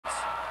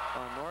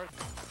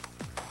North.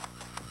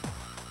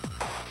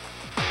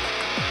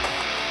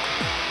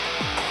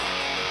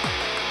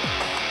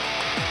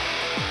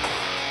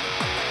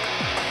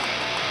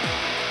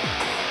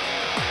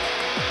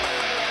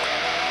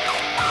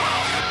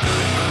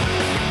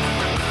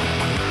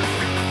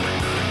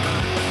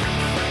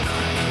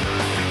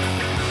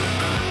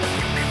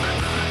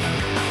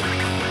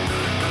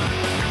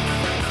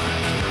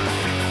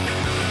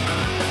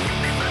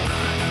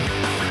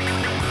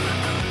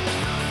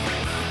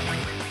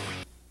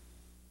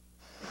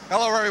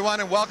 Hello everyone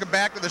and welcome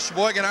back to the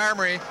Sheboygan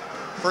Armory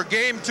for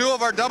game 2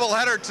 of our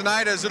doubleheader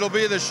tonight, as it'll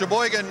be the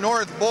Sheboygan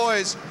North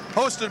boys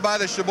hosted by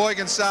the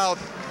Sheboygan South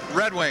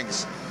Red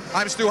Wings.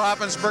 I'm Stu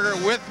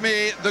Hoffensberger, with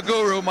me the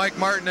guru Mike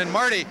Martin. And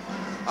Marty,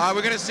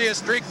 we're going to see a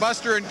streak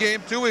buster in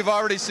game 2. We've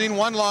already seen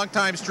one long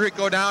time streak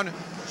go down.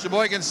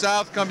 Sheboygan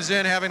South comes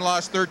in having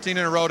lost 13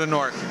 in a row to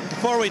North.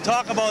 Before we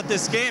talk about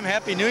this game,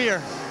 Happy New Year.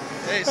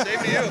 Hey, same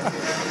to you.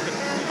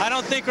 I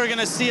don't think we're going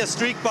to see a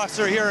streak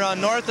buster here.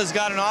 North has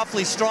got an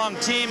awfully strong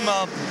team.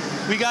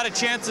 We got a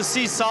chance to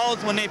see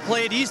South when they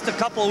played East a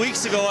couple of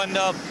weeks ago, and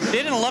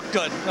they didn't look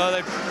good.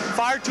 They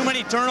fired too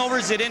many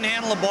turnovers. They didn't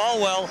handle the ball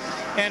well,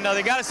 and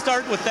they got to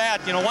start with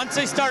that. You know, once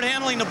they start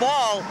handling the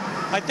ball,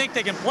 I think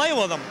they can play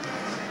with them.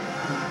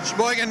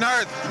 Sheboygan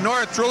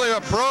North, truly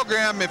a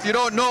program. If you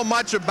don't know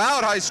much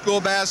about high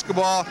school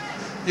basketball,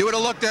 you would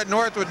have looked at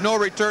North with no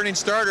returning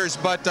starters,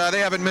 but they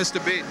haven't missed a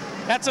beat.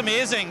 That's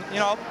amazing. You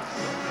know,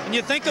 and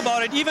you think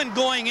about it, even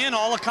going in,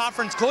 all the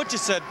conference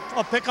coaches said,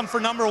 I'll pick them for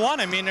 #1.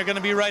 I mean, they're going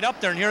to be right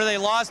up there. And here they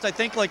lost, I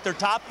think, like their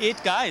top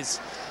 8 guys.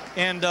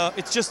 And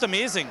it's just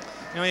amazing.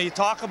 You know, you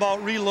talk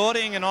about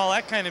reloading and all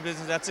that kind of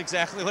business. That's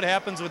exactly what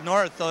happens with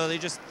North. They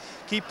just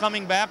keep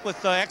coming back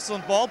with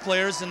excellent ball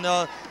players. And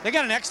they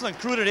got an excellent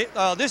crew today,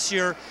 this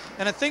year.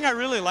 And the thing I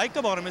really like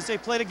about them is they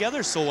play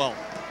together so well.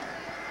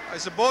 I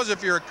suppose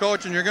if you're a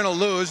coach and you're going to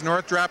lose,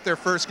 North dropped their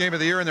first game of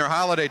the year in their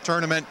holiday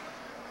tournament.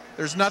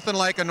 There's nothing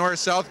like a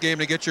North-South game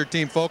to get your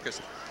team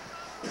focused.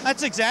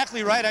 That's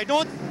exactly right. I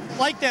don't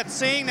like that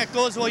saying that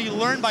goes, well, you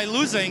learn by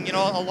losing. You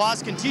know, a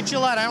loss can teach you a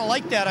lot. I don't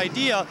like that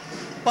idea.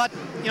 But,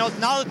 you know,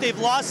 now that they've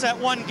lost that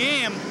one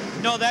game,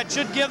 you know, that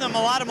should give them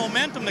a lot of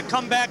momentum to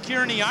come back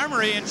here in the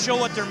Armory and show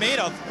what they're made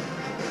of.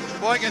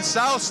 Sheboygan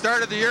South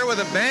started the year with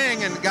a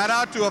bang and got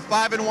out to a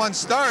 5-1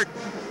 start.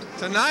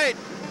 Tonight,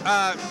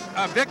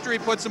 a victory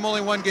puts them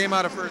only one game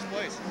out of first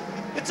place.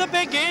 It's a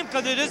big game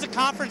because it is a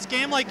conference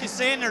game, like you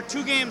say, and they're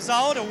 2 games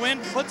out. A win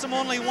puts them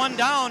only 1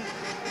 down.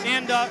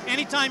 And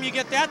anytime you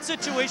get that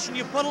situation,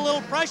 you put a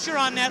little pressure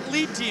on that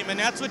lead team, and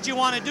that's what you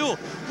want to do.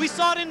 We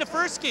saw it in the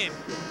first game.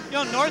 You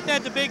know, North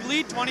had the big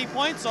lead, 20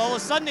 points. All of a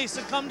sudden, they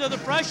succumbed to the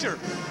pressure.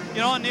 You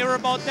know, and they were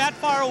about that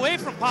far away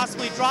from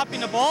possibly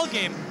dropping the ball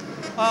game.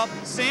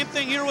 Same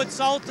thing here with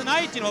South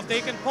tonight. You know, if they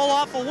can pull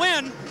off a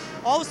win,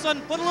 all of a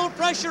sudden put a little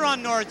pressure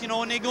on North, you know,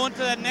 when they go into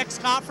that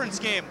next conference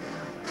game.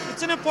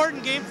 It's an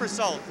important game for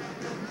South.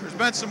 There's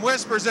been some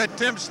whispers that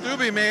Tim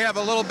Stubbe may have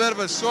a little bit of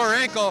a sore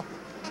ankle,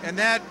 and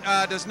that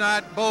does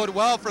not bode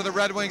well for the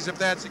Red Wings if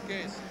that's the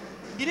case.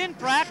 He didn't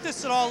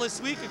practice at all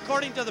this week,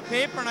 according to the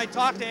paper, and I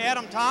talked to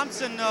Adam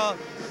Thompson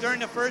during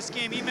the first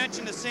game. He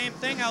mentioned the same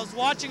thing. I was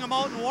watching him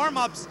out in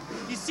warm-ups.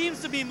 He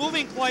seems to be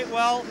moving quite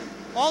well.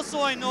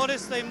 Also, I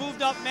noticed they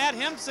moved up Matt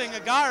Hemsing, a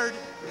guard,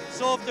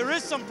 so if there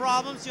is some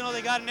problems, you know,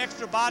 they got an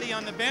extra body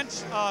on the bench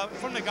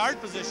from the guard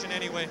position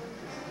anyway.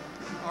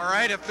 All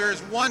right, if there's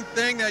one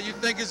thing that you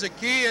think is a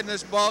key in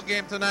this ball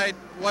game tonight,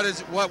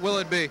 what will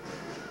it be?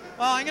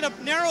 Well, I'm going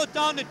to narrow it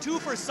down to 2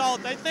 for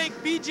South. I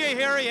think B.J.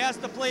 Harry has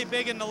to play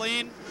big in the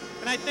lane,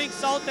 and I think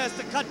South has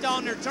to cut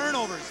down their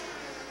turnovers.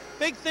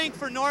 Big thing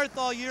for North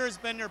all year has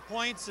been their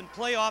points and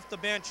play off the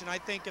bench, and I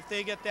think if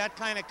they get that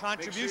kind of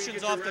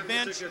contributions off the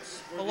bench,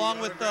 along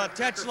with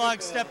Tetschlag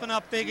stepping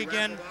up big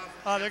again,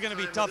 they're going to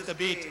be tough to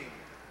beat.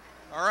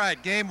 All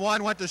right, game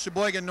 1 went to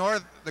Sheboygan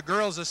North. The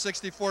girls a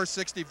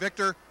 64-60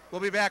 victor. We'll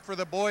be back for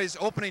the boys'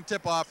 opening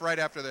tip-off right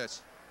after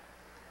this.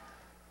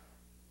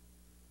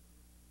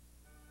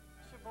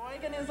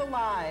 Sheboygan is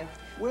alive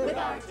with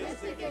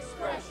artistic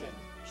expression.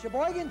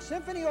 Sheboygan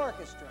Symphony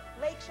Orchestra.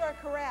 Lakeshore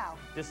Chorale.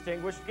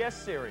 Distinguished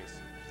Guest Series.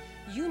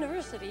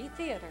 University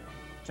Theater.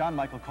 John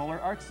Michael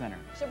Kohler Arts Center.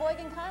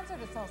 Sheboygan Concert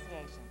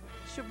Association.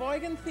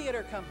 Sheboygan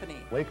Theater Company.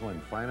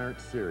 Lakeland Fine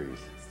Arts Series.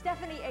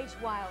 Stephanie H.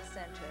 Wiles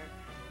Center.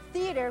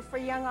 Theater for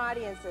young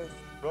audiences.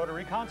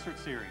 Rotary Concert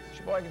Series.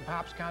 Sheboygan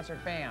Pops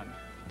Concert Band.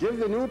 Give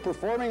the new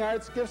Performing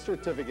Arts Gift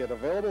Certificate,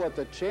 available at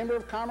the Chamber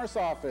of Commerce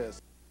office.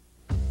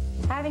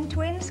 Having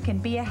twins can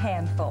be a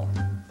handful.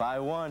 Buy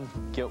one,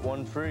 get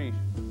one free.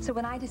 So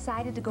when I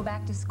decided to go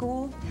back to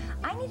school,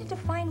 I needed to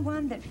find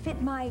one that fit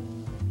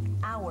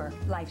our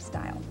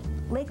lifestyle.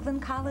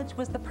 Lakeland College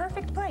was the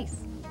perfect place.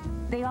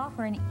 They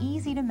offer an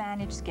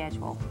easy-to-manage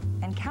schedule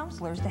and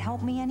counselors to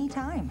help me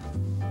anytime.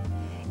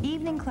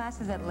 Evening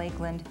classes at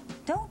Lakeland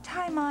don't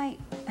tie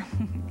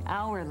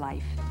our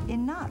life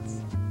in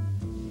knots.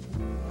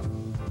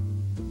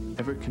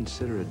 Ever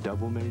consider a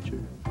double major?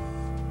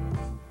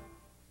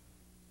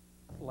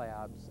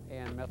 Labs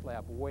and meth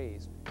lab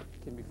waste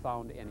can be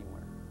found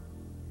anywhere.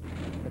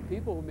 The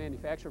people who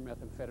manufacture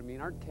methamphetamine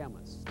aren't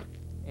chemists,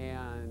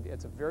 and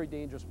it's a very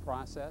dangerous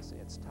process.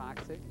 It's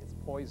toxic, it's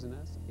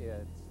poisonous,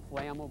 it's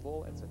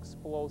flammable, it's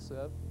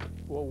explosive.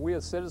 What we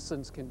as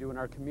citizens can do in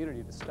our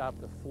community to stop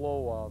the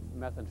flow of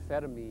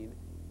methamphetamine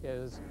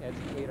is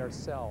educate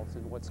ourselves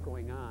in what's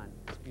going on,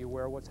 to be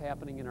aware of what's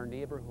happening in our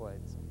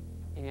neighborhoods,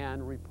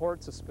 and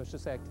report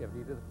suspicious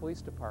activity to the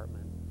police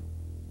department.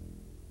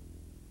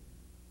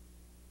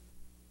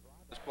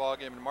 This ball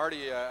game, and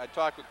Marty, I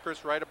talked with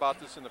Chris Wright about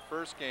this in the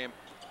first game,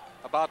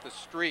 about the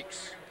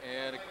streaks,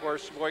 and of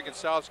course Sheboygan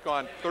South's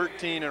gone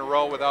 13 in a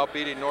row without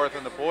beating North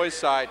on the boys'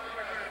 side.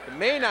 It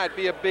may not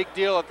be a big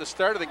deal at the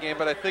start of the game,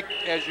 but I think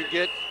as you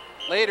get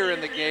later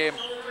in the game,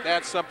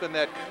 that's something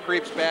that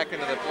creeps back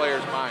into the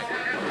player's mind.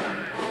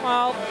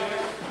 Well,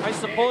 I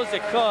suppose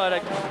it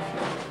could.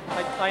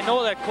 I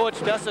know that Coach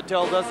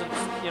Desatel doesn't,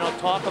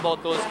 talk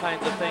about those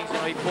kinds of things.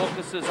 He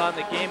focuses on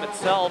the game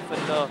itself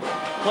and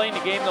playing the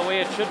game the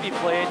way it should be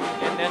played,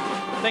 and then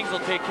things will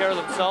take care of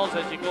themselves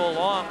as you go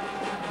along.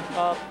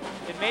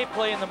 It may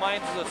play in the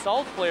minds of the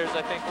South players,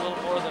 I think, a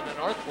little more than the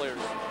North players.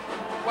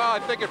 Well, I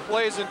think it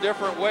plays in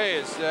different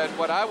ways. And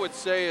what I would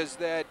say is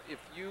that if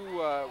you,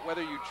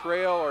 whether you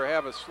trail or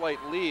have a slight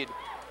lead,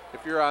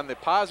 if you're on the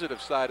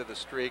positive side of the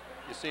streak,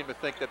 you seem to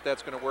think that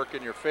that's going to work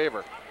in your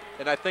favor.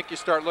 And I think you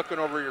start looking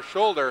over your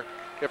shoulder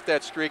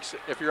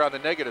if you're on the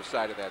negative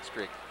side of that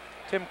streak.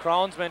 Tim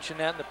Crowns mentioned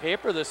that in the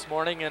paper this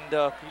morning, and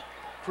he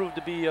proved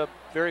to be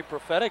very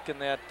prophetic in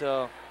that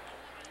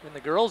in the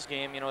girls'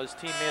 game. His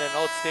team made an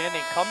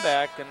outstanding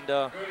comeback,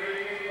 and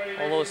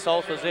although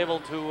South was able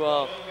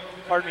to,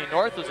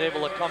 North was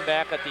able to come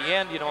back at the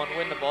end, and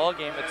win the ball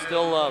game, it's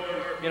still,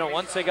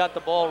 once they got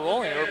the ball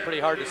rolling, they were pretty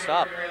hard to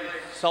stop.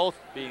 South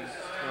being,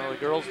 the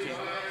girls' team.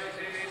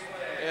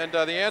 And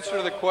the answer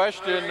to the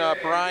question,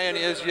 Brian,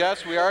 is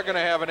yes, we are going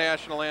to have a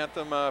national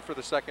anthem for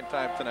the second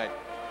time tonight.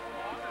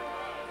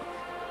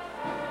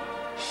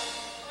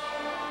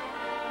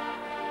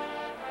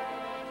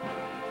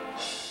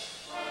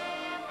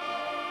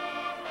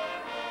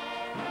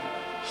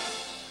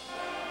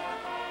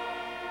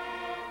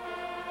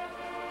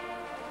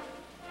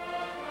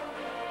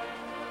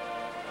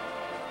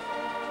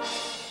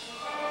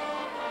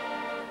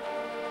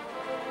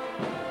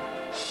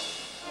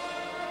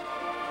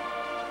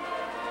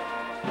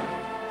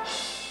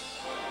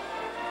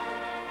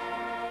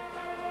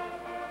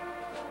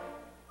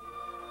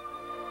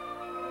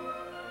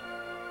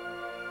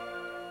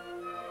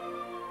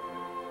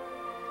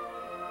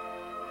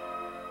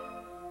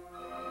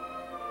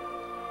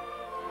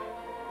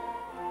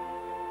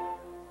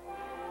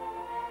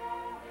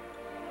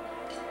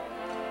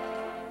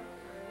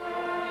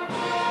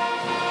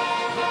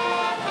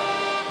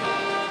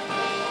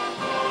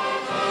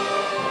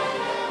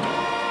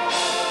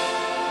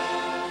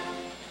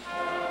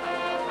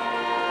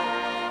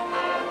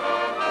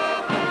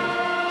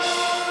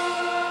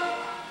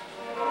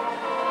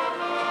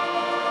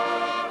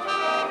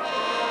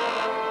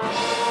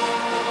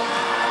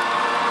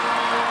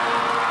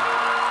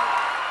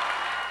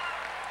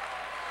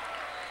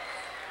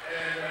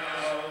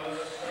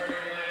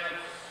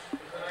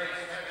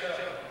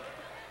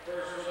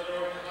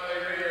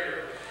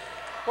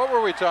 What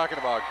were we talking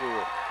about,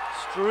 Guru?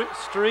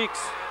 Streaks.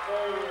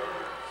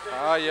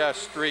 Ah, yes,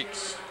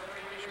 streaks.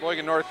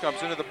 Sheboygan North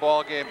comes into the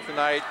ball game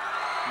tonight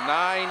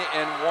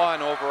 9-1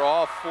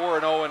 overall,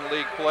 4-0 in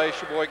league play.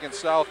 Sheboygan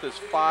South is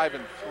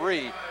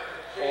 5-3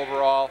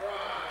 overall,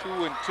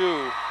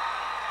 2-2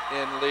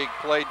 in league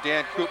play.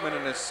 Dan Koopman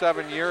in his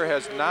 7th year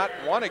has not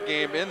won a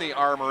game in the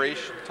Armory.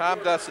 Tom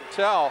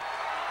Desatel,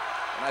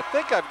 and I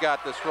think I've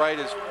got this right,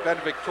 has been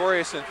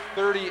victorious in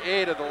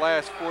 38 of the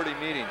last 40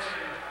 meetings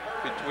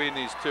between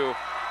these two.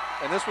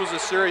 And this was a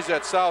series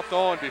that South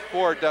owned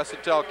before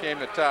Desatel came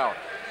to town.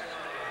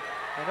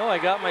 I know I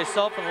got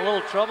myself in a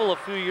little trouble a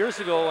few years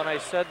ago when I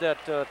said that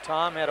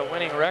Tom had a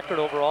winning record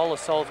over all the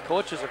South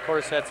coaches. Of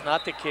course, that's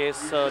not the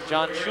case.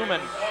 John Schumann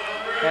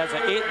has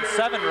an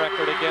 8-7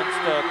 record against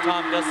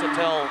Tom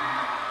Desatel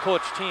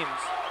coach teams.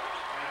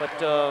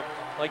 But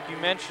like you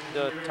mentioned,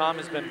 Tom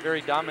has been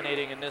very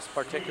dominating in this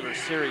particular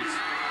series.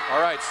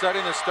 All right,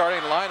 setting the starting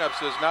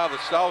lineups as now the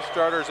South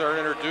starters are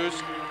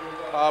introduced.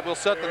 We'll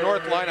set the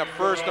North lineup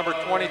first. Number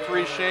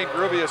 23, Shane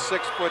Gruby, a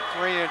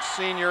 6'3"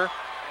 senior.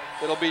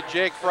 It'll be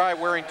Jake Fry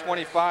wearing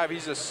 25.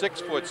 He's a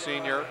 6-foot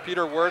senior.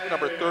 Peter Worth,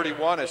 number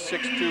 31, a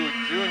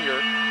 6'2" junior.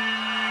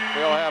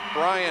 They'll have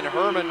Brian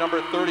Herman,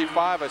 number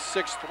 35, a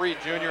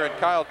 6'3" junior, and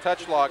Kyle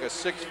Tetchlog, a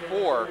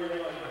 6'4"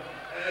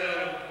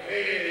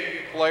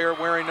 player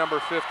wearing number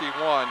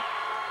 51.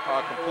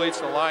 Completes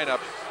the lineup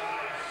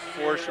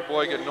for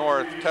Sheboygan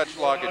North.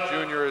 Tetchlog, a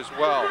junior as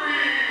well.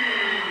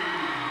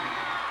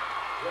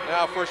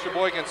 Now for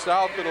Sheboygan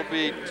South, it'll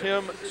be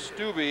Tim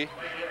Stubbe,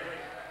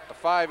 a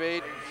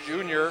 5'8"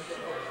 junior,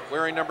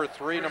 wearing number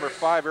 3. Number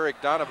 5,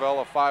 Eric Donovel,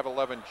 a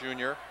 5'11"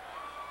 junior.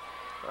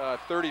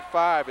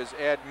 35 is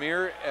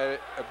Admir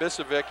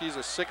Abisovic, he's a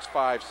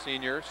 6'5"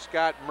 senior.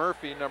 Scott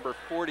Murphy, number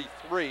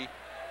 43,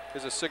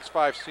 is a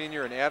 6'5"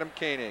 senior, and Adam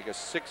Koenig, a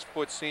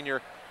 6-foot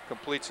senior,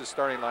 completes the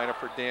starting lineup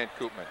for Dan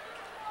Koopman.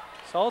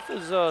 South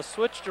has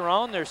switched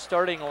around their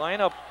starting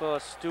lineup,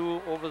 Stu,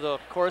 over the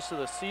course of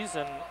the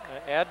season.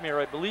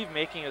 Admir, I believe,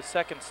 making his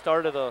second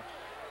start of the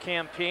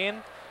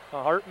campaign.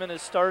 Hartman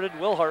has started.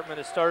 Will Hartman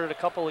has started a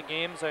couple of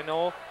games, I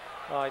know.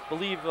 I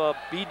believe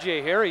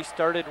B.J. Harry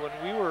started when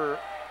we were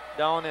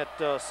down at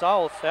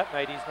South that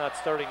night. He's not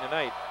starting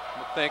tonight.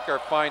 We'll thank our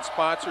fine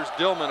sponsors,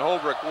 Dillman,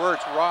 Holbrook,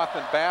 Wirtz, Roth,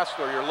 and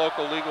Bassler. Your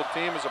local legal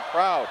team is a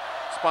proud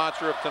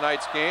sponsor of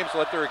tonight's games.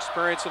 Let their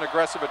experienced and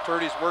aggressive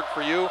attorneys work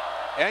for you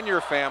and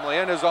your family.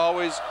 And as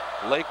always,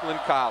 Lakeland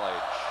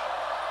College.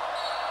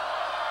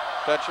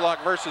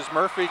 Tetschlock versus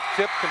Murphy,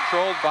 tip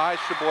controlled by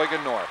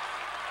Sheboygan North.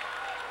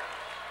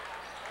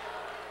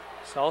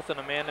 South in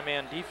a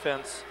man-to-man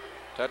defense.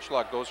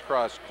 Tetschlock goes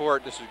cross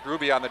court. This is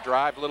Gruby on the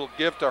drive. Little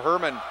give to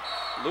Herman.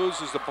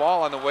 Loses the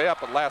ball on the way up,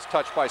 but last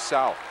touch by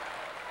South.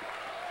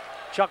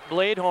 Chuck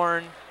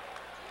Bladehorn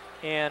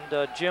and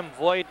Jim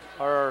Voigt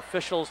are our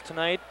officials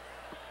tonight.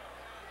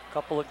 A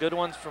couple of good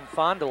ones from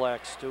Fond du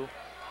Lac, Stu.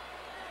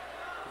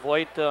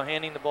 Voigt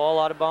handing the ball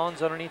out of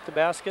bounds underneath the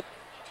basket.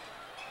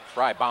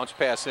 Fry bounce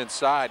pass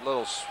inside.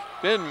 Little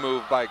spin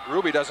move by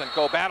Gruby. Doesn't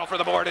go. Battle for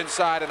the board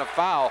inside and a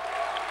foul.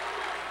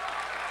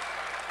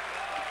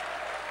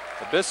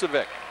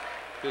 Ibisevic,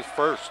 his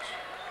first.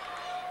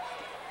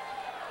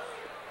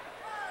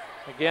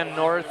 Again,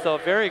 North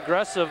very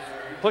aggressive,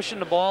 pushing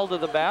the ball to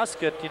the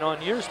basket. You know,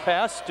 in years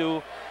past,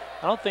 Stu,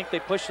 I don't think they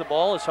pushed the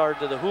ball as hard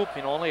to the hoop.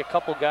 You know, only a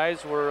couple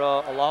guys were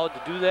allowed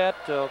to do that.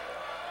 A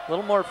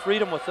little more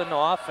freedom within the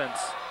offense.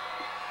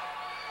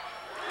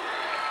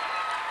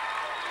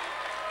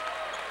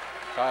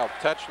 Kyle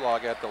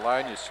Tetschlock at the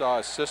line. You saw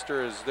his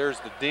sister. There's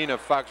the dean of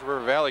Fox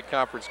River Valley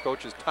Conference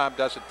coaches, Tom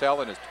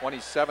Desatel, in his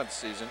 27th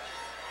season.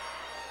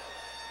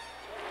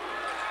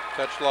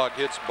 Tetschlock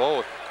hits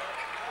both.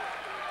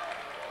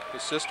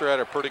 His sister had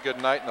a pretty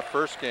good night in the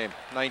first game.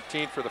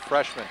 19 for the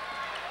freshman.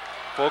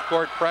 Full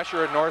court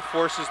pressure, and North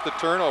forces the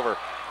turnover.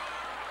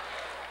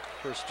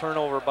 First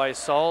turnover by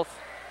South.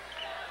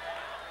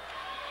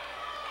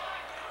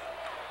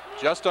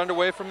 Just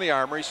underway from the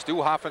Armory. Stu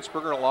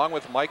Hoffensberger along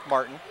with Mike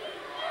Martin.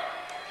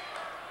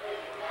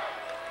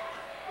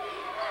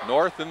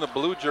 North in the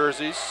blue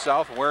jerseys,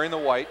 South wearing the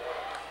white.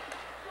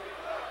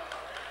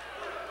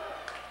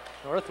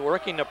 North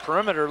working the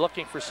perimeter,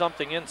 looking for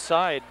something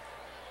inside.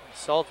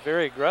 South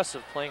very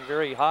aggressive, playing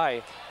very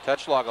high.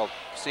 Tetschlock will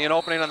see an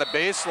opening on the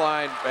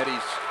baseline, but he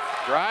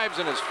drives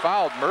and is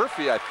fouled.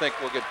 Murphy, I think,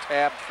 will get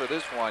tabbed for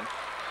this one.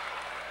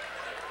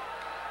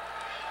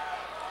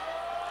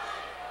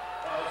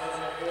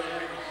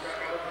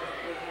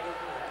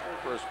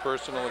 First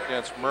personal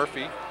against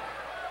Murphy.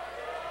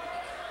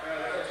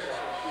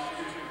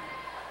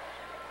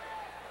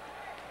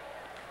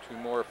 Two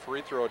more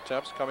free throw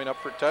attempts coming up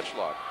for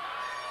Tetschlock.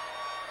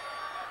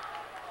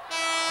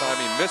 Time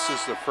he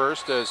misses the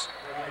first as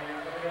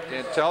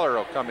Dan Teller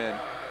will come in.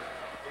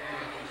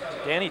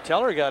 Danny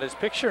Teller got his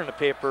picture in the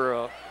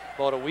paper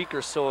about a week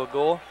or so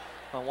ago.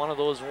 On one of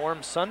those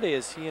warm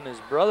Sundays, he and his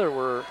brother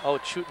were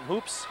out shooting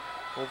hoops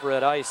over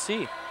at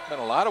IC. Been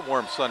a lot of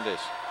warm Sundays.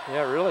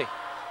 Yeah, really.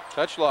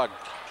 Tetschlock,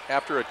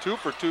 after a 2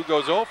 for 2,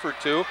 goes 0 for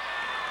 2.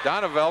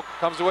 Donovel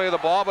comes away with the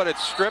ball, but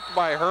it's stripped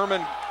by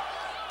Herman.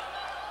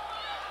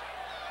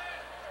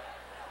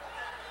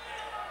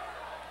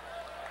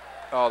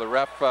 Oh, the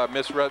ref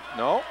misread.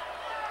 No,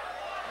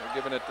 they're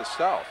giving it to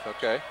South.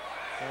 Okay.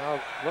 Well,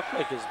 it looked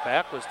like his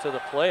back was to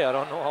the play. I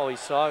don't know how he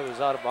saw it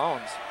was out of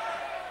bounds,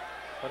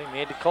 but he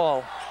made the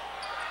call.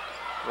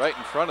 Right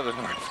in front of the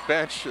North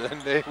bench,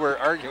 and they were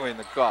arguing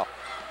the call.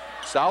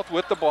 South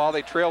with the ball.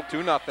 They trailed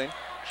 2-0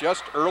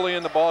 just early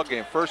in the ball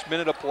game. First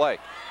minute of play.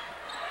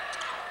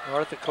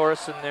 North, of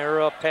course, in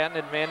their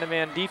patented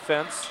man-to-man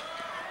defense.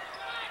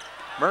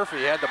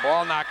 Murphy had the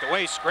ball knocked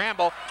away.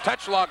 Scramble.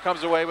 Tetschlock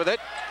comes away with it.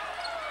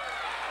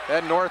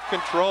 And North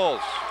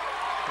controls.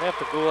 They have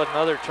to go with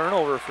another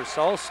turnover for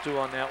South, Stu,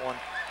 on that one.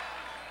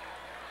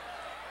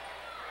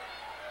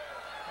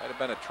 Might have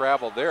been a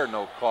travel there,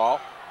 no call.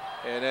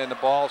 And then the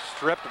ball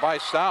stripped by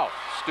South.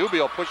 Stubbe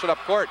will push it up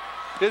court.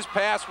 His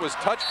pass was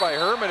touched by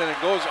Herman, and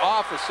it goes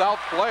off a South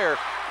player,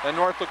 and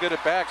North will get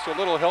it back. So a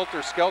little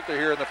helter-skelter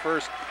here in the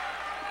first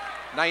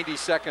 90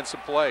 seconds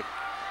of play.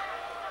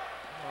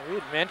 We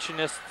had mentioned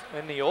this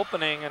in the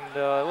opening, and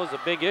it was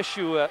a big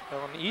issue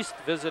when East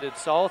visited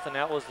South, and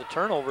that was the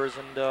turnovers.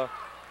 And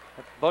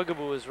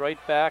Bugaboo is right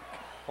back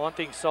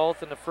haunting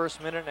South in the first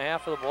minute and a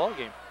half of the ball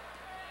game.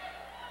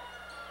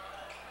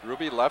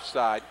 Ruby left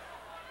side.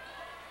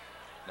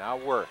 Now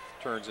Worth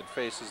turns and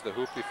faces the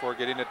hoop before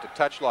getting it to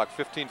Tetschlock.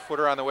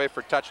 15-footer on the way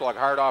for Tetschlock.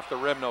 Hard off the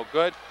rim, no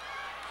good.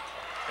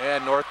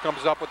 And North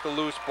comes up with the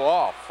loose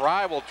ball.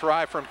 Fry will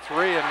try from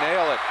 3 and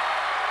nail it.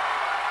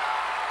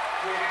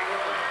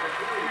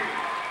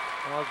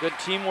 Well, good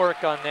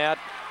teamwork on that.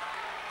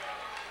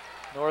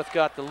 North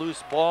got the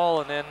loose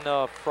ball, and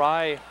then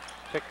Fry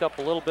picked up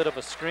a little bit of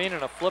a screen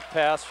and a flip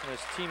pass from his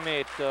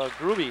teammate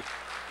Gruby.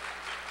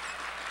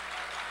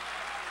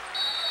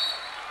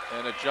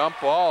 And a jump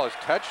ball is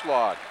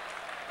Tetschlock.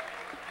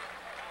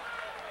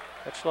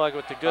 Tetschlock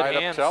with the good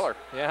hands.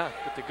 Yeah,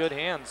 with the good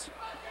hands.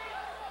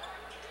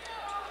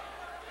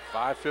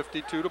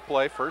 5:52 to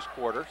play, first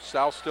quarter.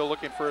 South still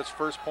looking for its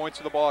first points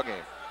of the ball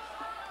game.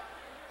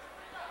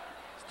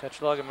 Is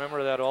Tetchlog a member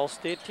of that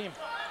All-State team?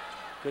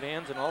 Good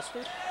hands in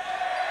All-State?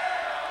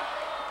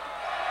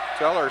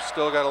 Teller's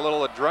still got a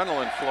little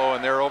adrenaline flow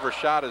in there,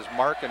 overshot as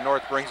Mark, and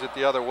North brings it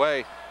the other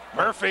way.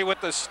 Murphy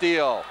with the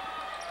steal.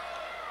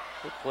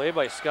 Good play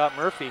by Scott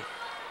Murphy.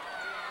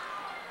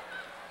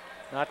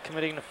 Not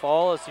committing the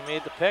foul as he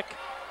made the pick.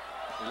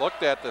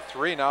 Looked at the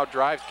three, now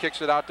drives,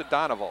 kicks it out to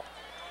Donovan.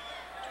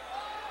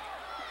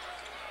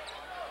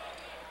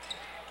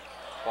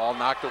 Ball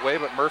knocked away,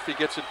 but Murphy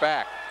gets it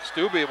back.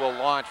 Stubbe will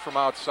launch from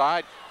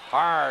outside,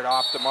 hard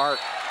off the mark,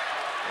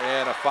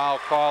 and a foul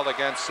called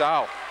against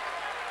South.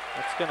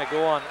 That's going to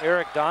go on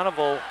Eric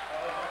Donovan.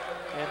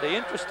 And the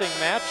interesting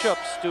matchup,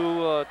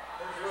 Stu,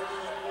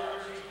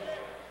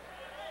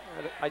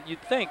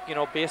 you'd think, you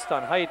know, based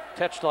on height,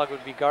 Tetchlog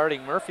would be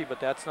guarding Murphy, but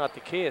that's not the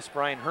case.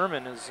 Brian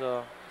Herman is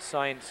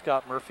signed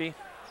Scott Murphy.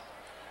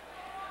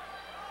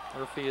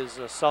 Murphy is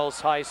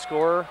South's high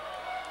scorer,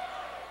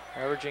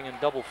 averaging in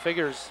double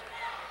figures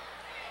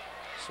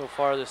so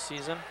far this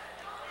season.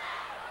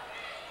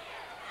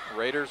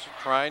 Raiders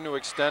trying to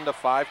extend a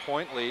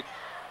 5-point lead.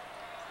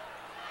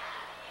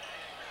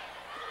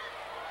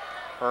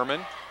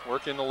 Herman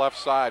working the left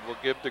side, will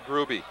give to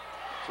Gruby.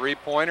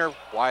 Three-pointer,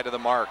 wide of the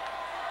mark.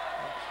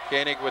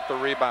 Koenig with the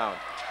rebound.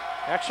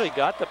 Actually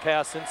got the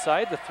pass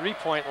inside the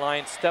three-point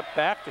line, stepped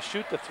back to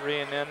shoot the three,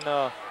 and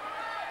then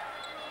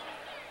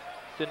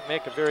didn't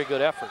make a very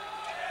good effort.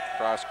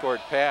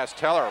 Cross-court pass,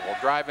 Teller will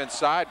drive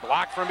inside,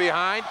 blocked from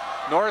behind.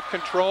 North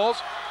controls,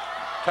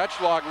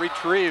 Tetchlog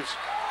retrieves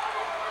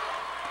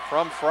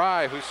from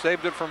Fry, who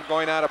saved it from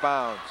going out of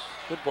bounds.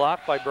 Good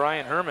block by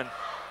Brian Herman.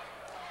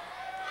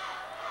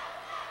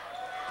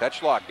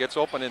 Tetchlog gets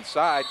open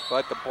inside,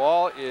 but the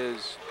ball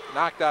is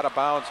knocked out of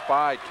bounds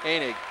by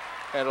Koenig,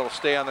 and it'll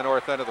stay on the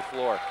north end of the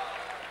floor.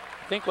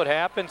 I think what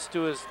happens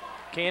to is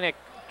Koenig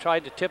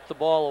tried to tip the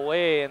ball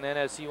away, and then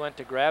as he went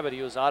to grab it,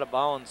 he was out of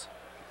bounds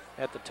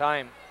at the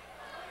time.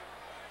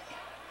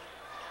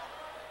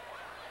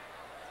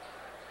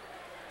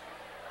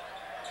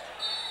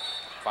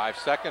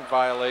 Five-second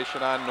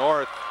violation on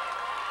North.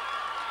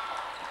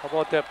 How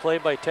about that play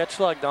by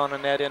Tetchlog down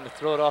on that end to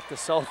throw it off the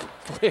South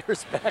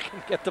players back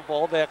and get the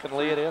ball back and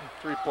lay it in?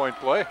 Three-point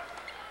play.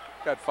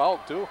 Got fouled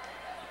too.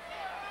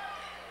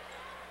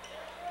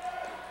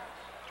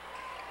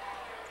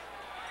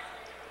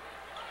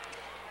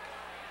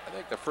 I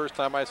think the first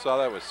time I saw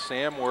that was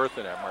Sam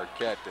Worthen at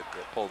Marquette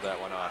that pulled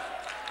that one off.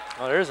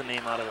 Oh, there's a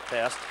name out of the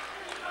past.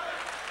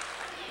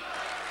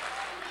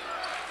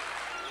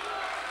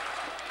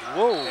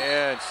 Whoa.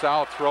 And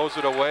South throws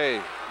it away.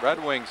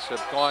 Red Wings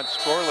have gone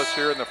scoreless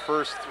here in the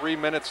first 3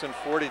 minutes and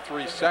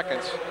 43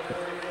 seconds.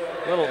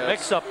 Little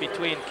mix-up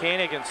between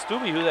Koenig and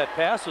Stubbe who that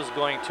pass was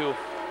going to.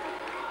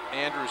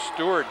 Andrew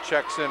Stewart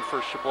checks in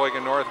for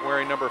Sheboygan North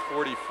wearing number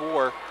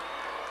 44.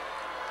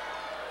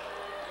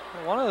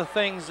 One of the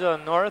things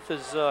North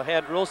has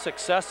had real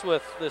success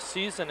with this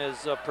season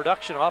is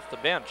production off the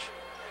bench.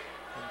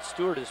 And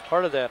Stewart is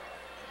part of that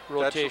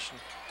rotation.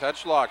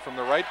 Tetchlog from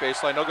the right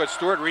baseline, no good.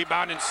 Stewart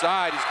rebound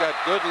inside. He's got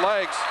good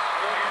legs,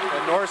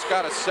 and North's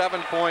got a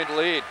 7-point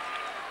lead.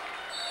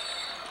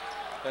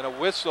 And a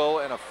whistle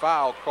and a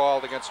foul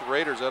called against the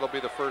Raiders. That'll be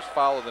the first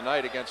foul of the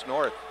night against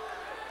North.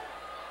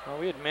 Well,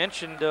 we had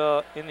mentioned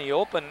in the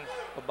open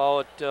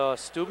about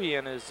Stubbe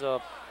and his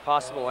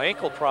possible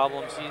ankle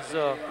problems. He's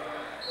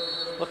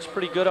looks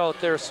pretty good out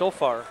there so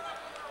far.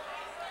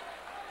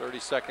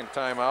 30-second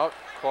timeout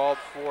called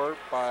for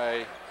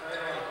by,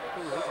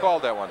 who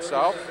called that one?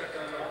 South?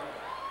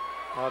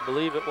 I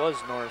believe it was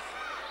North.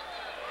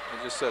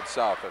 You just said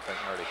South, I think,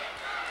 Marty.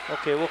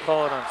 Okay, we'll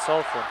call it on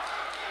South then.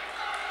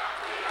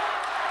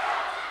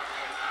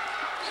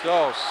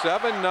 So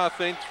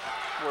 7-0.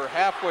 We're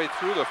halfway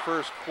through the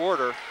first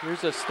quarter.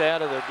 Here's a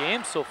stat of their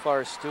game so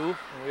far, Stu.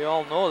 We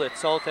all know that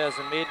South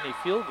hasn't made any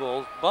field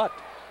goals, but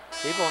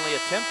they've only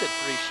attempted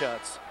 3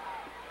 shots.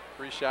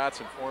 3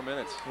 shots in 4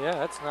 minutes. Yeah,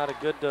 that's not a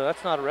good.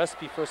 That's not a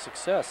recipe for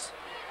success.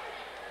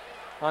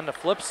 On the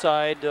flip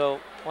side,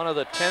 one of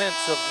the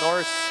tenets of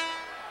North's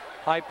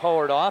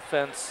high-powered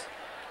offense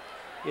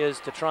is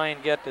to try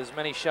and get as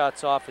many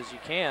shots off as you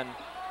can,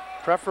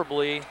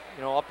 preferably,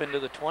 you know, up into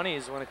the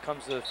 20s when it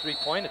comes to the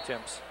 3-point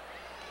attempts.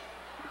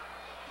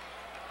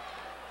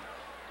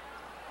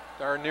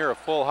 Darn near a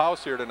full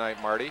house here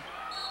tonight, Marty.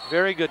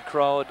 Very good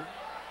crowd,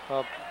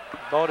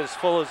 about as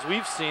full as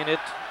we've seen it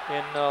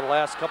in the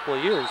last couple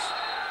of years.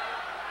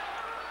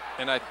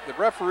 And the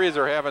referees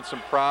are having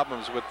some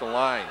problems with the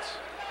lines,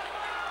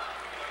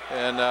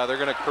 and they're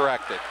going to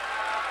correct it.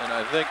 And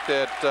I think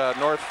that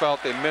North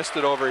felt they missed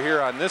it over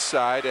here on this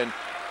side. And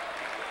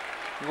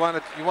you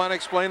want to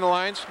explain the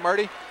lines,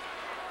 Marty?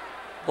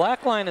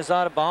 Black line is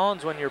out of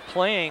bounds when you're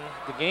playing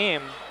the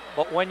game,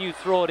 but when you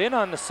throw it in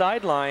on the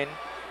sideline,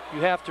 you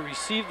have to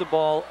receive the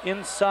ball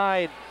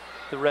inside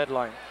the red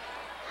line.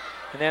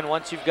 And then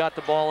once you've got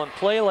the ball in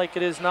play like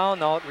it is now,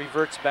 it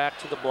reverts back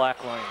to the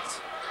black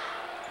lines.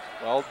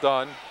 Well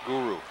done,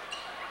 Guru.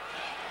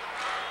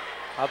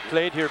 I've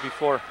played here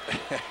before.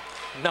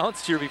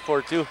 announced here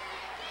before too.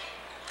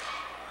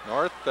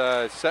 North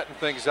setting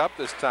things up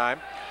this time.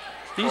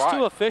 These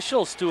two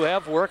officials too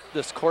have worked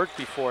this court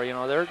before. You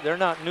know, they're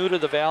not new to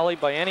the Valley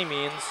by any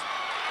means,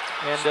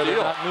 and they're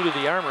not new to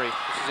the Armory.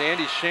 This is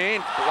Andy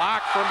Shane,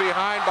 blocked from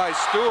behind by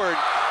Stewart.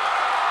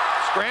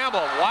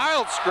 Scramble,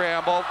 wild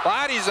scramble,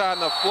 bodies on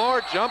the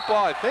floor, jump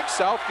ball. I think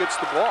South gets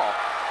the ball.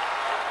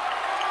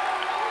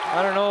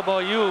 I don't know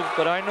about you,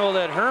 but I know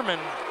that Herman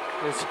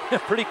is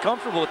pretty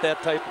comfortable with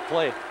that type of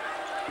play.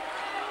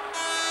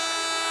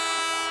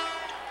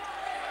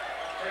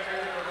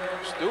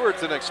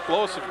 Stewart's an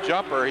explosive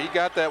jumper. He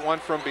got that one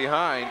from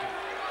behind.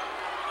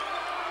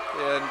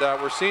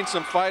 And we're seeing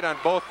some fight on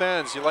both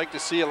ends. You like to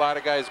see a lot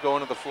of guys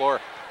going to the floor.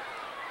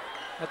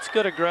 That's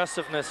good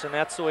aggressiveness, and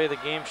that's the way the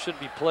game should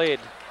be played.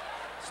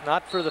 It's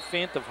not for the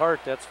faint of heart,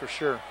 that's for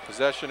sure.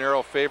 Possession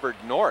arrow favored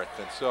North,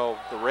 and so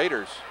the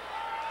Raiders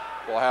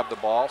will have the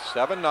ball.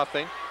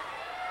 7-0.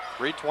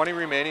 3:20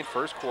 remaining,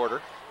 first quarter.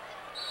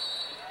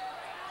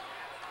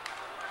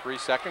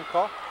 3-second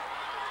call?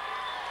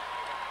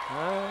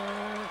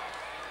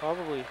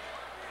 Probably.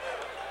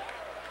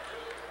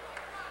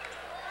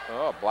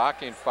 Oh,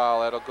 blocking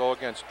foul. That'll go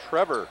against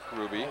Trevor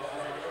Ruby.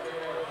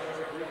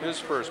 His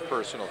first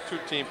personal. 2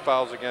 team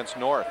fouls against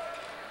North.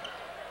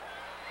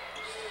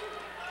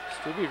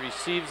 Stubbe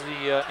receives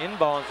the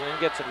inbounds and then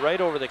gets it right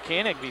over the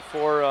Koenig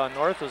before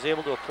North was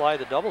able to apply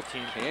the double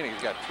team.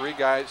 Koenig's got 3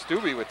 guys,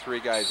 Stubbe with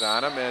 3 guys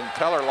on him, and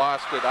Teller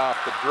lost it off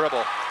the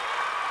dribble.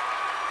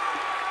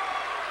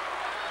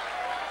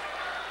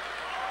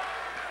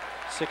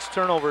 Six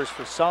turnovers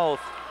for South.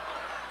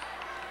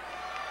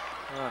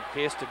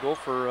 Pace to go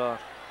for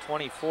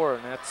 24,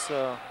 and that's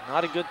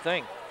not a good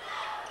thing.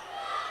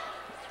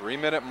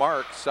 3-minute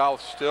mark,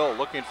 South still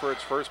looking for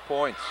its first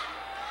points.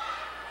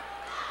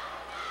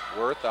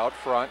 Worth out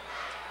front.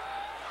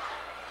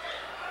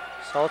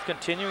 South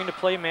continuing to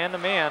play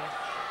man-to-man.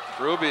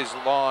 Ruby's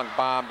long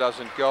bomb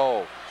doesn't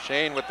go.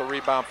 Shane with the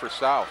rebound for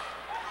South.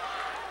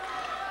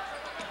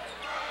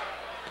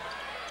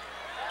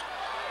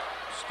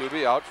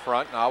 Stubbe out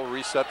front, now will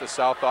reset the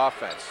South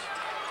offense.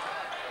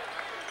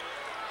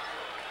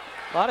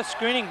 A lot of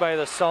screening by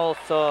the South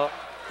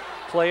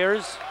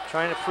players,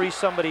 trying to free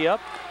somebody up.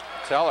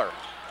 Teller,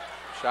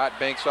 shot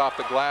banks off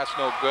the glass,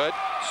 no good.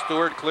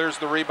 Stewart clears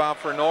the rebound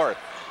for North.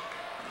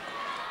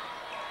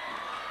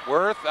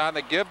 Worth on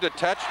the give to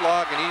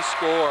Tetchlog, and he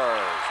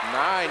scores.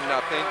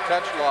 9-0,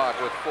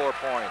 Tetchlog with 4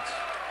 points.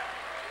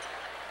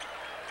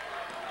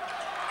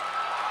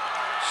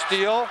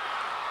 Steal.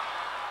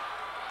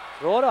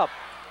 Throw it up.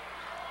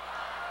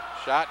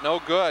 Shot no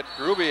good.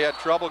 Ruby had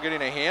trouble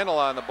getting a handle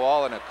on the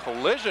ball and a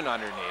collision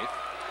underneath.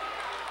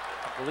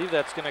 I believe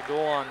that's going to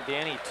go on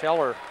Danny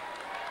Teller.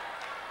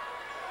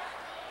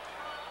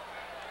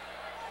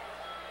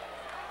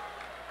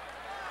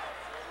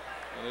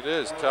 And it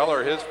is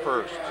Teller, his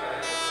first.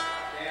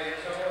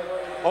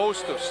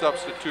 Host of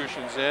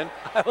substitutions in.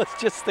 I was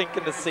just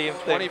thinking the same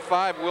thing.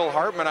 25, Will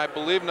Hartman. I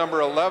believe number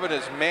 11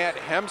 is Matt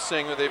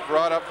Hemsing, who they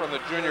brought up from the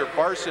junior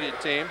varsity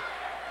team.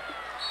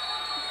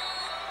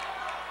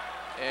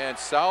 And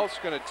South's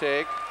going to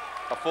take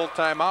a full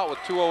timeout with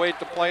 2:08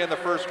 to play in the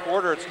first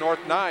quarter. It's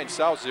North 9,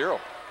 South 0.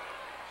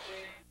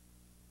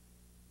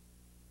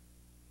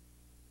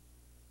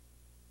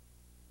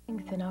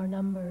 In our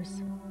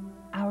numbers.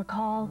 Our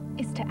call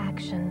is to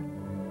action,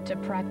 to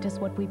practice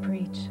what we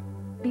preach.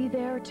 Be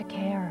there to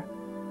care.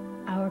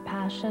 Our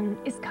passion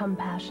is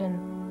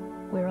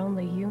compassion. We're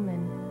only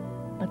human,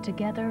 but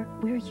together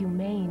we're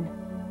humane.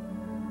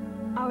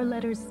 Our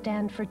letters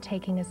stand for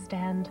taking a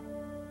stand,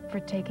 for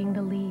taking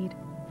the lead,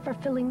 for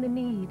filling the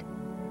need.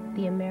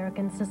 The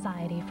American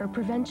Society for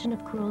Prevention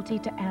of Cruelty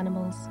to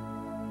Animals.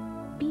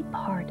 Be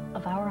part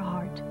of our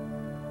heart.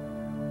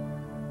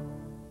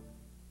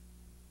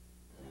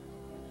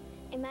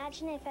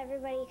 Imagine if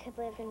everybody could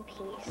live in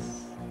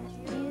peace.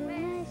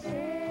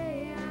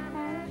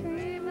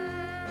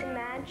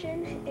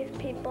 Imagine if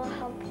people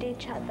helped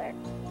each other.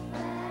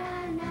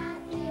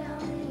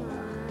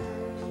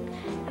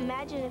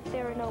 Imagine if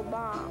there were no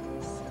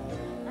bombs.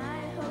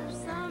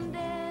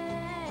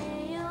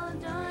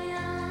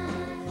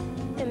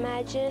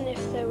 Imagine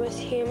if there was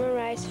human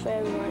rights for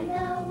everyone.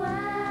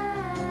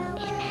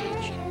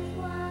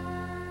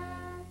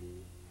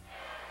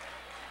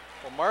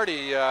 Well,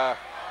 Marty,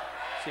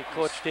 see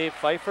Coach Dave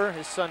Pfeiffer,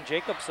 his son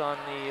Jacob's on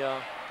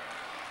the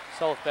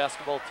South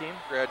basketball team.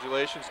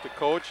 Congratulations to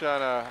Coach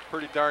on a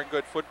pretty darn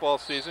good football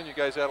season. You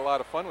guys had a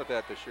lot of fun with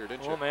that this year,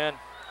 didn't you? Oh, man.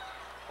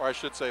 Or I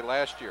should say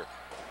last year.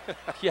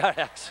 Yeah,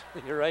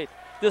 actually, you're right.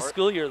 This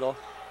school year, though.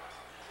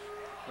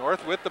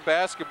 North with the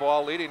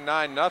basketball, leading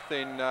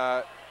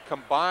 9-0.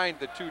 Combined,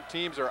 the two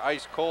teams are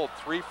ice cold,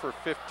 3 for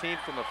 15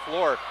 from the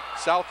floor.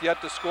 South yet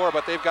to score,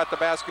 but they've got the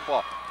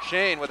basketball.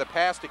 Shane with a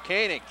pass to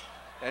Koenig,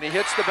 and he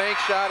hits the bank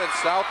shot, and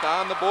South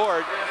on the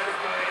board.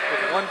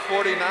 With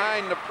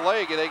 1:49 to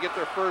play, they get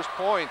their first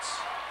points.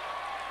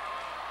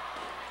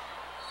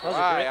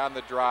 Try on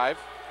the drive.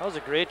 That was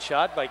a great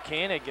shot by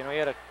Koenig. You know, he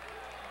had to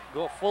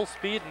go full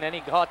speed, and then he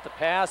got the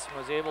pass and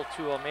was able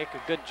to make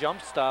a good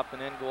jump stop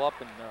and then go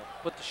up and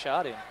put the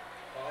shot in.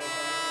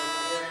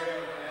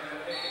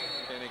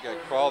 And he got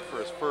called for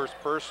his first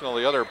personal.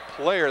 The other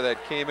player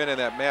that came in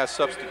that mass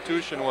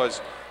substitution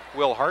was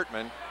Will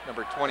Hartman,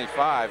 number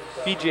 25.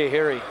 B.J.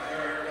 Harry.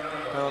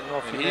 I don't know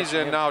if and he's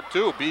in now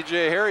too.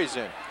 B.J. Harry's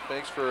in.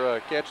 Thanks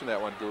for catching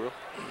that one, Guru.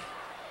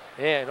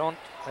 Yeah,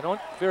 I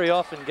don't very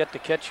often get to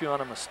catch you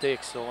on a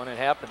mistake, so when it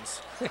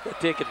happens,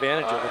 take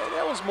advantage of it.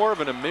 That was more of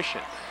an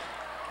omission.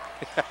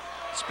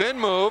 Spin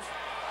move,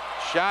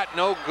 shot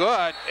no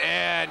good,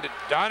 and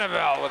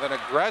Donovan with an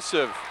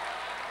aggressive.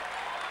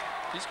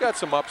 He's got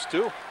some ups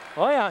too.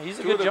 Oh yeah, he's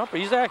a good jumper.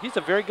 He's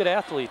a very good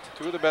athlete.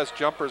 Two of the best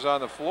jumpers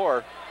on the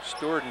floor,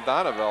 Stewart and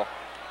Donovan.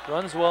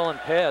 Runs well in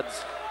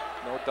pads.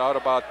 No doubt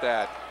about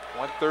that.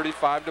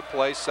 1:35 to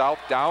play. South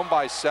down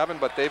by 7,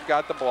 but they've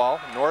got the ball.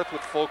 North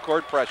with full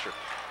court pressure.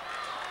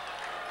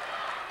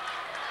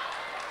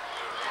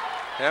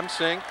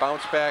 Hemsing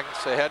bounce back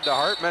ahead to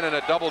Hartman and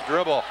a double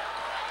dribble.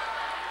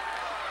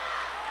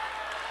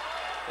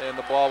 And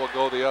the ball will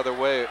go the other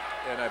way.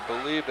 And I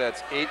believe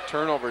that's 8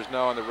 turnovers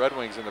now on the Red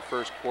Wings in the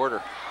first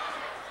quarter.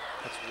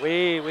 That's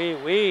way, way,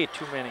 way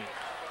too many.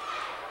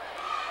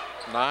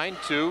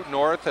 9-2.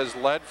 North has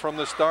led from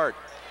the start.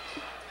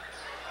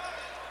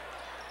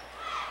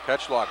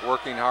 Petchlock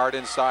working hard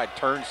inside,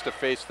 turns to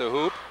face the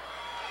hoop.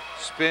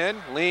 Spin,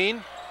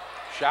 lean,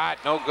 shot,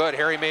 no good.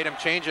 Harry made him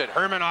change it.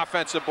 Herman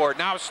offensive board.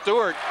 Now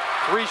Stewart,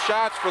 3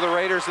 shots for the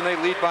Raiders and they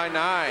lead by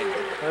 9.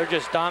 They're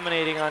just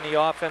dominating on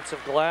the offensive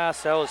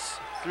glass. That was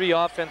 3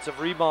 offensive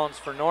rebounds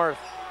for North.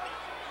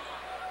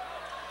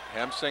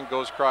 Hemsing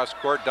goes cross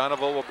court.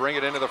 Donovan will bring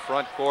it into the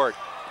front court.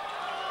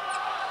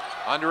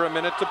 Under a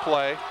minute to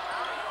play.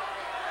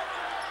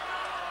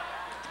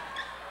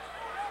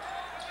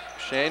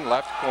 Shane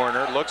left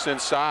corner, looks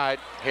inside.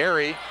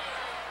 Harry,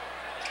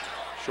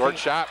 short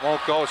shot, won't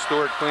go.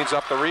 Stewart cleans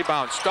up the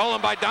rebound. Stolen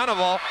by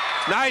Donovan.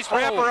 Nice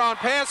wraparound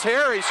pass.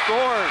 Harry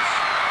scores.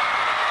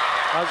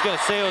 I was going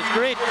to say it was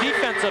great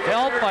defensive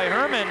help by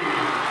Herman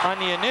on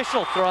the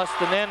initial thrust,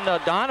 and then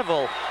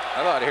Donovan.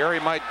 I thought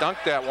Harry might dunk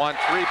that one.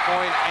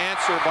 3-point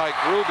answer by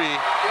Gruby.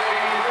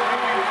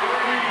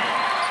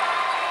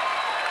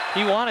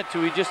 He wanted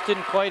to. He just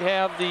didn't quite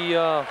have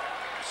the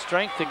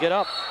strength to get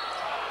up.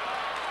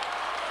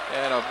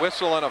 And a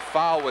whistle and a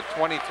foul with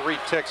 23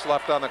 ticks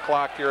left on the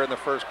clock here in the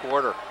first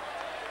quarter.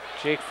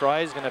 Jake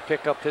Fry's going to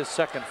pick up his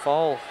second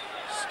foul,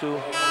 Stu.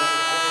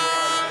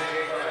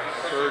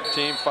 Third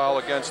team foul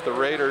against the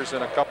Raiders,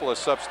 and a couple of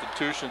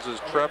substitutions as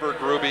Trevor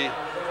Gruby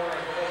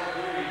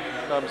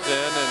comes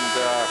in and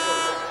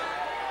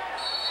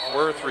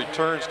Worth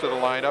returns to the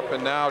lineup,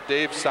 and now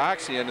Dave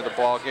Soxie into the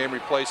ball game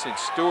replacing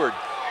Stewart.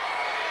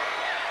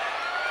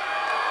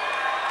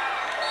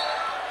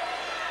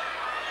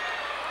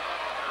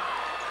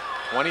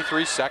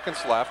 .23 seconds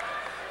left.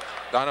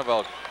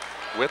 Donovan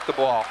with the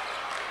ball.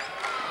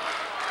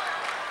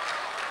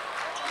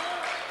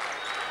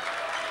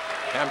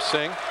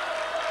 Hemsing.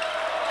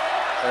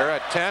 They're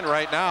at 10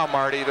 right now,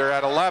 Marty. They're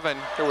at 11.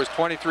 There was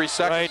 23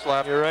 seconds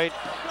left. You're right.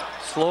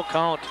 Slow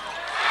count.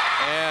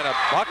 And a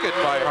bucket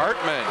by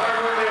Hartman.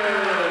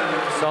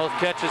 South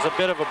catches a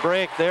bit of a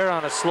break there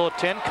on a slow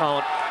 10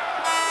 count.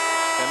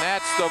 And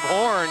that's the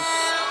horn.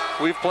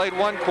 We've played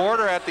 1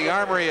 quarter at the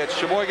Armory at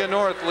Sheboygan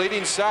North,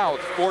 leading South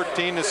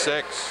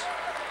 14-6.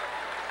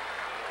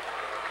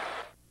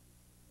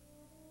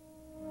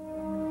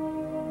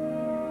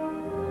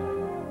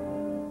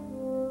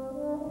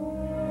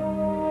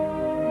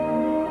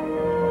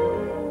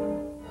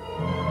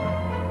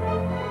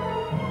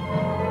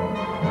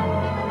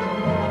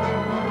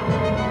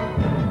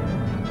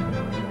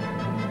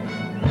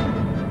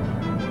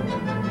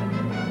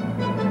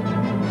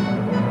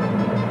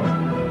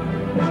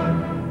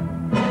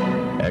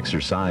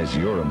 Exercise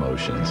your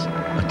emotions.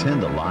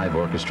 Attend a live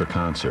orchestra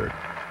concert.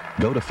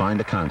 Go to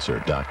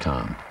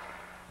findaconcert.com.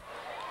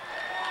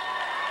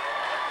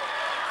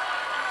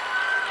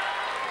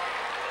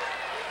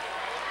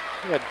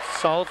 We had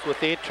South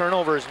with 8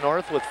 turnovers,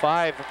 North with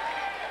 5.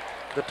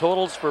 The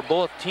totals for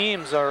both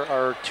teams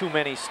are too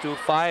many, Stu.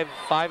 5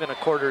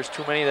 1/4 is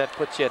too many. That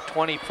puts you at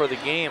 20 for the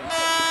game.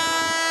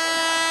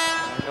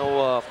 I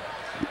know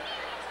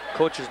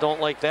coaches don't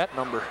like that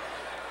number.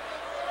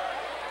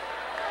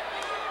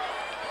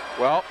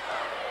 Well,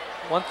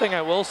 one thing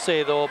I will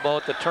say though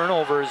about the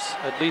turnovers,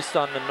 at least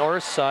on the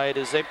north side,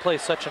 is they play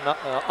such an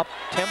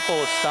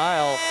up-tempo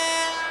style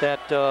that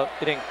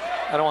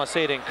I don't want to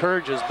say it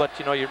encourages, but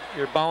you know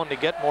you're bound to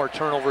get more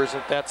turnovers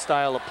at that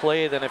style of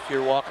play than if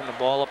you're walking the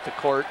ball up the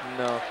court and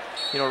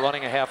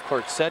running a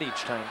half-court set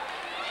each time.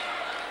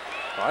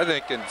 I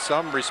think in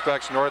some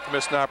respects North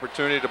missed an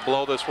opportunity to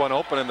blow this one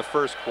open in the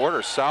first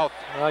quarter. South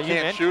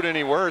can't shoot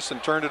any worse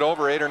and turned it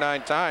over 8 or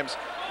 9 times,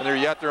 and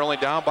they're only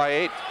down by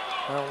 8.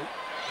 Well,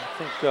 I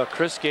think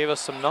Chris gave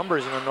us some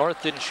numbers, and the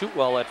North didn't shoot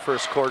well that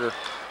first quarter.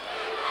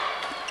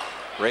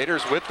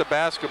 Raiders with the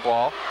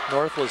basketball.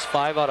 North was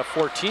 5 out of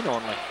 14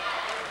 only.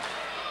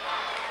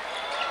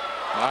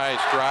 Nice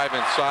drive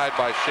inside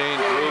by Shane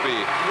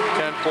Gruby.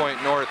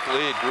 10-point North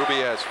lead.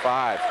 Gruby has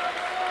 5.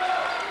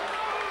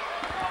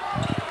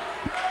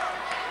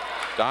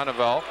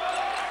 Donovan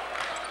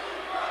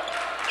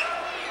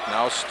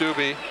Now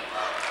Stubbe.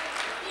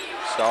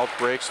 South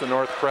breaks the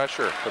North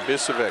pressure.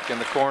 Ibisevic in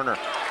the corner.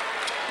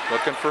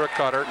 Looking for a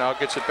cutter. Now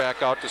gets it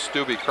back out to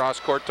Stubbe. Cross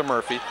court to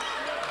Murphy.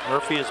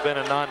 Murphy has been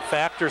a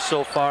non-factor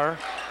so far.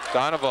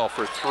 Donovan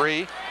for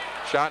 3.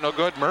 Shot no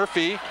good.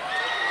 Murphy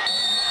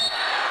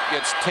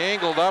gets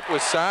tangled up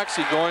with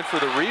Soxie going for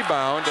the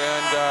rebound,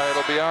 and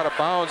it'll be out of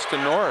bounds to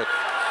North.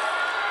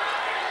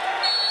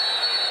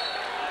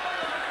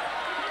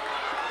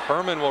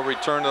 Herman will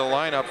return to the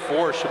lineup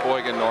for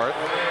Sheboygan North.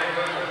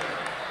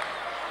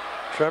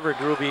 Trevor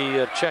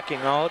Gruby checking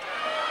out.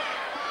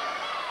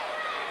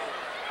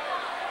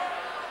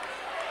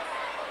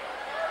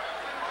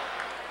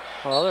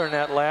 Well, other than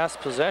that last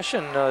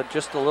possession,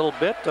 just a little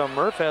bit,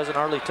 Murph hasn't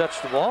hardly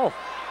touched the ball.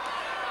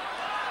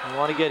 You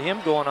want to get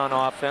him going on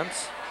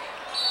offense.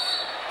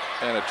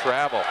 And a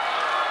travel.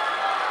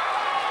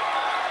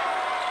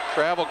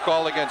 Travel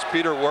call against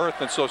Peter Worth,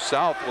 and so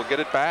South will get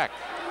it back.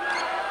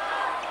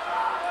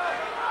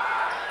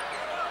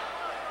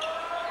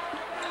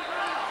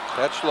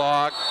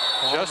 Tetschlag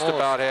just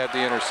about had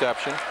the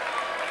interception.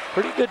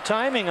 Pretty good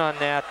timing on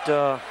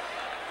that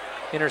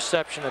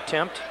interception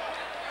attempt.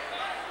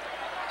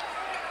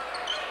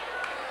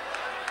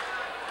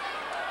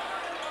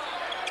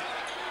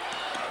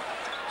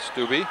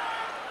 Stubbe.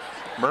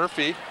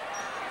 Murphy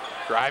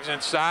drives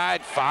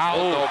inside,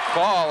 foul, no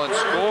call, and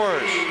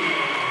scores.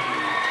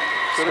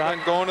 Could have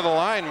been going to the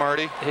line,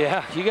 Marty.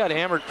 Yeah, he got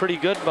hammered pretty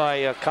good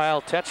by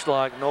Kyle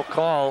Tetschlag, no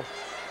call.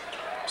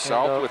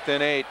 South And,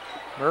 within 8.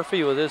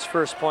 Murphy with his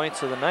first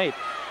points of the night.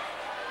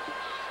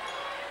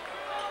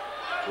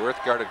 Worth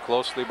guarded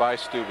closely by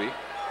Stubbe.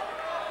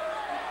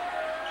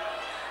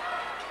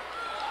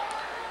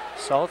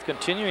 South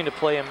continuing to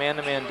play a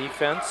man-to-man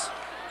defense.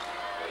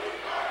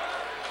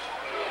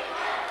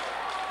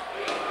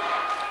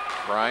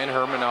 Brian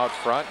Herman out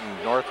front,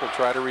 and North will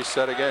try to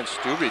reset again.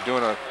 Stubbe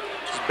doing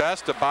his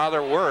best to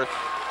bother Worth.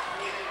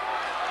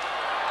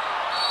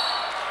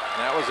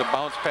 And that was a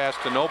bounce pass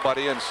to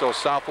nobody, and so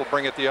South will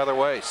bring it the other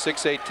way.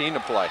 6:18 to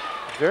play.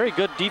 Very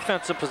good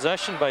defensive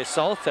possession by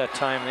South that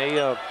time. They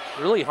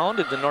really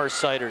hounded the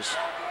Northsiders.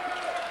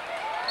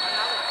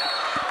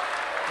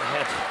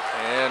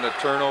 And a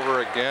turnover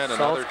again, South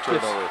another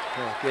turnover.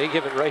 They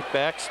give it right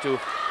back, Stu.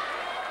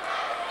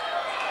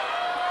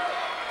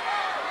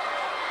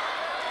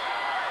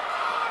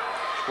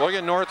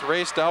 Sheboygan North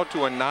raced out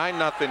to a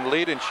 9-0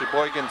 lead, and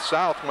Sheboygan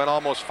South went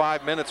almost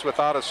 5 minutes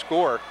without a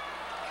score.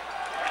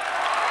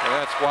 And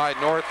that's why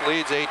North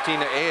leads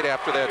 18-8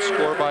 after that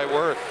score by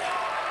Worth.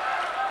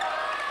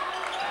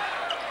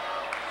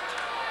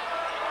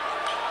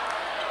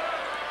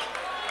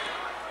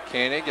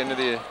 Koenig into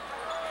the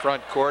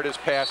front court. His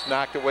pass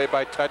knocked away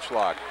by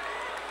Tetschlag.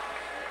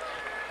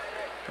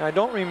 I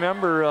don't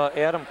remember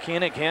Adam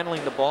Koenig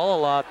handling the ball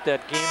a lot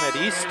that game at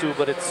East, Stu,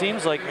 but it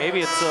seems like maybe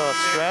it's a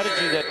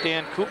strategy that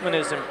Dan Koopman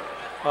is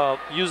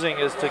using,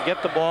 is to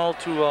get the ball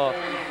to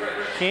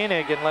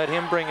Koenig and let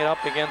him bring it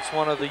up against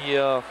one of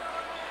the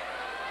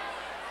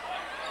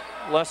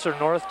lesser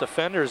North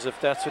defenders, if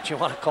that's what you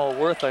want to call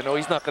Worth. I know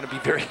he's not going to be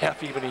very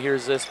happy when he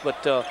hears this,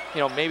 but you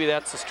know, maybe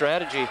that's the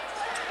strategy,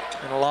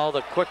 and allow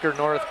the quicker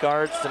North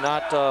guards to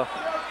not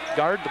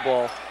guard the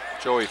ball.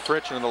 Joey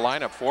Fritsch in the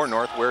lineup for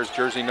North, wears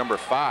jersey number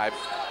 5.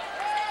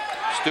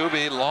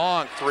 Stubbe,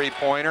 long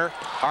 3-pointer,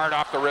 hard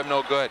off the rim,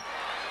 no good.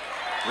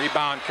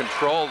 Rebound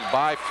controlled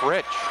by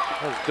Fritsch.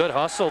 That was good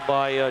hustle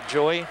by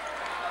Joey.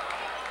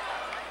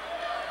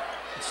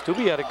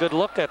 Stubbe had a good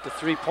look at the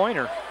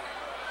 3-pointer.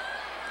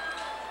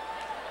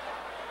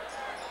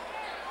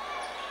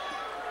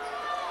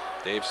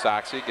 Dave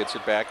Soxie gets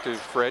it back to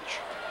Fritsch.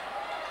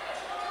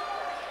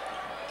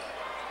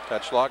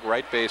 Tetschlag,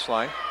 right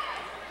baseline.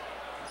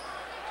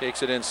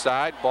 Takes it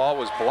inside. Ball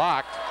was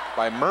blocked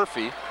by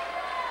Murphy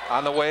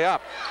on the way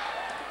up.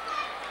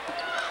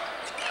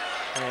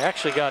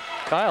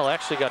 Kyle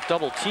actually got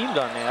double teamed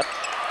on that.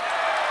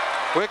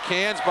 Quick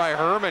hands by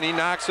Herman. He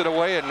knocks it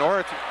away at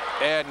North.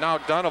 And now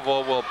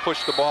Donovan will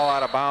push the ball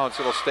out of bounds.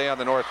 It'll stay on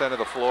the north end of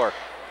the floor.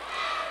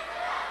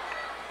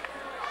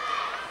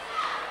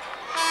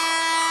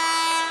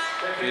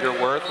 Peter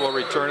Worth will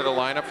return to the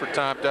lineup for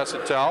Tom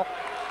Desatel.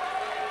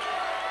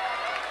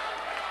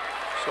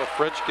 So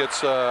Fritsch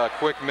gets a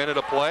quick minute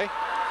of play.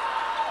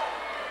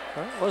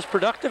 Well, was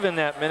productive in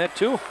that minute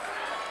too.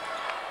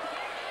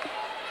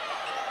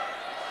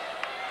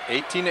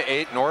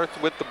 18-8,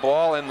 North with the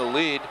ball in the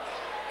lead.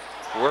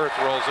 Worth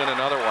rolls in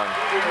another one.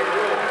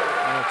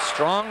 And it's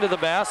strong to the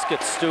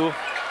basket, Stu.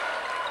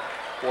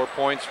 4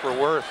 points for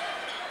Worth.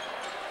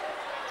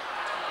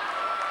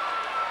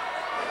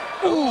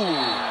 Ooh.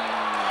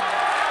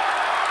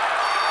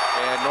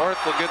 And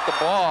North will get the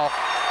ball.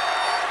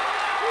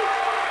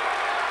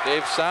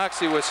 Dave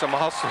Soxie with some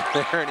hustle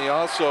there, and he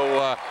also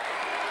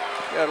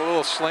got a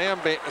little slam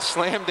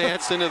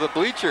dance into the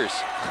bleachers.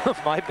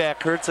 My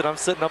back hurts and I'm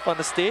sitting up on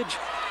the stage.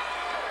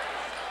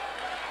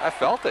 I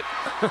felt it.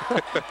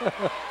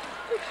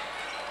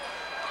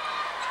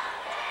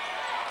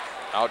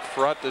 Out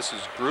front, this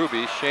is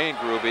Gruby, Shane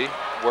Gruby.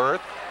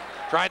 Worth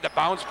tried the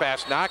bounce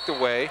pass, knocked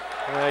away.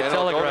 I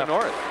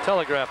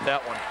telegraphed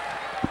that one.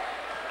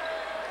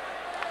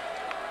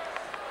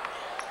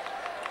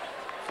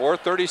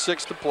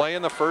 4:36 to play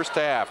in the first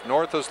half.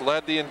 North has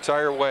led the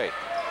entire way.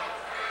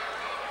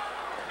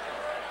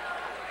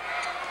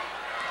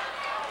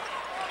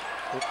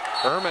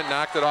 Herman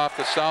knocked it off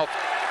the South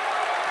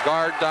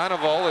guard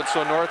Donoval, and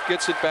so North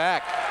gets it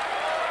back.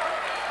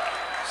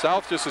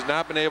 South just has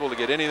not been able to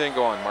get anything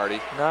going, Marty.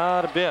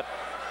 Not a bit.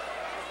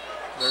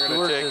 They're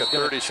going to take a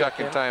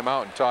 30-second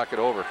timeout and talk it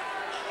over.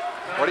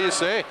 What do you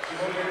say?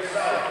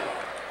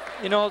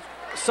 You know,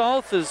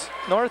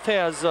 North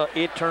has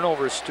 8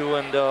 turnovers, Stu,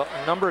 and a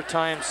number of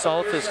times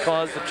South has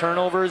caused the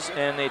turnovers,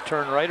 and they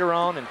turn right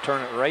around and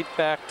turn it right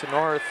back to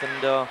North,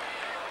 and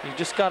you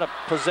just got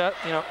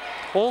to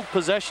hold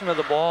possession of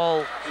the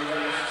ball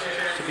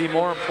to be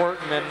more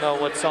important than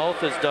what South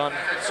has done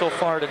so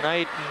far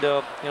tonight.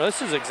 And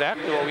this is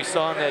exactly what we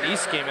saw in that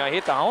East game. I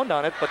hate to hound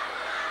on it, but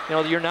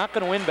you're not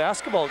going to win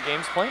basketball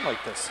games playing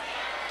like this.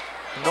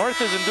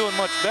 North isn't doing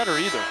much better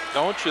either.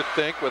 Don't you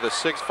think with a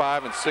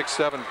 6'5" and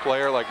 6'7"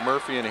 player like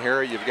Murphy and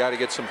Harry, you've got to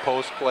get some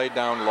post play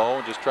down low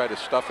and just try to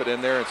stuff it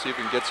in there and see if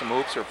you can get some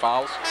hoops or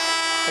fouls?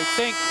 I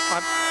think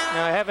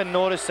I haven't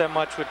noticed that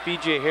much with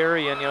BJ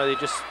Harry, and they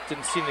just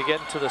didn't seem to get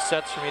into the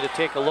sets for me to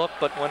take a look.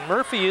 But when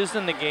Murphy is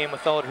in the game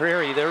without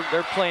Harry, they're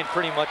playing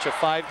pretty much a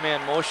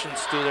 5-man motion,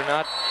 Stu. They're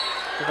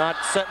not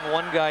setting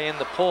one guy in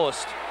the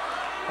post.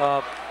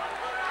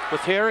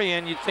 With Harry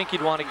in, you'd think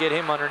you'd want to get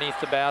him underneath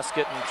the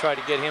basket and try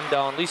to get him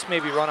down, at least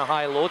maybe run a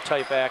high-low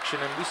type action.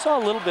 And we saw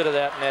a little bit of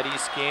that in that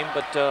East game,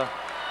 but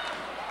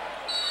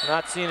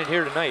not seeing it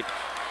here tonight.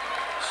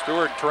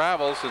 Stewart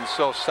travels, and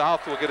so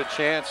South will get a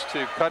chance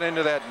to cut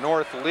into that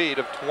North lead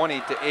of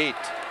 20-8.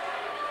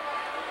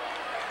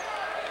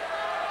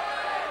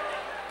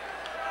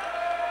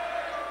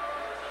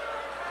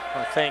 I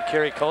want to thank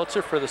Kerry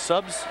Kautzer for the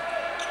subs.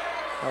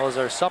 That was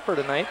our supper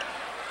tonight.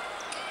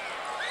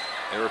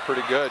 They were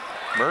pretty good.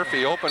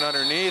 Murphy open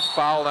underneath,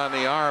 fouled on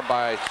the arm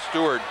by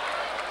Stewart.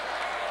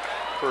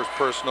 First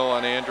personal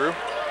on Andrew.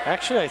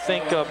 Actually, I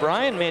think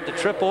Brian made the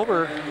trip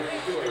over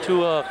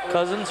to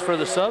Cousins for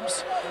the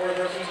subs.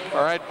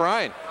 All right,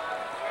 Brian.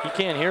 He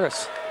can't hear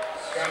us.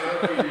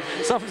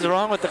 Something's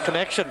wrong with the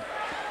connection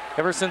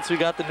ever since we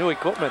got the new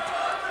equipment.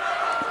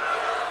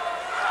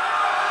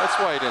 That's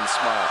why he didn't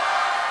smile.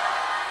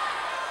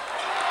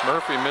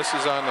 Murphy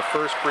misses on the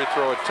first free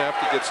throw attempt.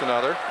 He gets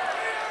another.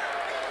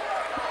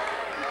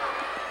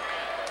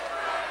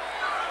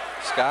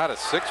 Scott, a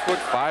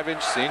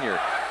 6'5" senior.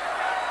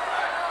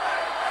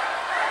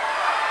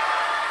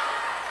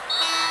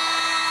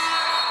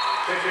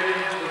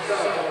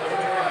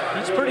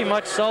 He's pretty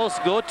much South's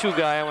go-to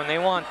guy when they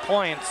want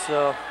points.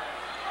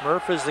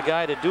 Murph is the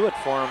guy to do it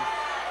for him.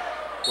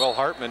 Will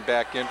Hartman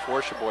back in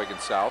for Sheboygan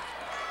South.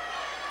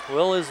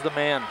 Will is the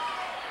man.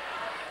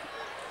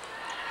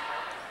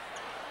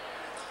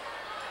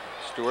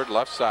 Stewart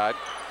left side.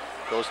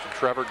 Goes to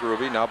Trevor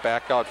Groovy. Now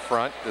back out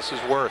front. This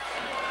is Worth.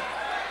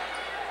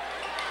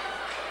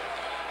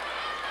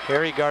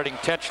 Harry guarding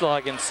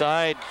Tetchlog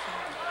inside.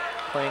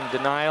 Playing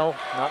denial.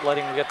 Not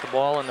letting him get the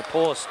ball in the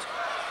post.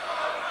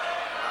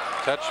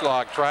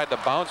 Tetchlog tried the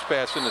bounce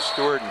pass into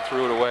Stewart and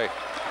threw it away.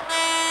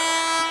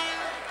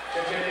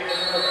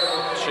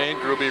 Shane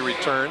Gruby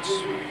returns.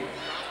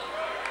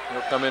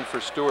 He'll come in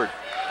for Stewart.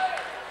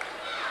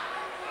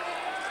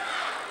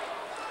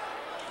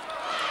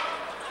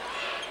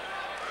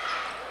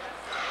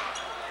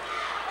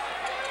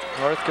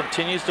 North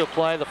continues to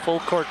apply the full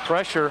court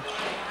pressure.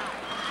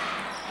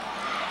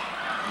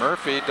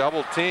 Murphy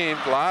double teamed,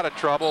 a lot of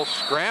trouble,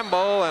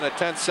 scramble, and a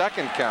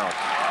 10-second count.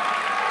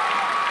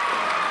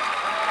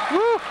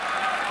 Woo!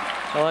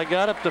 Well, I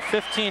got up to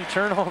 15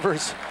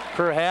 turnovers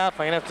per half.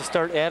 I'm gonna have to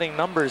start adding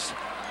numbers.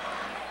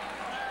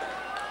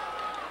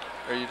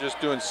 Are you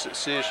just doing,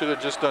 see, you should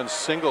have just done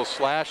single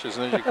slashes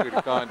and then you could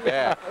have gone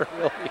back.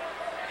 Really?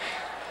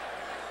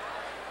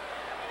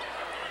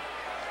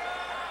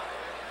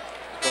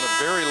 It's been a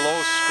very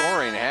low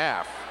scoring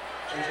half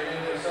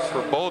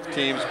for both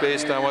teams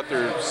based on what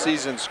their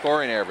season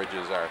scoring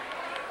averages are.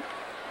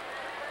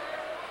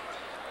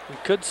 We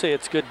could say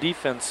it's good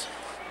defense,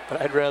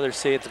 but I'd rather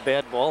say it's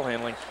bad ball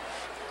handling.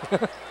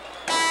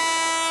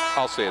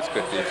 I'll say it's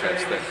good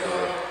defense then.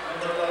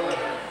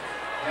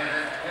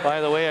 By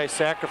the way, I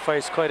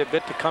sacrificed quite a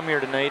bit to come here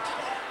tonight.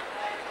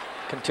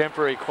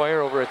 Contemporary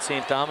choir over at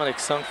St.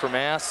 Dominic's sung for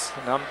Mass,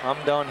 and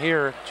I'm down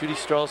here. Judy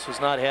Strauss was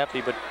not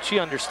happy, but she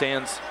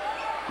understands.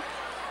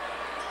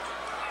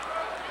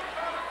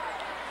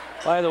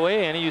 By the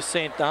way, any of you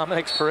St.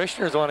 Dominic's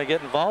parishioners want to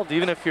get involved,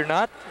 even if you're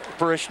not a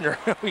parishioner,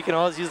 we can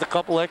always use a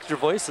couple extra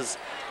voices.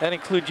 That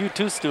includes you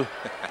too, Stu.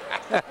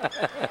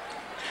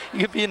 You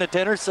could be in the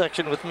tenor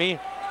section with me.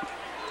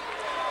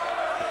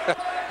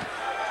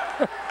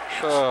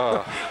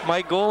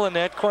 My goal in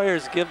that choir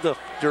is give the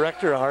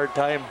director a hard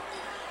time.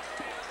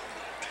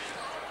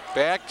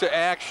 Back to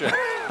action.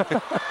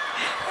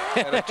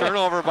 And a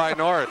turnover by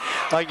North.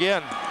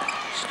 Again.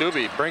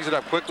 Stubbe brings it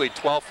up quickly,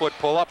 12-foot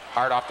pull-up,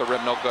 hard off the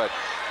rim, no good.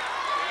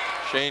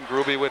 Shane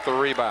Gruby with the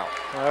rebound.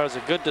 That was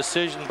a good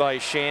decision by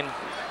Shane.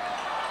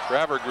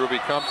 Trevor Gruby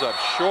comes up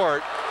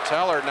short.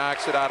 Teller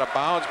knocks it out of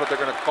bounds, but they're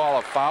going to call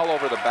a foul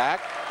over the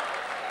back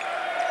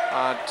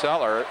on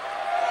Teller.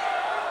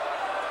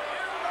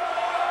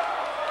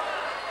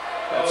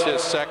 That's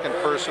his second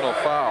personal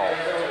foul.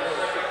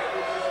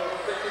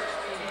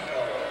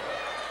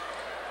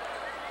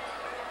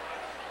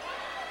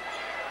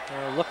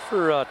 Look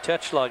for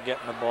Tetchlaw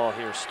getting the ball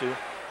here, Stu.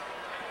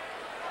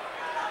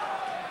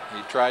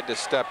 He tried to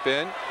step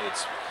in.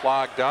 It's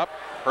clogged up.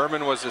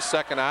 Herman was the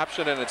second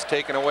option, and it's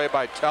taken away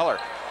by Teller.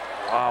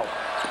 Wow.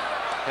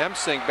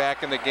 Hemsing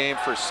back in the game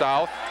for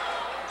South.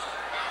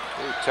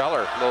 Ooh,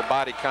 Teller, little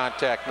body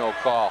contact, no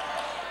call.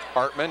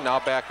 Hartman now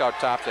back out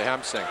top to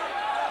Hemsing.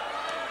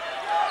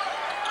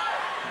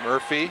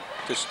 Murphy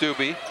to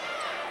Stubbe.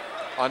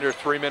 Under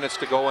 3 minutes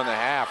to go in the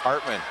half.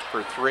 Hartman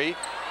for three,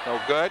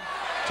 no good.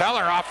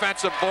 Teller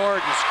offensive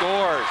board and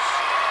scores.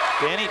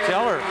 Danny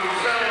Teller.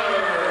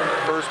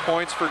 First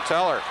points for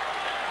Teller.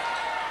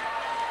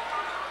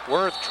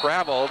 Worth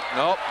traveled.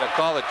 Nope, they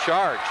call a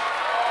charge.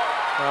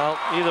 Well,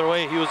 either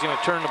way, he was going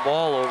to turn the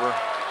ball over.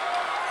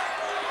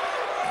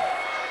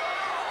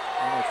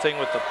 Only thing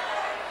with the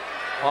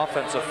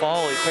offensive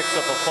foul, he picks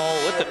up a foul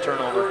with the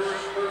turnover.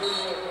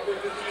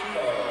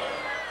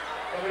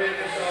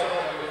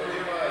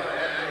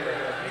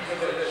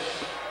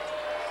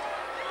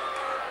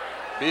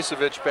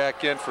 Bisevic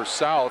back in for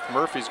South.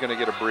 Murphy's going to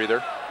get a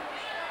breather.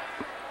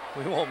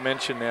 We won't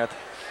mention that.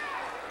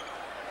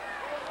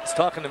 He's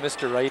talking to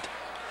Mr. Wright.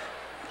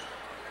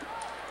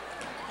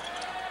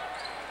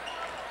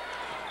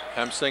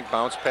 Hemsing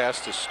bounce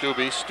pass to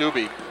Stubbe.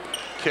 Stubbe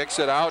kicks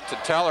it out to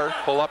Teller.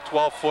 Pull up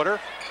 12-footer.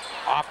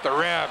 Off the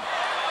rim.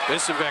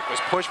 Bisevic was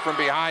pushed from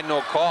behind,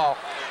 no call,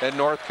 and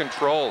North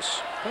controls.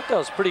 I think that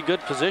was pretty good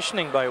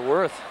positioning by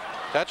Worth.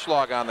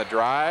 Tetchlaw on the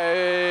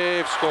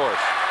drive, scores.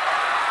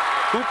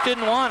 Hoop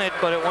didn't want it,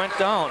 but it went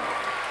down.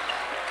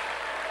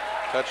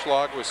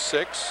 Tetchlaw was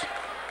 6.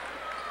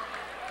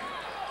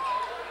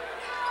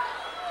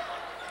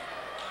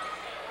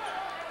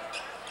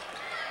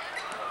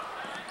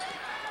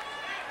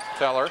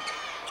 Teller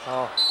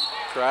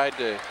tried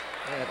to,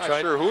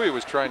 not sure who he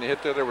was trying to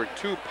hit there. There were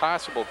two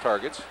possible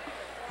targets.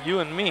 You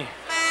and me.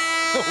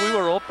 We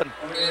were open.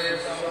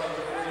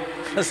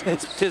 His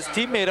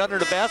teammate under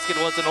the basket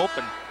wasn't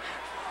open.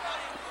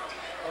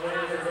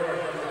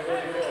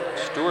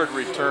 Stewart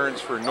returns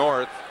for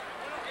North.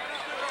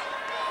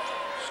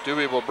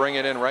 Stewie will bring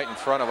it in right in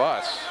front of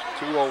us.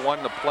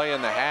 2:01 to play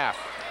in the half.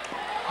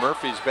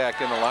 Murphy's back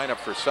in the lineup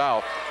for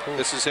South.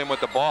 This is him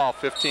with the ball,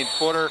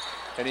 15-footer,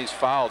 and he's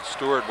fouled.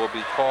 Stewart will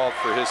be called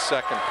for his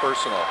second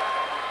personal.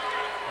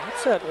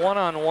 That's that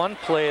one-on-one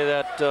play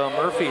that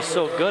Murphy's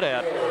so good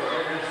at.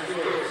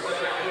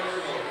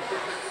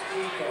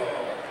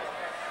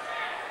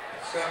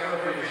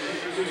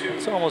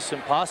 It's almost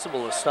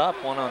impossible to stop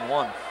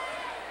one-on-one.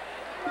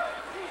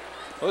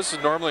 Well, this is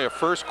normally a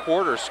first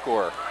quarter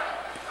score,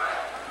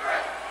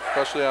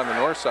 especially on the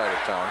north side of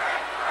town.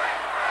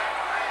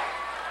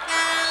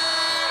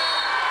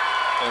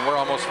 And we're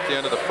almost at the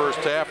end of the first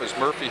half as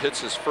Murphy hits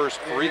his first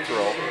free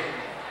throw. We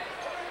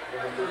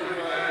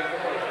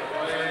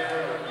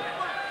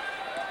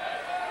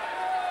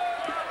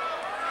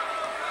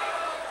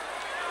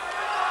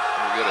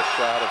get a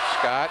shot of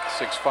Scott,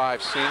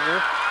 6'5"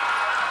 senior.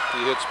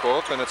 He hits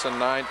both, and it's a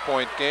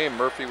 9-point game.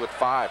 Murphy with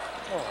 5.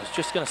 Oh, I was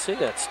just going to say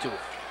that, Stu.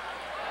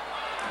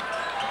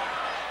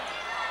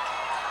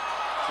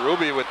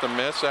 Ruby with the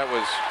miss. That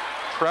was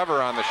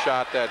Trevor on the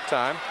shot that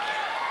time.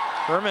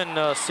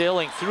 Herman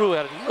sailing through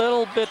at a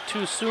little bit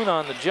too soon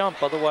on the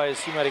jump.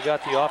 Otherwise, he might have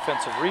got the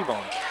offensive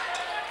rebound.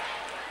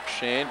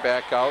 Shane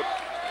back out.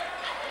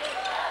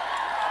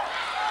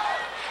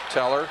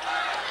 Teller,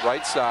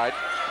 right side.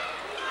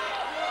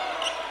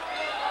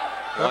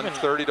 Herman.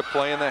 1:30 to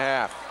play in the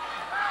half.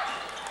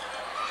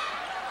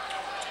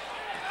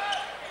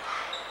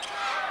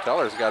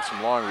 Teller's got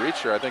some long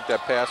reach here. I think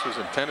that pass was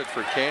intended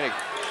for Koenig.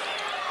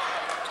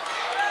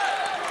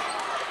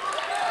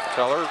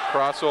 Teller,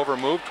 crossover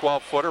move,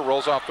 12-footer,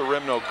 rolls off the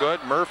rim, no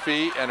good.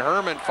 Murphy and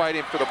Herman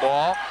fighting for the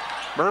ball.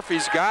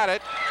 Murphy's got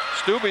it.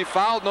 Stubbe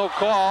fouled, no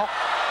call.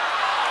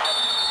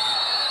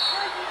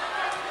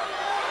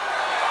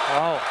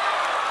 Wow.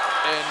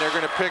 And they're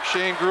going to pick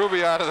Shane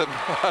Gruby out of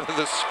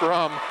the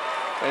scrum,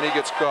 and he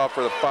gets called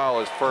for the foul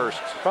as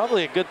first.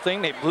 Probably a good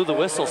thing they blew the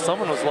whistle.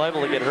 Someone was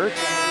liable to get hurt.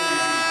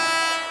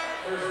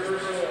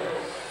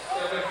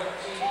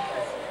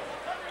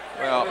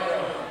 Well,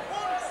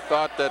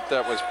 thought that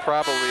was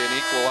probably an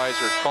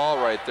equalizer call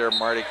right there,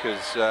 Marty,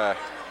 because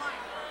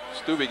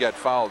Stubbe got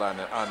fouled on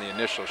the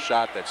initial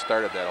shot that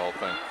started that whole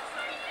thing.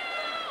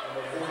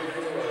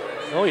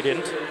 No, he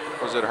didn't.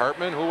 Was it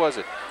Hartman? Who was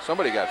it?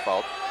 Somebody got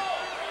fouled.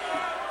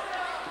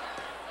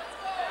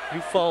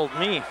 You fouled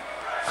me.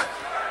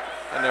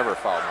 I never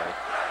fouled me.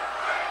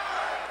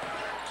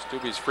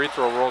 Stubbe's free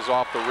throw rolls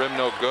off the rim,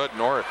 no good.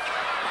 North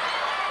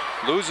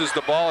loses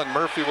the ball, and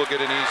Murphy will get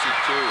an easy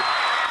 2.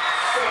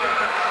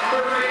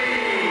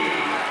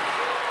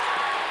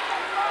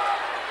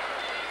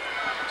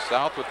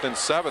 South within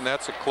 7.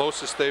 That's the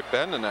closest they've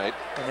been tonight.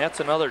 And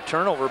that's another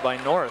turnover by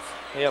North.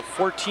 They have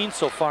 14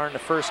 so far in the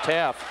first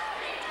half.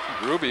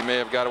 Gruby may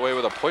have got away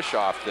with a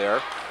push-off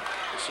there.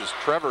 This is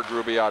Trevor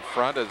Gruby out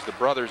front as the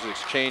brothers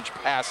exchange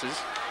passes.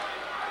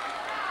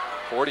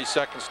 40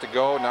 seconds to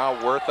go. Now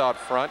Worth out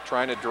front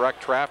trying to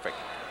direct traffic.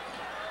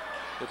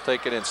 He'll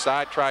take it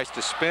inside, tries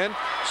to spin.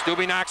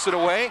 Stubbe knocks it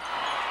away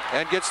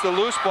and gets the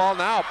loose ball.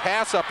 Now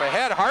pass up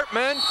ahead.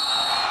 Hartman.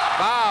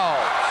 Foul.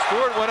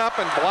 Stewart went up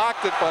and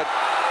blocked it, but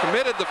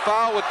committed the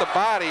foul with the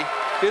body.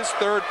 His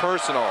third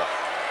personal.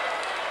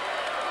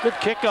 Good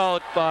kick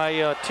out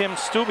by Tim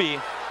Stubbe.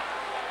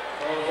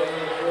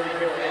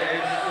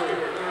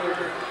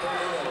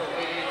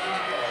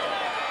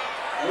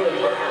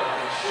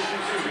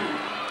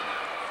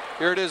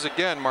 Here it is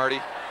again, Marty.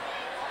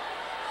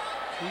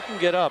 He can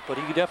get up, but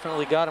he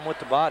definitely got him with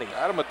the body.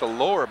 Got him with the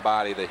lower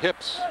body, the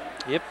hips.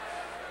 Yep.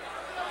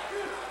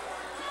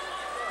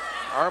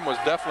 Arm was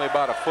definitely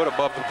about a foot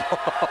above the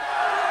ball.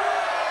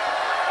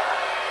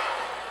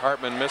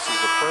 Hartman misses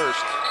the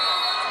first.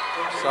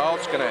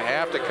 South's going to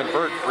have to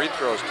convert free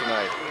throws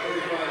tonight.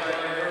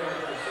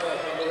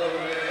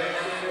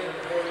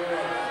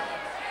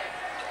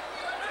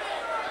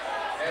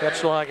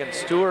 Ketchlock and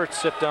Stewart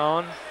sit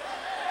down.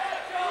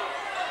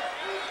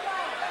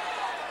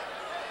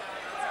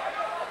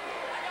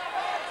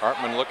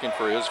 Hartman looking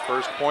for his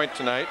first point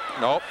tonight.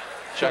 Nope.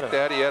 Check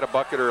that. He had a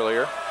bucket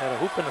earlier. Had a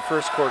hoop in the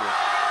first quarter.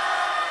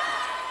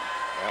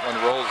 That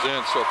one rolls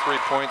in, so 3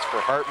 points for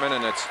Hartman,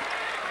 and it's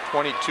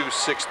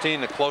 22-16,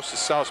 the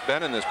closest South's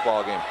been in this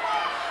ball game.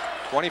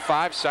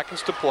 25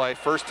 seconds to play,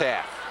 first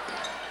half.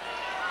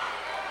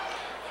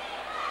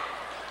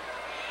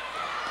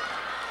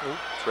 Ooh.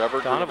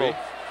 Trevor Donovan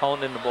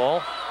pounding the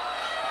ball.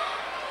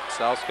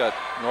 South's got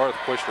North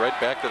pushed right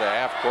back to the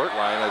half-court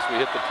line as we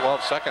hit the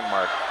 12-second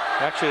mark.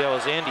 Actually, that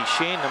was Andy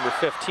Shane, number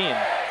 15.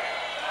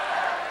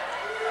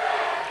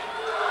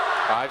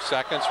 5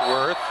 seconds,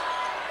 Worth.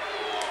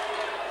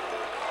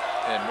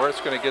 And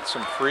Worth's going to get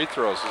some free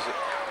throws. Is it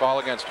call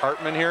against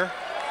Hartman here?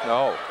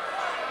 No.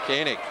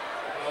 Koenig.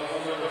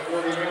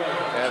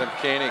 Adam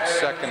Koenig's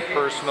second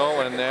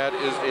personal, and that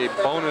is a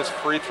bonus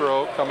free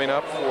throw coming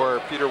up for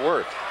Peter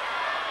Worth.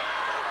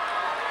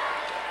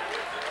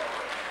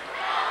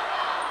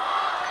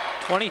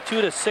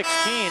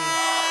 22-16.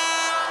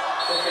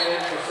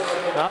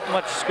 Not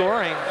much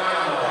scoring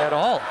at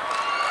all.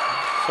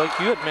 It's like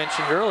you had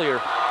mentioned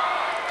earlier.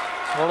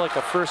 It's more like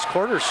a first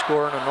quarter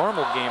score in a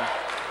normal game.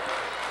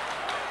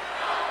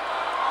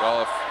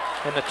 Well,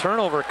 and the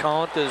turnover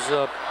count is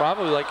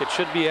probably like it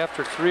should be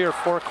after 3 or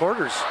 4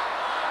 quarters.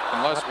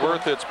 Unless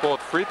Worth hits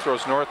both free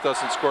throws, North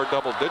doesn't score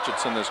double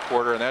digits in this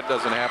quarter, and that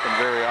doesn't happen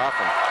very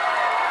often.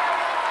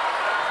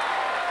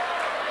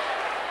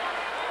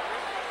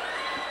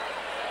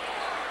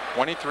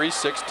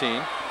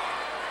 (23-16).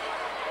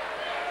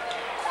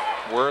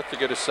 Worth to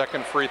get a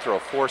second free throw.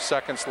 4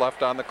 seconds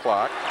left on the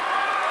clock.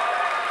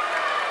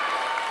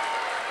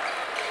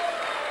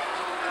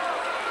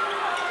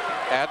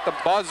 At the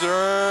buzzer,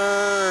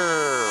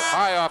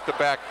 high off the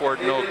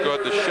backboard, no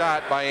good. The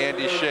shot by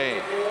Andy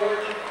Shane.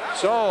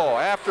 So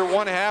after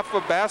one half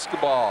of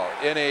basketball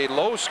in a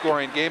low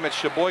scoring game at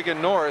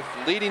Sheboygan North,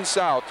 leading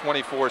South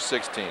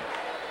 24-16.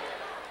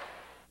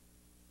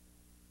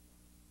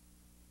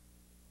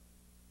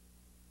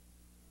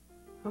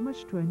 How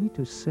much do I need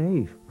to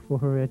save for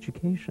her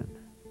education?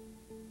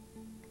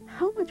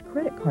 How much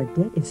credit card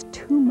debt is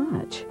too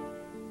much?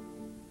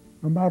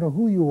 No matter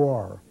who you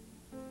are,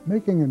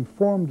 making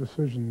informed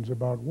decisions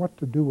about what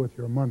to do with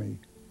your money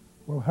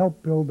will help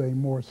build a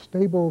more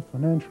stable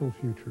financial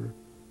future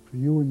for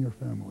you and your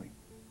family.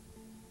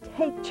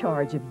 Take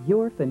charge of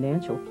your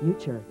financial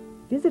future.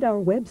 Visit our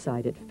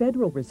website at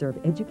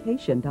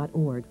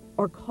federalreserveeducation.org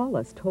or call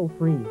us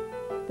toll-free.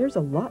 There's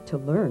a lot to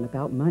learn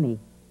about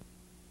money.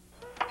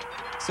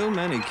 So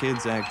many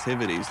kids'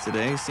 activities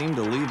today seem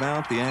to leave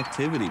out the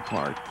activity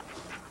part.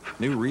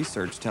 New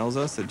research tells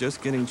us that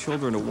just getting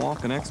children to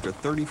walk an extra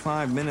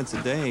 35 minutes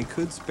a day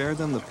could spare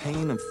them the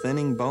pain of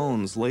thinning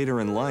bones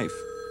later in life.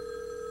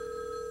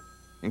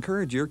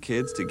 Encourage your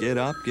kids to get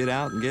up, get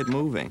out, and get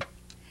moving.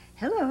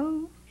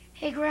 Hello.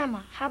 Hey, Grandma,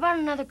 how about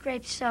another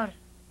grape soda?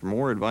 For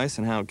more advice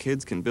on how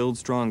kids can build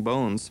strong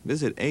bones,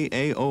 visit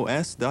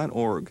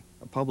AAOS.org,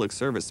 a public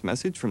service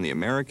message from the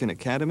American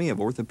Academy of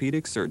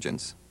Orthopedic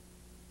Surgeons.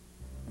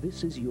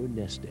 This is your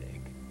nest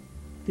egg.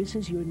 This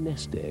is your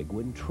nest egg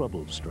when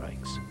trouble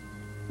strikes.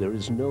 There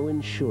is no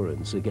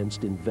insurance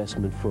against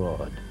investment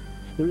fraud.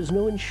 There is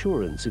no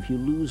insurance if you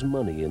lose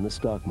money in the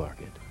stock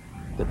market.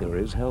 But there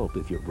is help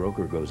if your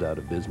broker goes out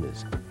of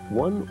business.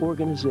 One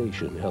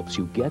organization helps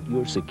you get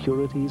your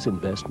securities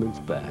investments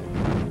back.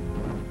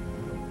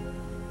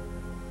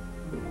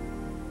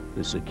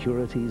 The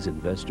Securities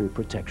Investor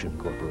Protection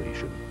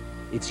Corporation.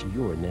 It's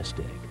your nest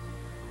egg.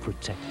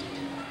 Protect it.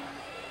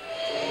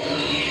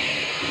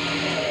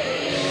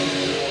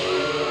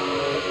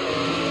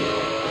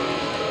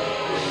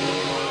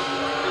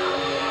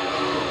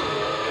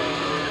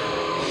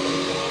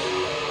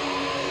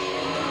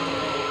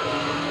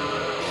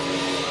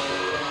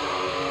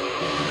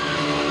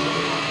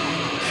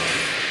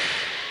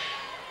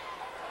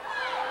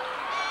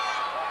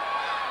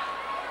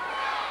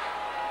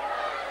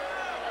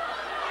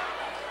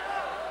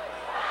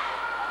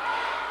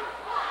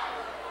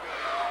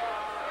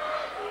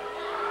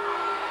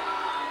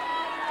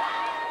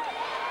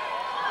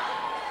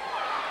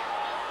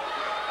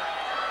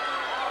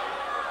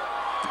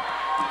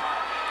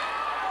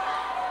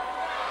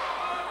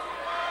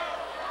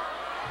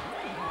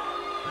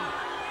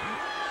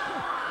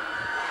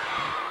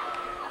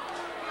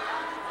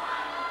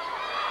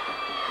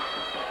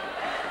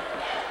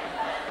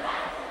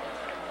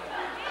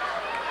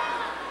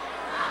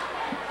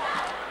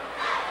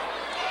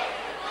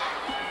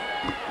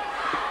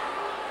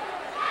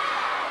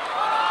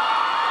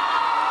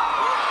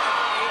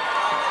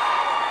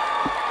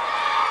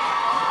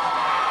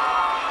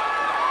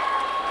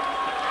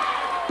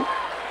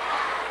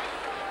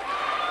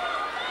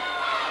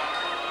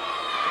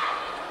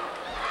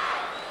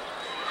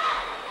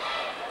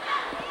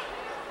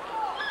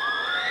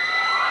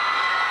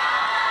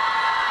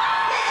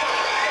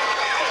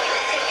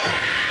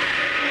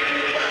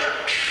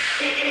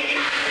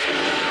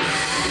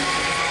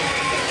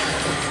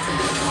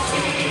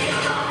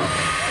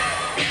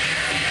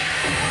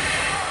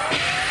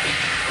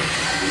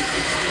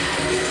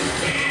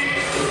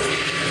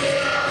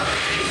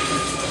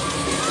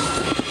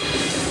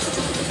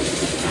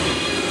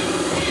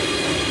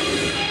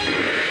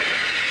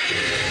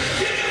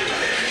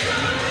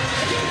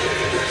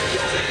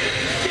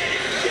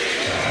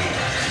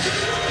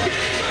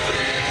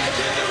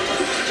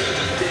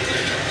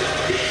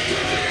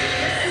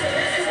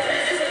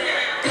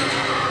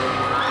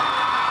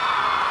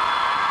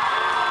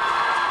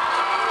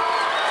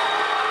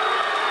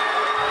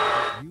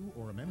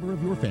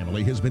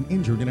 been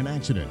injured in an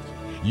accident.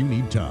 You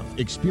need tough,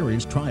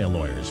 experienced trial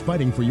lawyers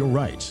fighting for your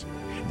rights.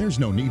 There's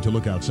no need to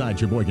look outside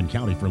Sheboygan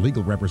County for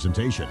legal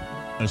representation,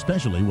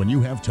 especially when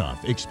you have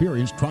tough,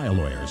 experienced trial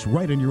lawyers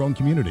right in your own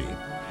community.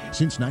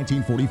 Since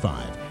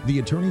 1945, the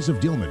attorneys of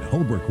Dillman,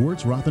 Holbrook,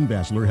 Wirtz, Roth, and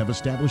Bassler have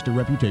established a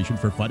reputation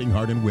for fighting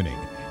hard and winning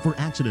for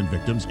accident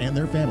victims and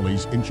their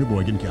families in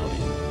Sheboygan County.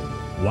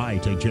 Why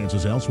take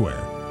chances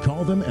elsewhere?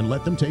 Call them and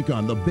let them take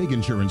on the big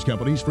insurance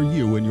companies for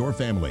you and your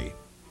family.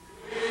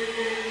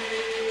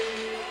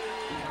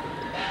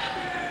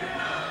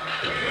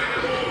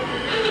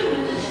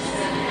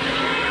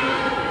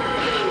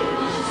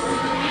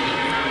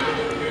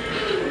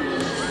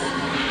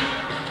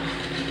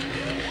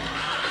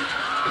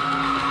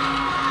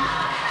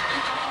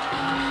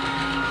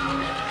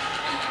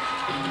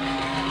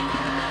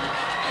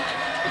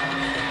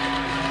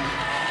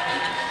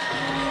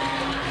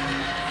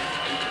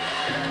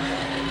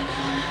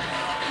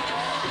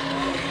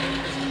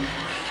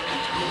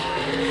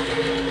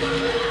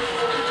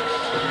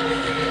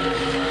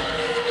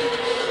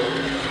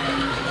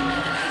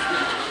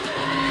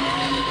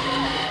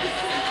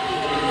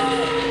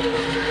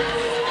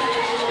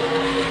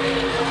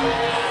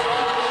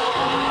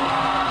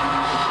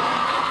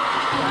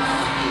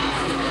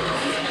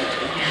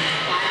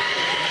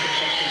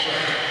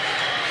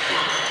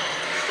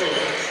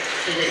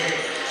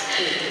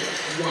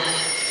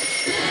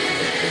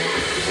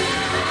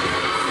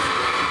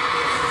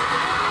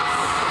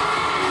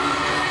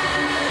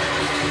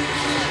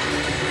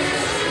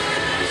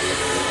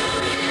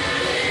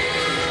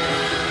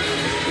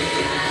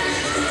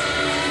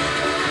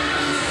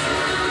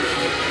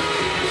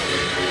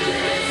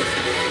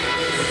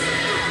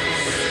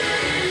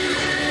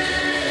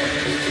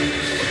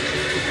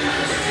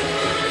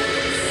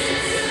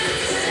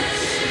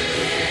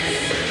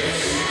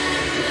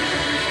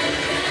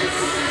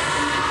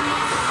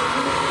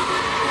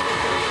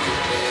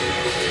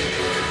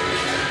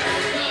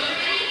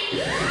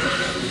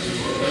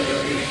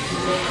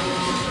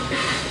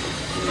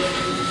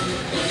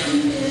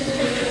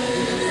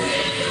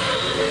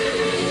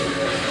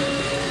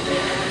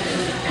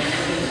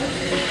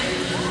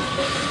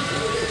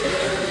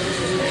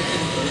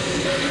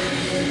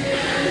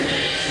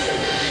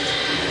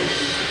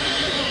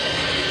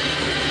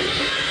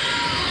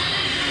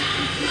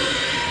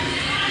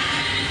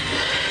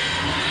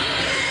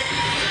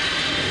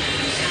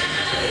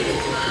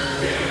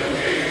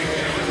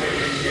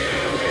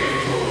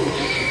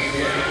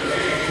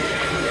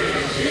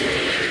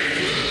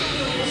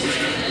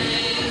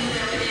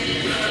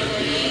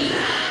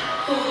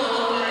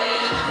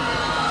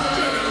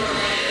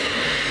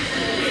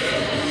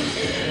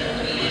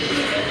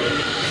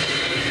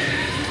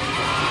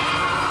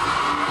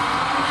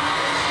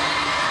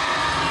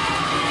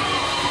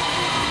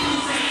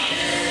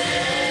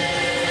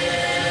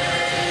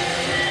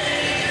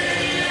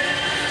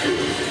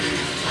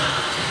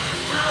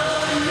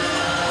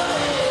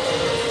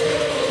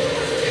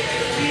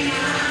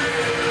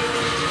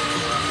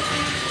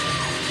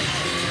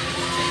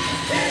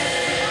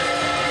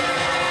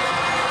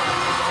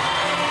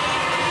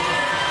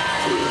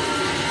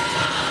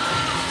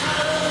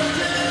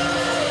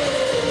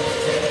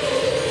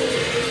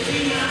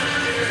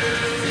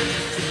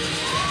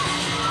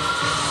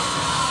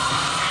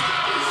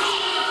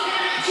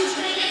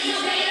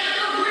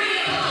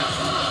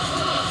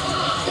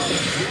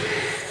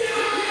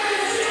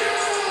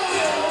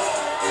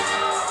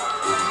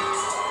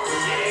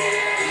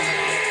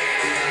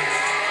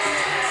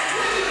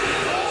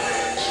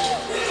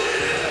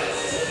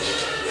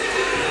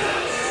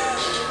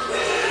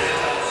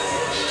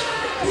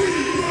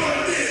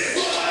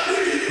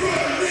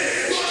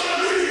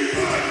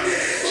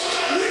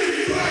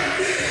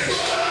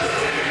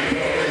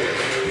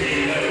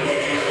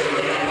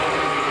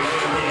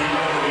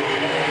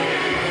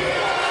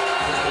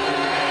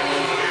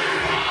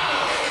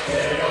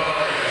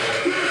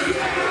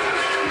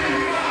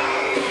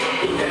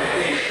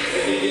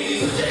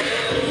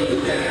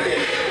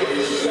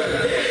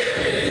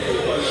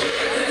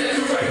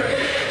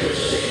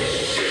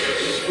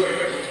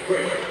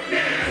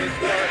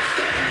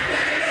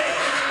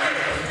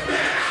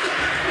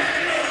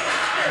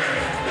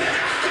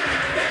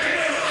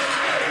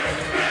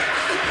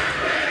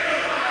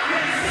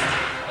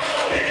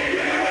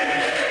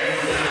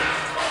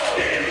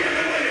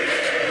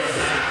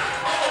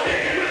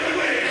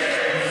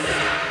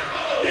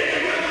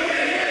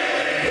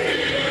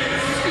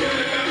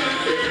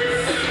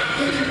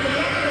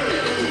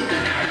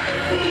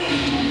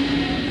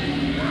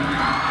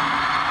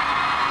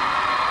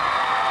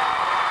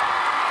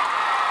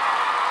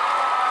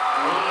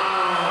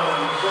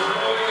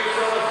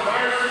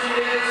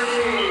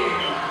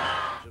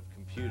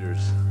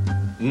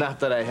 Not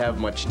that I have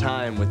much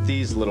time with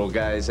these little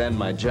guys and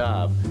my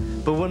job,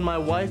 but when my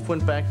wife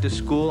went back to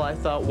school, I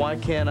thought, why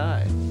can't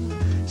I?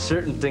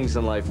 Certain things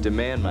in life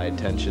demand my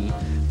attention,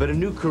 but a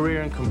new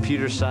career in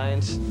computer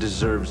science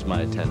deserves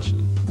my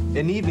attention.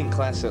 An evening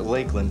class at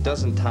Lakeland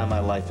doesn't tie my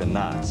life in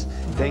knots,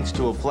 thanks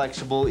to a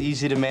flexible,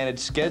 easy-to-manage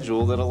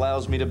schedule that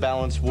allows me to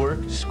balance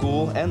work,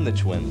 school, and the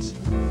twins.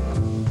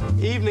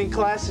 Evening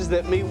classes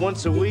that meet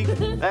once a week,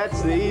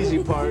 that's the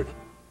easy part.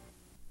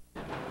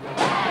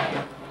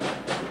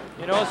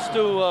 You know,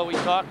 Stu, we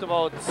talked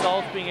about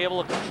South being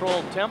able to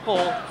control tempo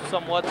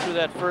somewhat through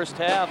that first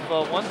half.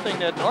 One thing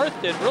that North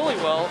did really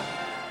well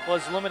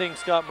was limiting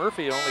Scott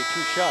Murphy to only 2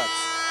 shots.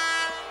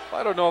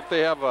 I don't know if they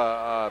have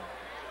a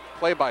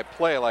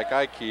play-by-play like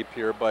I keep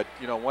here, but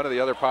you know, one of the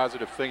other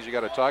positive things you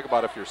got to talk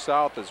about if you're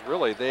South is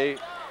really they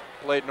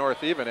played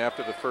North even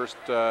after the first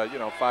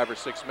 5 or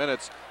 6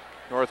 minutes.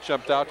 North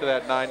jumped out to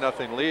that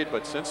 9-0 lead,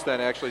 but since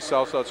then actually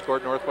South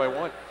outscored North by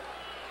 1.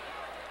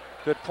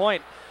 Good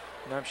point,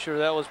 and I'm sure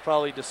that was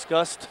probably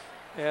discussed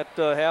at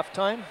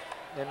halftime,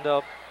 and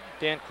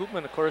Dan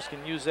Koopman of course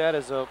can use that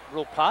as a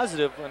real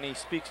positive when he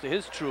speaks to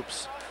his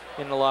troops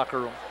in the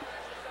locker room.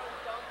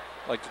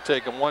 I'd like to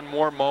take one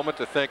more moment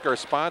to thank our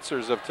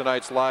sponsors of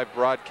tonight's live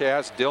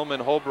broadcast. Dillman,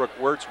 Holbrook,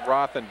 Wirtz,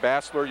 Roth, and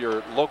Bassler,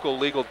 your local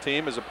legal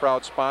team, is a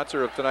proud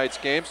sponsor of tonight's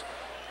games.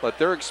 Let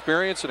their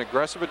experience and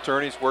aggressive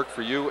attorneys work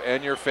for you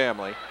and your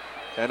family.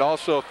 And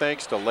also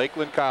thanks to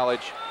Lakeland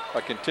College,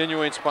 a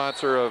continuing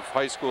sponsor of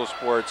high school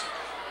sports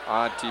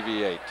on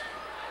TV8.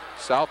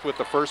 South with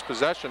the first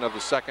possession of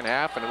the second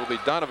half, and it will be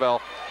Donovan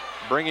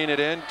bringing it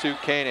in to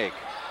Koenig.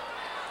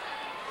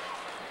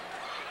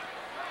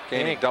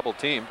 Koenig double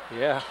team.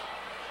 Yeah.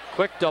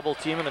 Quick double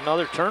team and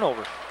another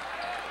turnover.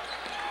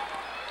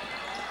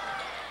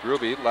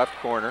 Ruby, left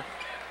corner,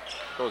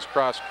 goes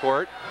cross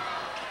court.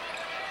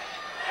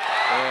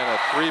 And a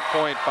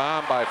 3-point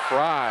bomb by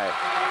Fry.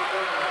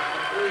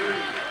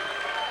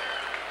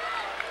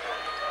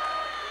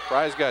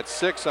 Fry's got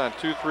 6 on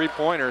 2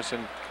 3-pointers,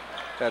 and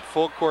that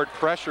full court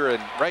pressure,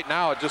 and right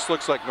now it just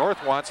looks like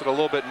North wants it a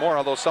little bit more,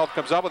 although South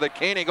comes up with it.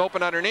 Koenig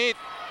open underneath.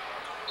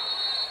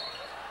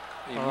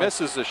 He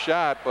misses the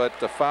shot, but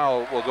the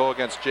foul will go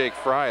against Jake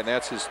Fry, and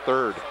that's his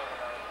 3rd.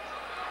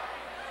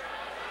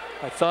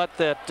 I thought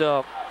that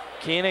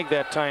Koenig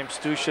that time,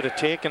 Stu, should have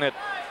taken it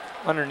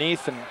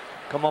underneath and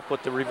come up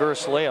with the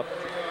reverse layup.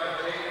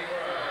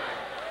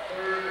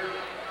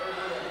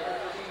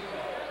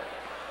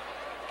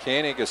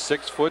 Koenig, a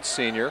 6-foot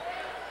senior.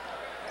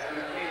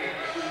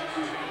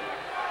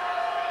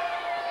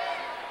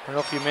 I don't know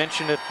if you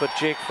mentioned it, but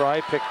Jake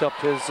Fry picked up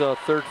his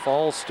 3rd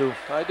foul, Stu.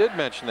 I did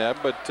mention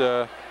that,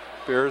 but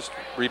bears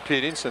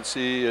repeating since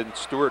he and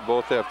Stewart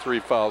both have 3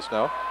 fouls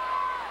now.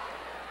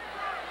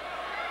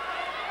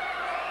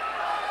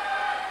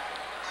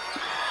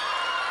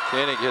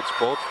 Koenig hits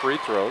both free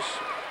throws.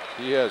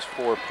 He has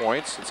 4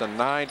 points. It's a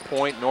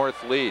 9-point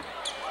North lead.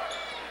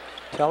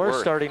 Teller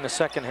starting the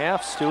second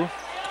half, Stu.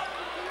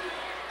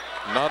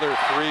 Another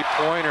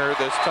 3-pointer,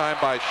 this time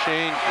by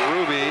Shane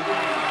Gruby.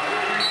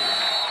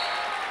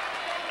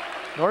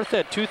 North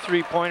had 2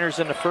 3-pointers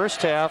in the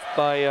first half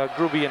by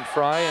Gruby and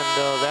Fry, and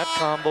that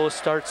combo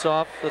starts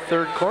off the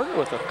 3rd quarter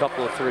with a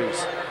couple of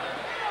threes.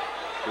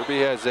 Gruby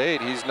has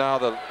 8. He's now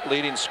the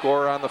leading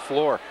scorer on the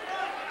floor.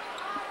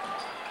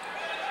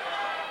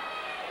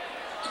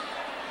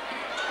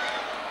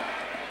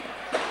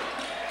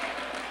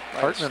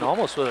 Hartman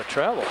almost with a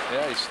travel.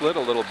 Yeah, he slid a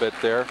little bit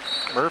there.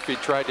 Murphy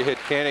tried to hit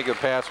Koenig, a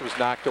pass was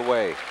knocked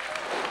away.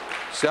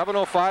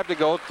 7:05 to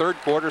go, 3rd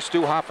quarter.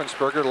 Stu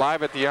Hoffensberger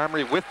live at the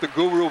Armory with the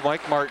guru,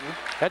 Mike Martin.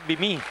 That'd be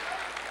me.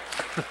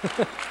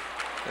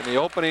 In the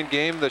opening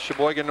game, the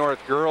Sheboygan North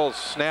girls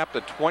snapped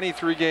a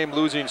 23-game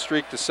losing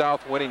streak to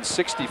South, winning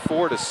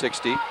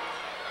 64-60.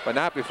 But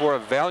not before a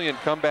valiant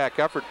comeback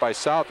effort by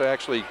South that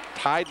actually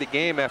tied the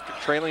game after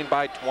trailing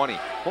by 20.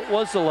 What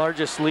was the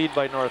largest lead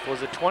by North?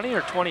 Was it 20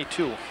 or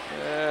 22?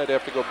 I'd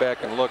have to go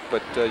back and look,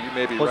 but you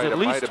may be right. Was it at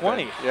least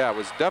 20? Yeah, it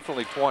was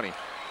definitely 20.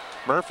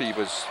 Murphy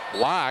was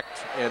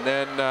blocked, and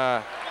then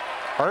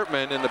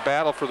Hartman in the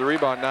battle for the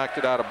rebound knocked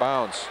it out of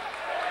bounds.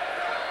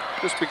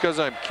 Just because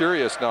I'm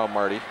curious now,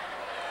 Marty.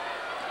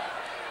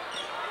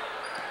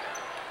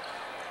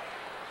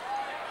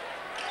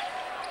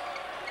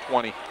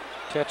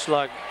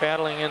 Ketchlock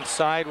battling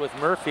inside with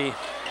Murphy.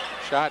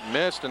 Shot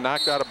missed and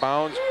knocked out of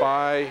bounds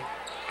by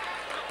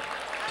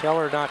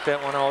Teller. Knocked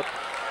that one out.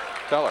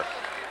 Teller.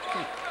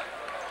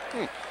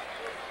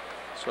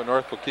 So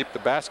North will keep the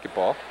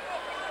basketball.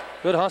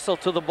 Good hustle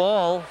to the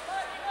ball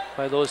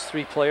by those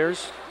 3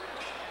 players.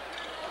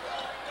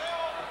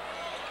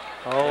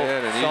 And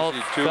an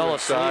easy 2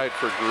 inside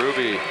for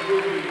Gruby.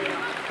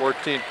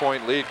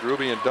 14-point lead.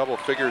 Gruby in double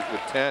figures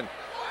with 10.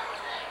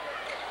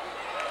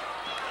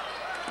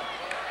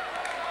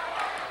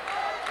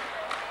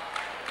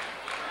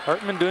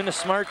 Hartman doing a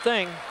smart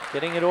thing,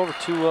 getting it over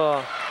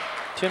to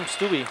Tim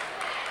Stubbe.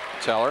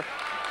 Teller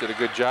did a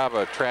good job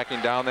of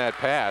tracking down that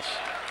pass.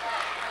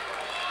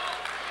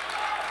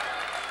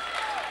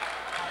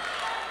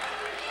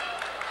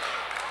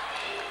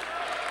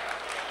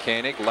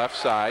 Koenig left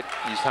side.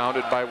 He's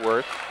hounded by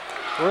Worth.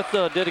 Worth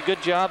did a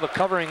good job of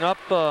covering up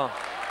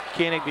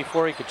Koenig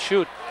before he could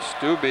shoot.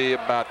 Stubbe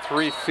about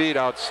 3 feet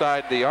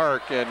outside the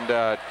arc,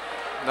 and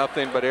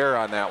nothing but air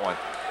on that one.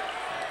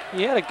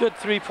 He had a good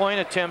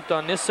three-point attempt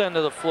on this end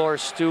of the floor,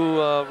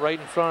 Stu, right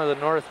in front of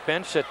the North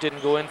bench that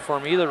didn't go in for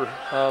him either,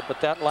 but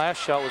that last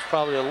shot was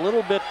probably a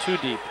little bit too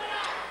deep.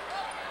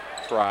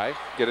 Fry,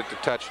 get it to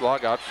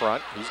Tetschlag out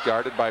front. He's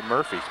guarded by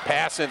Murphy.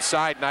 Pass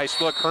inside, nice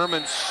look.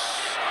 Herman's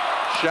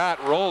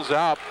shot rolls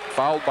out,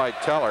 fouled by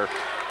Teller.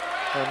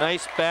 A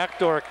nice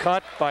backdoor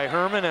cut by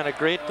Herman and a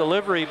great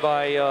delivery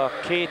by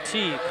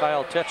KT,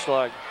 Kyle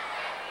Tetschlag.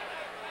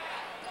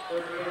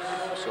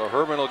 So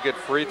Herman will get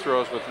free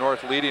throws with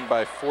North leading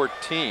by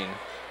 14.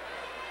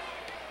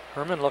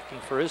 Herman looking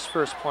for his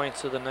first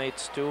points of the night,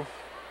 Stu.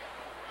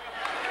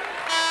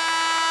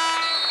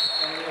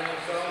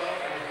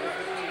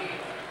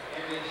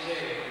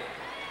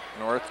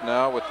 North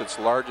now with its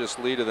largest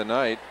lead of the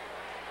night.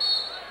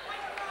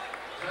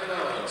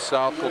 And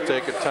South will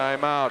take a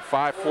timeout.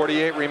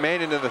 5:48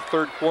 remaining in the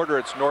third quarter.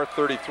 It's North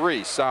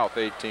 33, South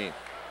 18.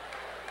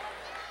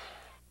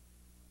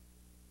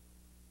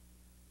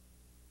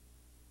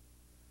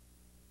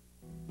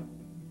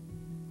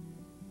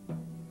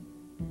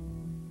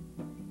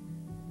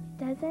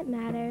 Doesn't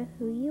matter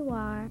who you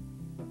are,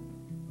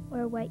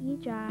 or what you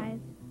drive,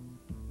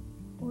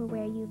 or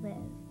where you live.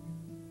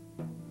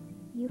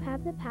 You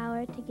have the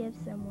power to give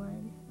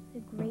someone the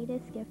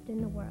greatest gift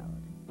in the world,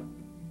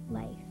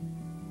 life.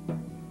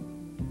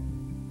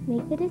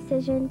 Make the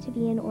decision to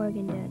be an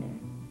organ donor.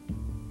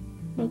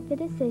 Make the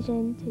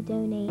decision to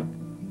donate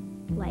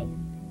life.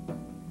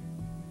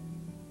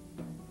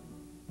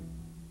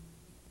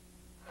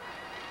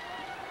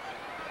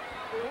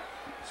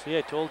 See,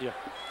 I told you.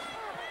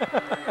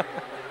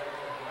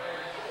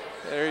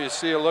 There you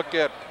see a look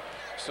at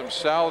some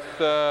South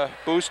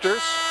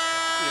boosters.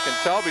 You can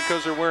tell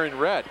because they're wearing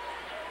red.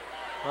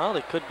 Well,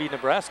 they could be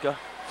Nebraska.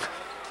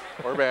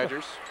 Or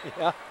Badgers.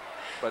 Yeah.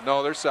 But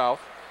no, they're South.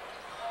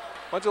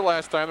 When's the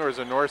last time there was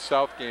a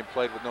North-South game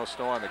played with no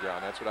snow on the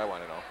ground? That's what I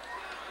want to know.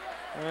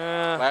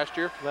 Last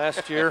year?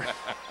 Last year.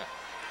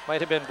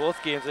 Might have been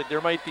both games.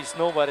 There might be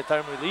snow by the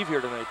time we leave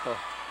here tonight, though.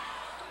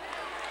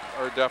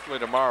 Or definitely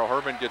tomorrow.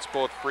 Herman gets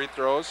both free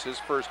throws, his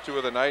first two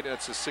of the night, and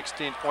it's a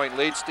 16-point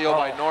lead. Steal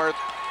by North.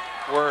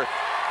 Worth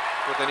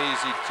with an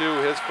easy two,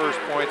 his first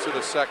points of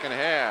the second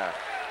half.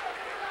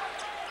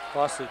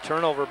 Costly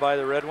turnover by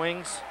the Red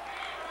Wings.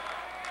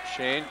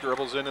 Shane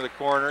dribbles into the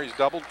corner. He's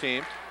double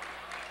teamed.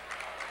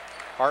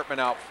 Hartman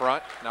out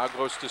front. Now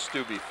goes to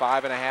Stubbe.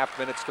 5.5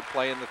 minutes to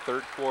play in the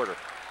third quarter.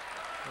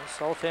 Well,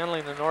 South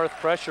handling the North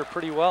pressure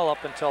pretty well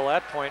up until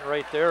that point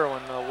right there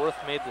when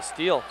Worth made the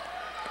steal.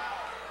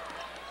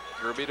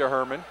 Kirby to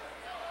Herman.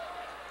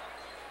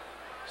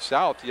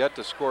 South yet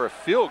to score a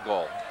field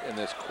goal in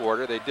this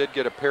quarter. They did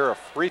get a pair of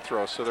free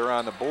throws, so they're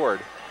on the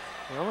board.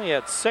 They only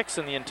had 6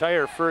 in the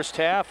entire first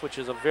half, which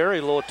is a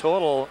very low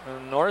total.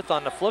 And North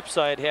on the flip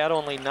side had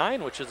only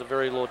 9, which is a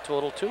very low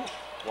total too.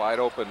 Wide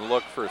open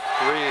look for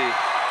three,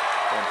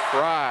 and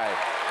Fry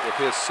with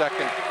his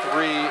second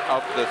three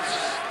of the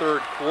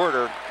third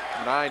quarter.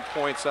 9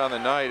 points on the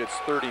night. It's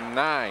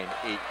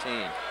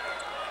 39-18.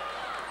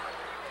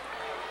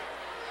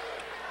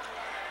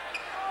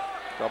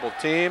 Double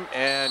team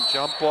and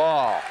jump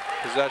ball.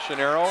 Possession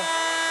arrow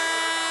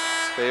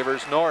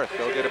favors North.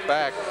 They'll get it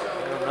back.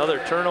 Another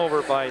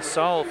turnover by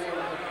South.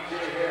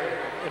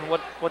 And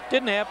what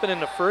didn't happen in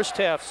the first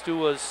half, Stu,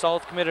 was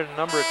South committed a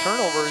number of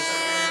turnovers.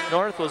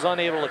 North was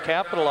unable to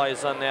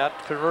capitalize on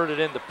that, converted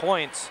into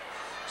points.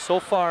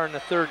 So far in the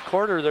third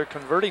quarter, they're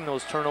converting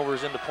those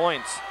turnovers into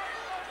points.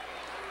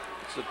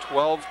 It's a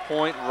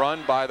 12-point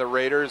run by the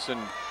Raiders, and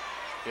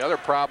the other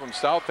problem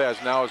South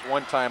has now is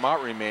one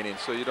timeout remaining,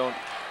 so you don't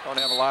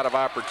have a lot of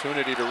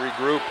opportunity to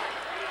regroup.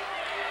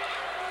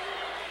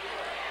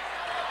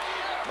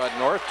 But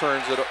North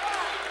turns it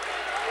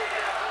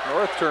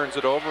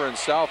over, and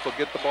South will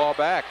get the ball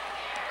back.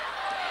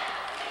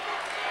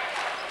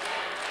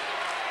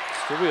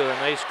 Stubbe with a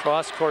nice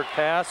cross-court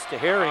pass to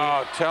Harry.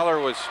 Oh, Teller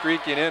was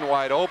streaking in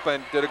wide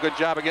open. Did a good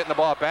job of getting the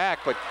ball back,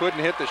 but couldn't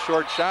hit the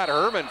short shot.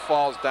 Herman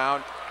falls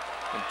down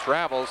and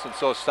travels, and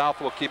so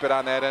South will keep it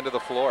on that end of the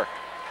floor.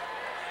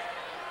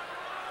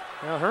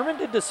 Now Herman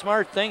did the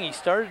smart thing. He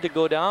started to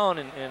go down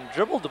and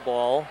dribbled the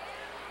ball,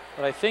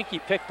 but I think he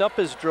picked up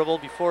his dribble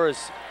before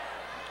his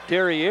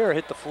derriere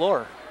hit the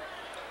floor.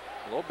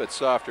 A little bit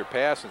softer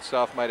pass, and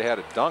South might have had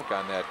a dunk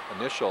on that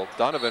initial.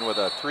 Donovan with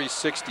a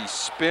 360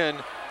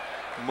 spin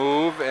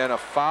move, and a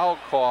foul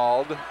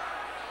called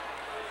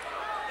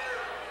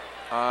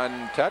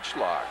on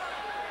Tetschlag.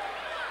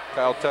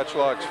 Kyle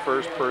Tetschlag's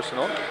first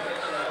personal.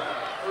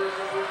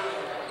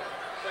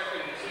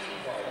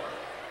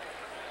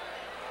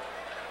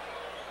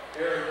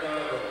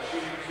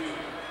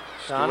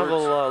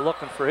 Donovan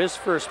looking for his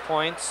first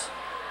points.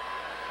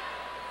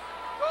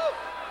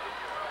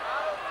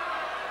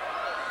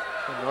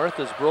 And North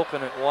has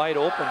broken it wide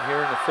open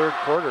here in the third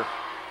quarter.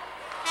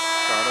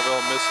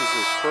 Donovan misses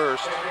his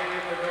first.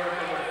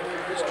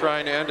 He's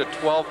trying to end a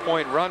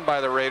 12-point run by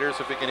the Raiders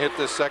if he can hit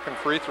this second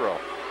free throw.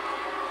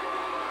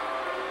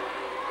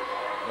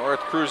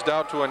 North cruised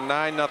out to a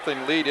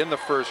 9-0 lead in the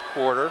first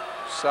quarter.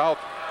 South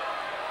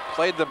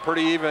played them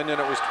pretty even, and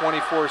it was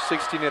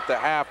 24-16 at the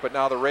half, but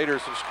now the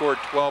Raiders have scored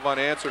 12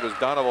 unanswered as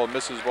Donovan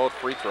misses both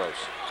free throws.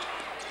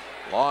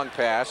 Long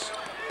pass.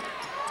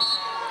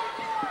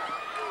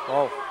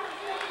 Oh.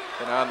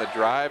 And on the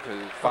drive,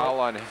 a foul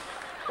on him,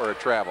 or a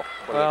travel.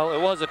 Well,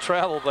 it was a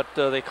travel, but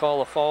they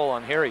call a foul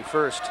on Harry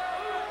first.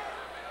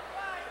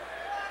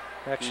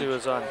 Actually, it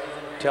was on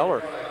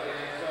Teller.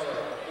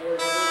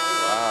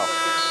 Wow.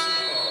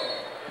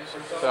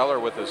 Teller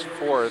with his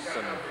fourth,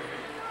 and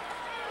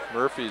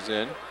Murphy's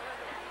in.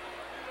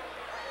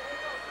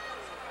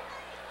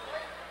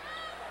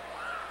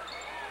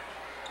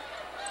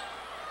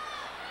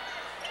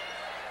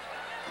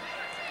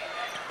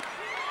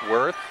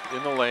 Worth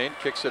in the lane,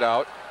 kicks it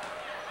out.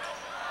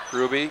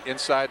 Ruby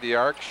inside the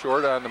arc,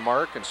 short on the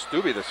mark, and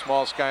Stubbe, the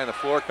smallest guy on the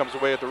floor, comes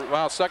away at the,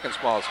 well, second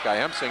smallest guy.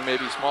 Hemsing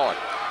maybe smaller.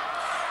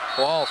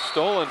 Ball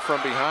stolen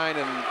from behind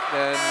and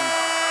then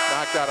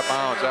knocked out of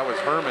bounds. That was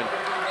Herman.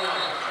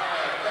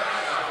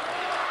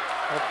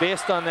 Well,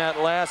 based on that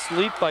last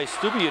leap by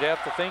Stubbe, you'd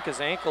have to think his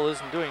ankle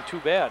isn't doing too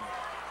bad.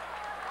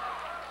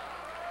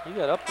 He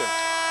got up there.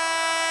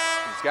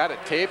 He's got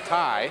it taped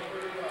high.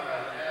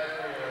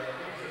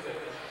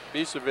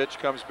 Bisevic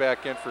comes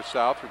back in for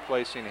South,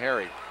 replacing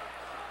Harry.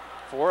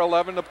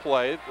 4:11 to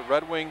play. The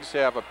Red Wings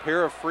have a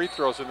pair of free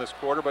throws in this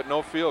quarter, but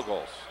no field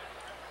goals.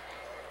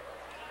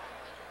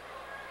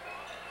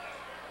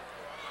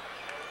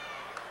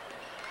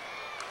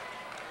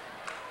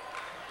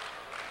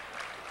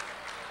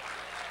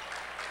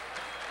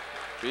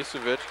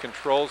 Bisevic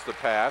controls the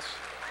pass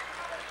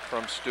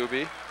from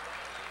Stubbe.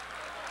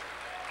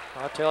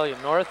 I'll tell you,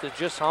 North is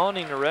just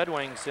hounding the Red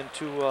Wings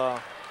into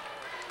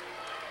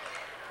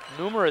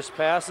numerous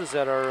passes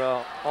that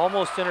are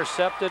almost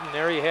intercepted, and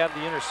there you have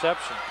the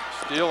interception.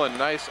 Steele, a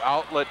nice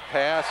outlet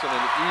pass and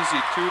an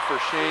easy two for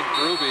Shane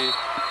Gruby,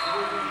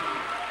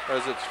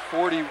 as it's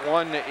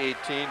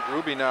 41-18.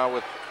 Gruby now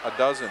with a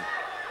dozen.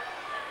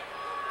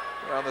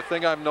 Now, the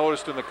thing I've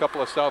noticed in the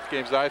couple of South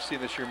games I've seen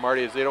this year,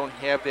 Marty, is they don't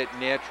have that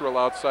natural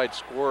outside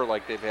scorer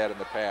like they've had in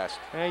the past.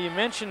 Yeah, you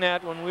mentioned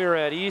that when we were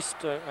at East.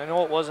 I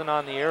know it wasn't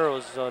on the air, it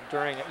was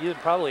during, even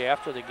probably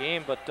after the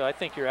game, but I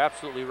think you're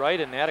absolutely right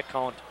in that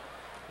account.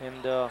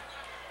 And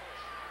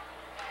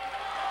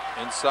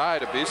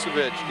inside,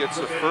 Ibisevic gets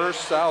the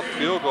first South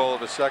field goal of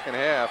the second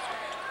half.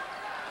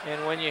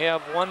 And when you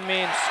have one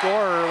main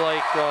scorer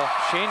like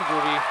Shane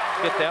Gruby,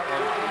 get that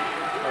one,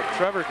 or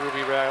Trevor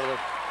Gruby rather.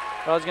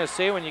 I was going to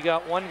say, when you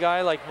got one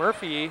guy like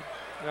Murphy,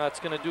 it's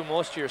going to do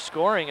most of your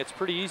scoring. It's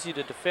pretty easy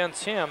to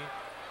defense him.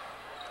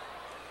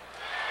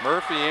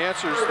 Murphy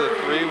answers the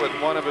three with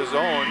one of his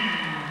own.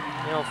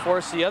 You know,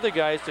 force the other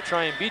guys to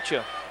try and beat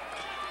you.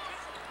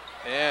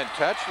 And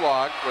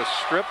Tetschlag was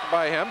stripped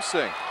by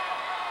Hemsing.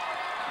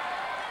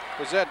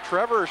 Was that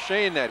Trevor or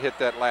Shane that hit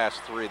that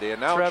last three? They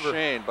announced Trevor.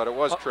 Shane, but it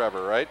was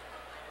Trevor, right?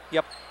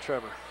 Yep,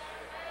 Trevor.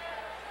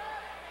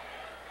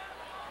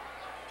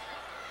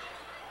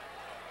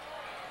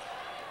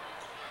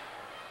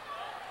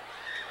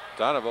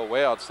 Donovan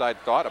way outside,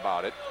 thought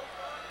about it.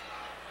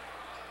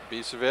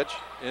 Bisevic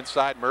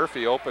inside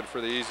Murphy, open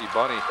for the easy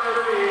bunny.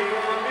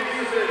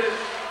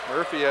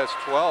 Murphy has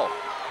 12.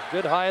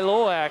 Good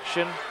high-low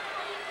action.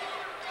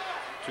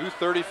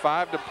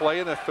 2:35 to play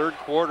in the third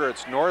quarter.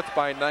 It's North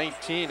by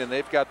 19, and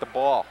they've got the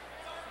ball.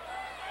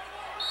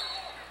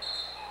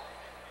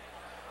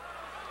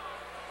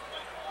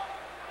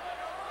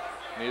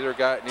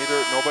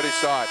 Nobody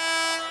saw it.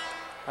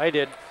 I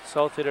did.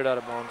 South hit it out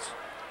of bounds.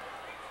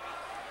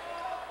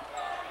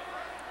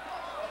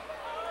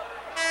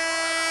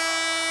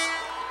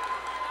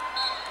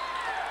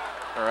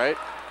 All right,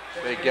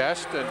 they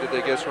guessed, and did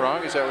they guess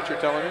wrong? Is that what you're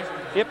telling me?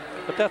 Yep,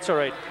 but that's all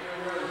right.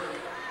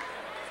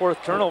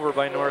 Fourth turnover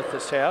by North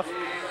this half.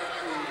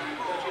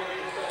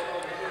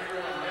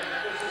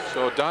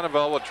 So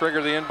Donovan will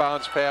trigger the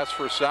inbounds pass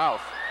for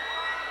South.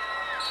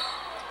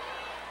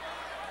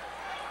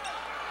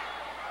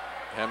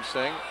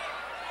 Hemsing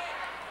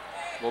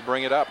will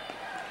bring it up.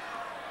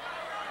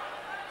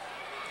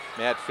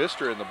 Matt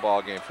Pfister in the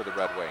ball game for the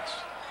Red Wings.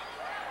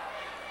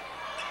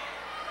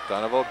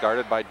 Donovan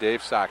guarded by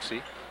Dave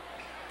Soxie.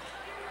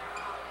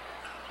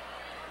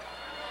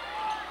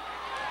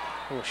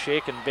 A little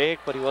shake and bake,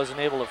 but he wasn't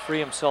able to free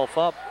himself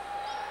up.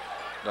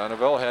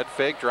 Donovan head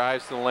fake,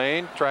 drives the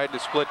lane, tried to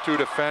split two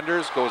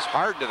defenders, goes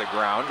hard to the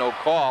ground, no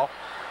call.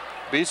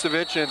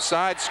 Bisevic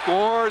inside,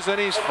 scores, and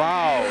he's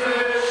fouled.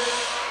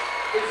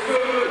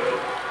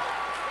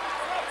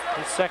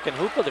 His second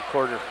hoop of the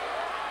quarter.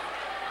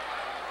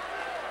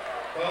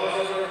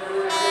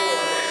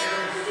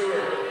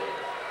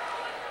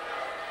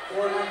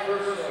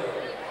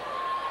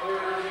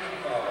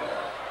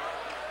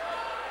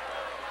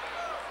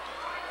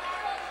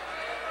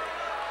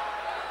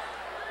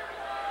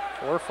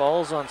 Four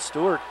fouls on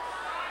Stewart.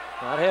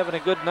 Not having a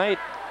good night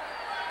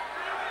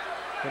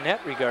in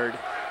that regard.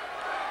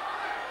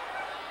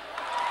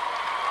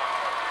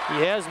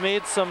 He has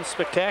made some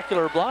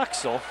spectacular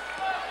blocks though.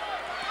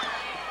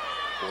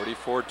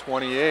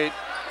 44-28.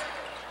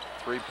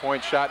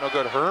 Three-point shot, no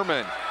good.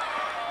 Herman.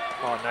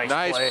 Oh,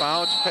 nice play.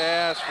 Bounce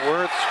pass.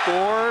 Worth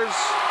scores.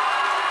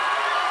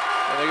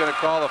 Are they going to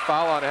call the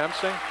foul on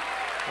Hemsing?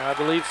 I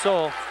believe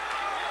so.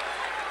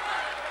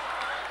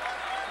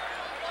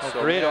 A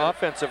great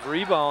offensive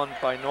rebound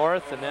by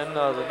North, and then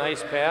the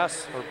nice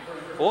pass, or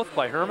both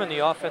by Herman, the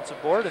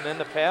offensive board, and then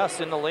the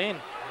pass in the lane.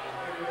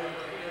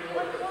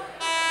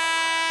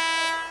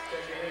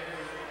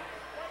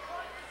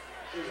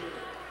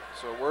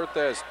 So Worth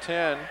has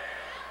 10,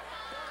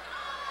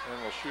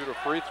 and will shoot a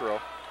free throw.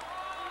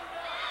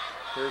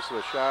 Here's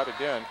the shot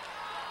again.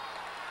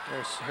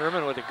 There's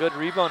Herman with a good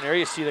rebound there.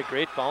 You see the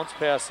great bounce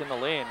pass in the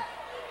lane.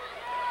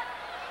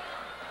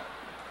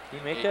 Did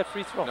he make that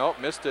free throw? Nope,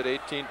 missed it.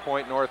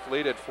 18-point North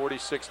lead at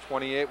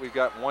 46-28. We've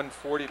got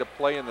 1:40 to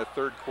play in the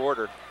third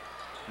quarter.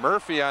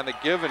 Murphy on the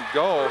give and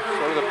go,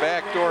 sort of the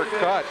backdoor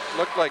cut.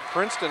 Looked like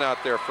Princeton out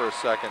there for a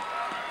second.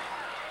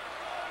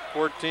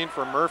 14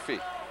 for Murphy.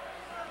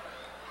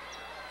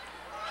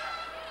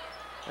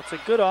 It's a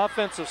good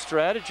offensive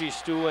strategy,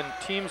 Stu, when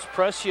teams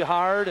press you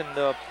hard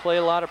and play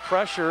a lot of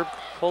pressure.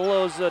 Pull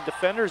those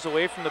defenders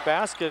away from the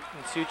basket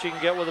and see what you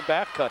can get with a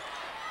back cut.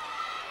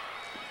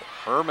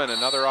 Herman,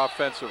 another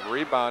offensive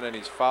rebound, and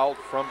he's fouled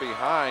from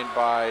behind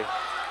by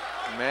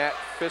Matt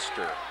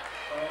Pfister.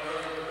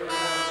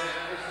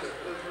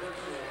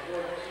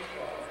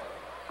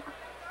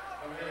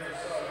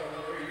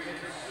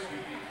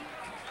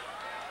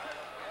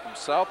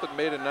 South had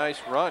made a nice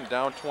run,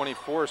 down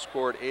 24,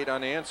 scored 8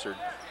 unanswered.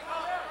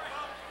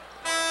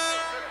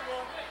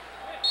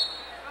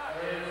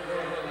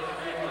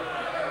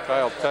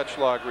 Kyle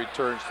Tetschlag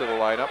returns to the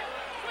lineup.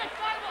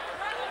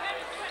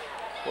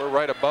 We're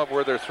right above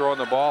where they're throwing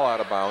the ball out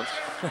of bounds.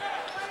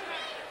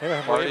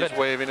 Marty's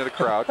waving to the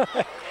crowd.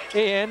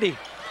 Hey, Andy.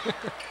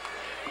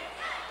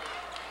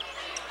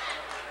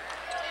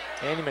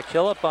 Andy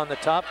McKillop on the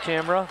top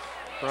camera.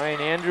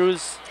 Brian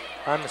Andrews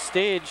on the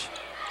stage.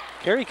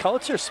 Kerry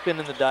Kautzer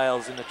spinning the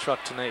dials in the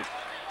truck tonight.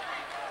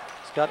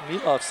 Scott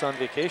Meatloaf's on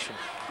vacation.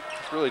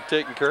 It's really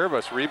taking care of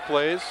us.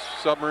 Replays,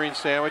 submarine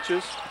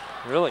sandwiches.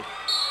 Really?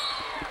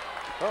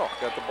 Oh,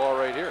 got the ball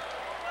right here.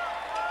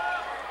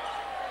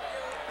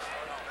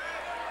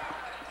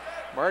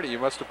 Marty, you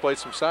must have played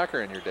some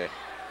soccer in your day.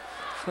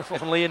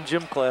 Only in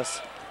gym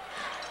class.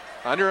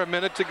 Under a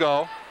minute to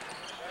go.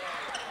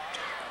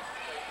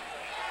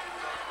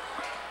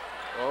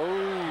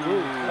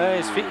 Oh.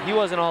 His feet, he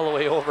wasn't all the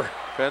way over.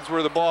 Depends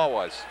where the ball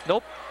was.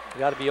 Nope.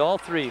 Got to be all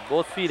three,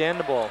 both feet and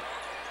the ball.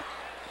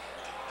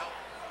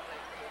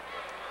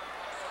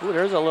 Ooh,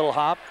 there's a little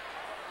hop.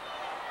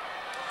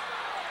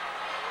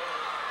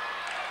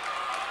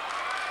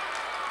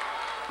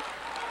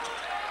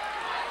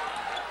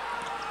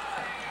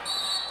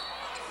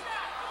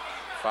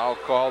 Foul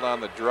called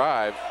on the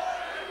drive.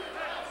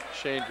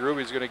 Shane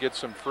Druby's going to get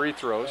some free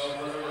throws.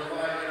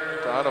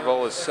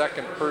 Donovan is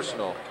second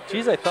personal.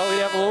 Geez, I thought we'd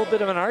have a little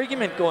bit of an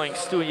argument going,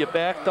 Stu. You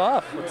backed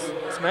off. What's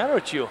the matter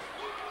with you?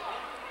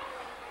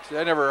 See,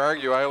 I never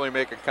argue. I only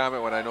make a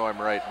comment when I know I'm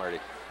right,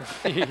 Marty.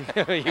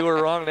 You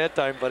were wrong that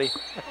time, buddy.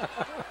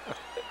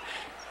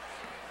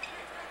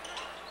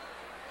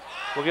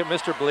 We'll get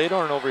Mr.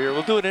 Bladorn over here.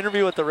 We'll do an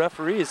interview with the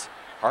referees.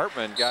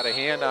 Hartman got a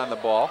hand on the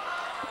ball.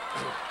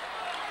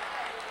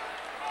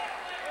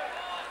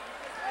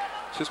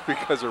 Just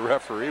because a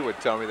referee would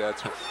tell me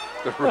that's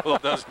the rule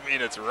doesn't mean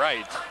it's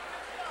right.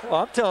 Well,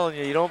 I'm telling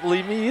you, you don't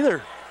believe me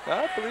either.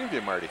 I believe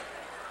you, Marty.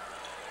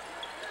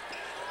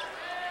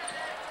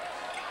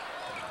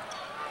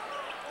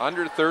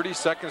 Under 30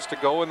 seconds to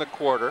go in the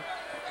quarter.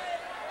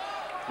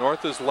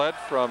 North is led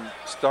from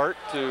start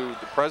to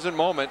the present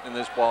moment in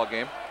this ball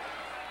game.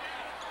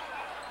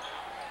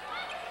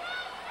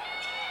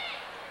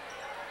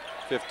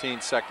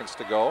 .15 seconds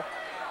to go.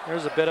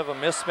 There's a bit of a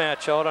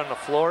mismatch out on the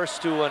floor.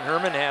 Stu and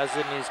Herman has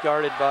it, and he's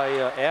guarded by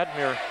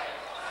Admir.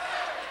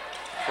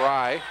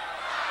 Fry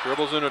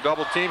dribbles in a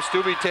double team.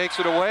 Stubbe takes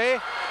it away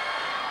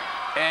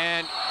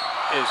and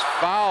is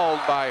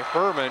fouled by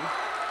Herman.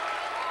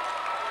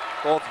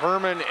 Both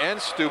Herman and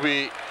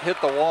Stubbe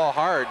hit the wall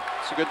hard.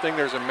 It's a good thing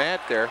there's a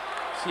mat there.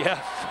 Yeah.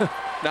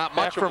 Not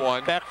much of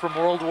one. Back from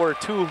World War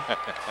II.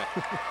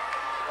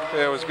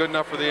 Yeah, it was good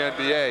enough for the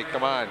NBA.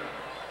 Come on.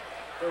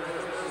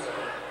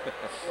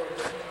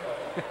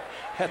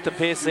 At the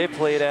pace they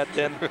played at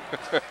then.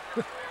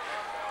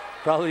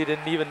 Probably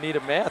didn't even need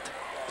a mat.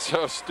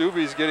 So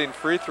Stubbe's getting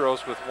free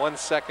throws with 1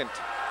 second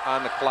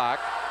on the clock.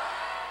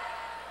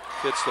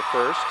 Hits the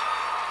first.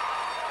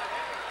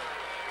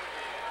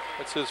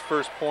 That's his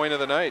first point of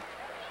the night.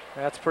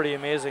 That's pretty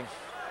amazing.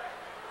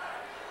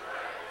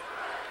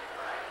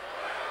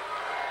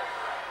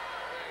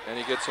 And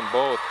he gets them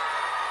both.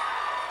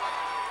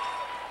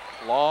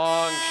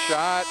 Long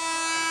shot.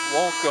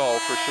 Won't go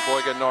for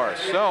Sheboygan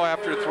North. So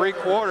after 3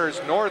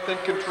 quarters, North in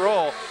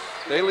control.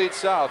 They lead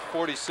South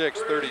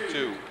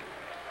 46-32.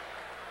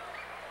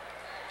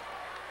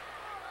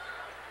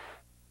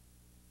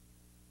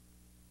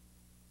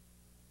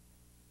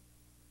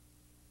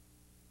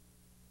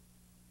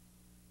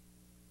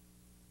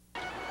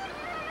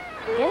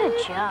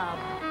 Good job.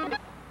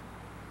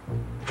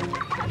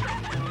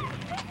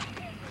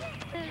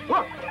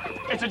 Look,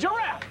 it's a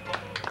giraffe.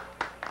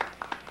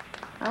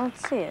 I don't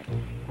see it.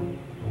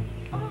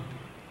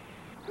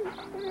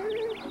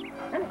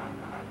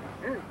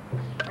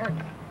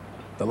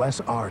 the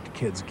less art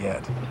kids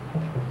get.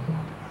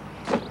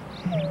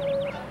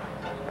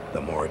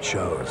 The more it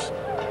shows.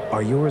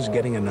 Are yours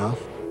getting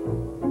enough?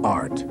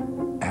 Art.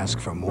 Ask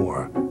for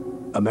more.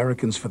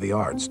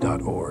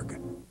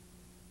 AmericansForTheArts.org.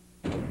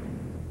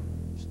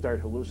 Start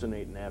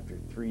hallucinating after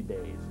 3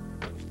 days.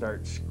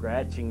 Start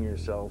scratching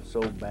yourself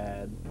so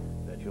bad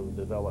that you'll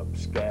develop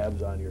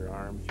scabs on your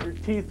arms. Your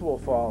teeth will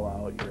fall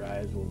out, your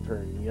eyes will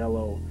turn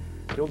yellow.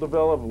 You'll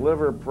develop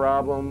liver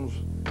problems,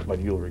 but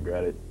you'll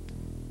regret it.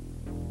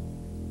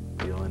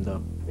 You'll end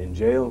up in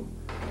jail,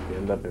 you'll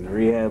end up in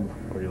rehab,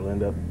 or you'll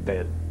end up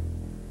dead.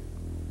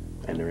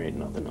 And there ain't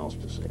nothing else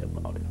to say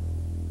about it.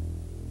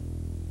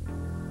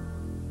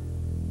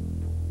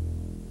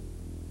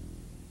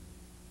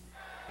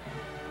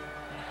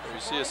 We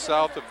see a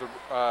south of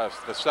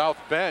the south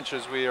bench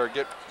as we are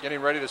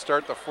getting ready to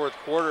start the fourth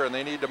quarter, and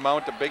they need to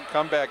mount a big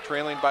comeback,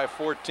 trailing by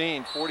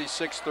 14,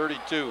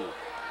 46-32.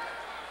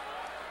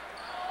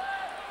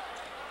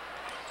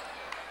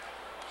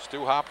 Stu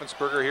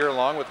Hoppensberger here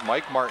along with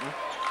Mike Martin,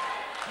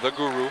 the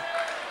guru.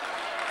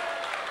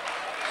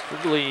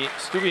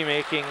 Stubby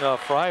making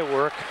Fry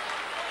work.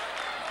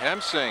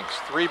 Hemsing's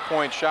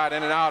three-point shot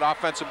in and out,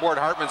 offensive board.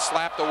 Hartman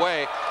slapped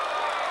away,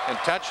 and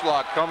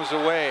Tetschlock comes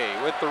away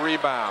with the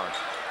rebound.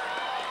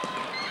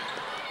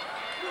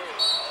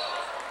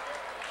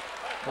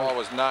 Ball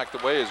was knocked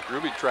away as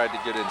Gruby tried to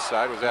get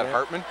inside. Was that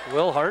Hartman?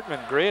 Will Hartman,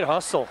 great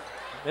hustle.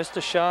 Missed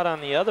a shot on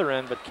the other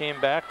end, but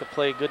came back to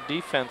play good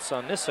defense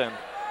on this end.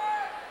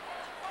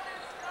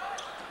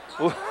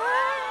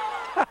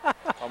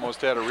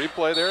 Almost had a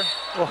replay there.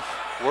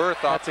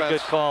 Worth that's a good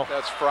call.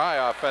 That's Fry,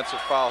 offensive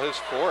foul, his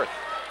fourth.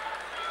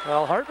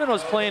 Well, Hartman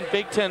was playing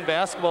Big Ten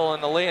basketball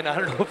in the lane. I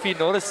don't know if he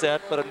noticed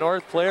that, but a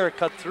North player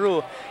cut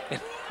through,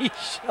 and he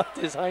shoved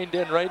his hind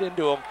end right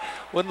into him.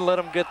 Wouldn't let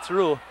him get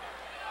through.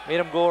 Made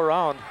him go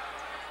around.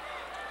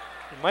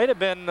 It might have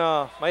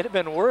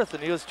been Worth,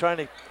 and he was trying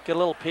to get a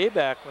little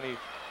payback when he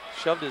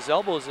shoved his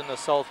elbows in the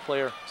South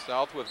player.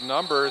 South with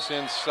numbers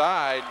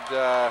inside.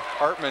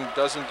 Hartman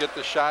doesn't get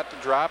the shot to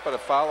drop, but a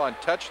foul on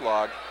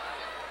Tetschlock.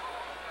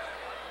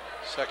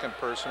 Second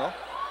personal.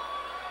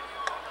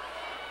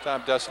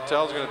 Tom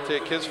Desautel is going to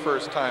take his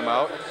first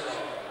timeout.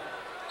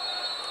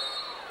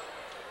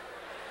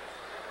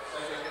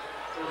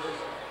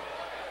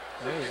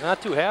 He's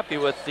not too happy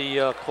with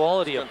the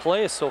quality of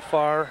play so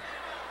far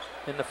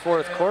in the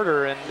fourth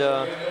quarter, and it's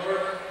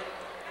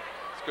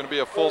going to be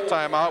a full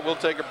timeout. We'll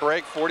take a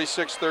break.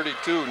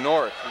 46-32,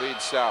 North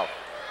leads South.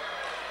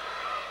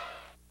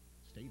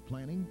 State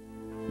planning?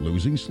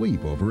 Losing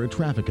sleep over a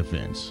traffic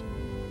offense?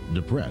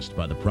 Depressed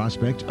by the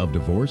prospect of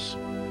divorce?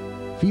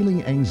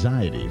 Feeling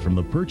anxiety from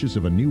the purchase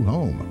of a new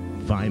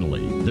home?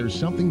 Finally, there's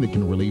something that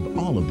can relieve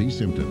all of these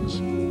symptoms.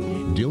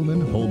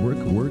 Dillman, Holbrook,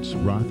 Wirtz,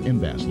 Roth,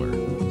 and Bassler.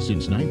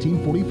 Since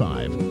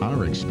 1945,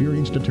 our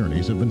experienced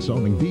attorneys have been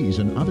solving these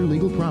and other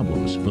legal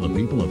problems for the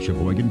people of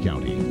Sheboygan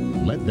County.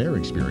 Let their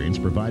experience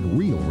provide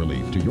real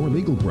relief to your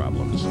legal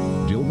problems.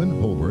 Dillman,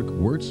 Holbrook,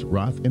 Wirtz,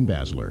 Roth, and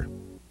Bassler.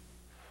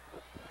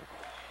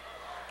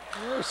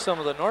 There's some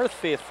of the North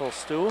faithful,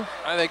 Stu.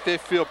 I think they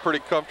feel pretty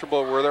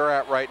comfortable where they're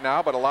at right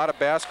now, but a lot of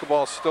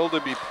basketball still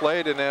to be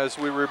played, and as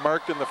we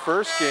remarked in the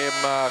first game,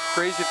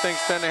 crazy things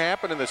tend to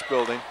happen in this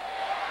building.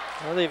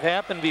 Well, they've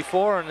happened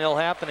before, and they'll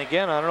happen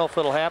again. I don't know if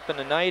it'll happen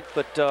tonight,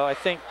 but I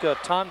think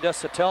Tom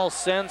Desautel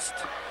sensed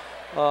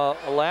a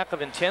lack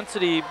of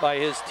intensity by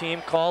his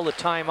team, called a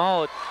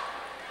timeout,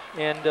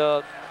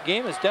 and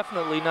game is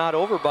definitely not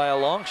over by a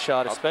long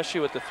shot,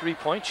 especially with the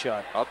three-point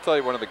shot. I'll tell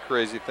you one of the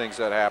crazy things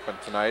that happened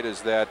tonight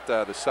is that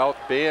the South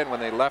band, when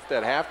they left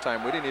at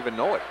halftime, we didn't even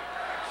know it.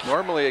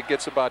 Normally it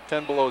gets about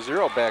 10 below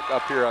zero back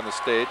up here on the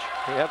stage.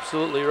 You're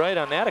absolutely right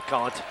on that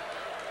account.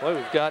 Boy,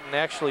 we've gotten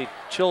actually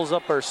chills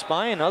up our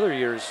spine other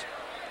years.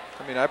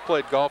 I mean, I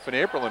played golf in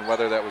April in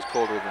weather that was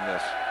colder than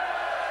this.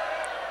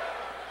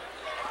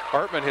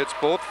 Hartman hits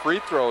both free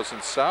throws,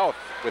 and South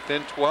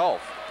within 12.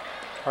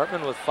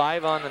 Hartman with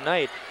 5 on the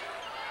night.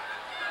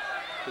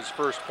 His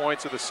first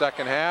points of the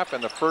second half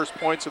and the first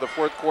points of the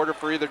fourth quarter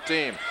for either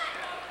team.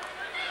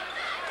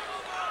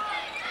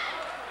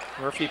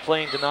 Murphy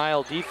playing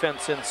denial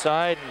defense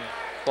inside, and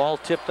ball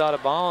tipped out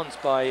of bounds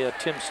by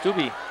Tim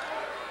Stubbe.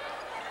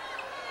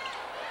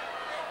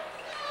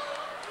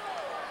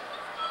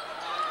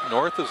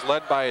 North is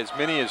led by as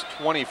many as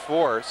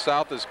 24.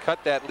 South has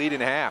cut that lead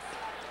in half.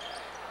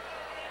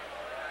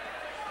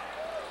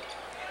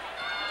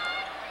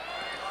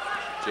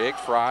 Jake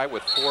Fry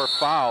with 4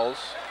 fouls.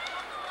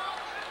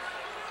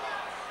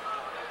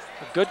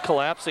 A good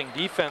collapsing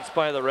defense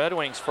by the Red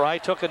Wings. Fry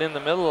took it in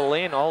the middle of the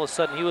lane. All of a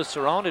sudden he was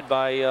surrounded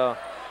by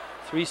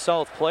 3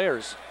 South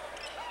players.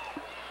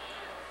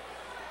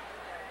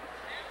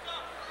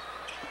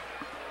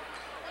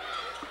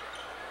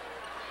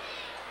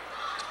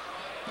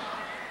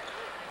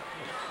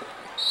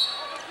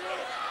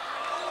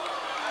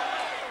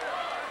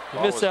 You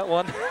missed that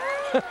one.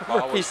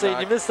 Murphy saying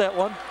you missed that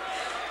one.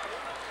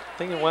 I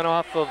think it went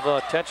off of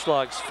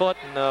Tetschlock's foot,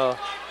 and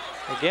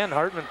again,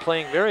 Hartman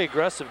playing very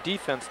aggressive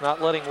defense,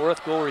 not letting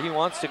Worth go where he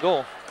wants to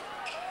go.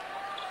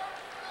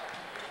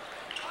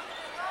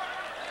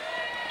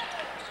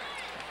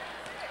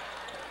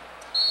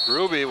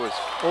 Gruby was...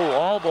 Oh,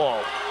 all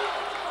ball.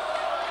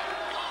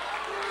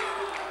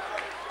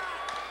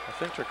 I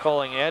think they're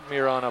calling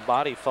Admir on a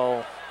body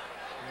foul,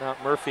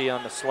 not Murphy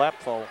on the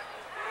slap foul.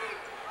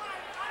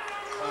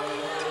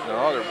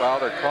 No,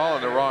 they're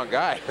calling the wrong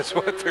guy. That's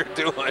what they're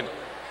doing.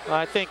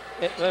 I think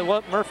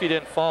what Murphy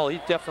didn't fall. He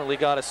definitely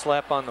got a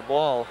slap on the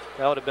ball.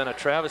 That would have been a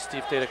travesty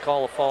if they'd have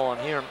called a foul on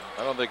him.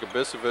 I don't think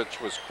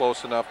Abisovich was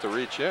close enough to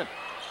reach in.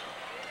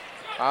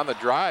 On the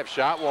drive,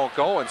 shot won't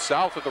go, and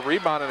South with the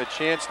rebound and a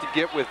chance to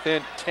get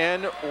within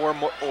 10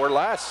 or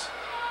less.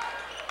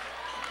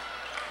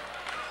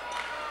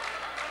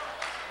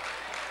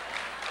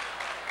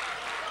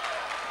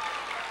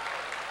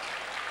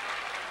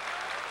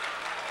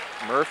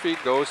 Murphy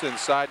goes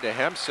inside to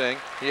Hemsing.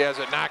 He has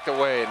it knocked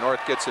away, and North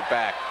gets it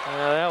back.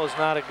 That was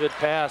not a good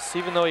pass.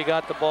 Even though he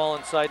got the ball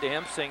inside to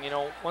Hemsing, you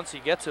know, once he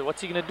gets it,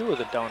 what's he going to do with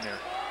it down there?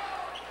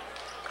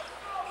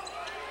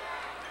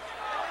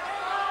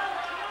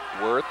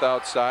 Worth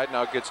outside,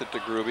 now gets it to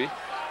Gruby.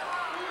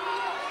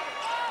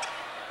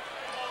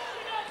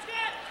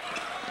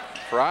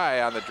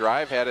 Fry on the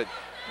drive, had it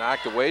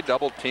knocked away,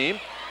 double team.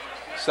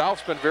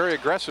 South's been very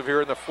aggressive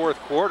here in the fourth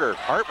quarter.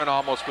 Hartman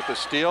almost with the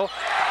steal.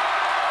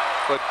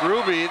 But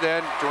Gruby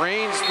then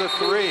drains the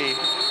three.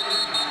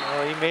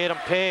 Well, he made him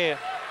pay.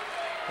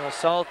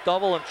 South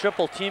double and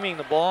triple teaming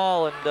the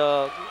ball,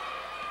 and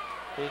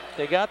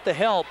they got the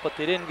help, but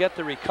they didn't get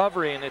the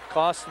recovery, and it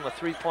cost them a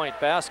three-point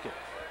basket.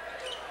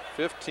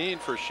 15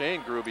 for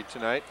Shane Gruby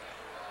tonight.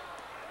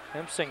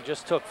 Hemsing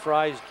just took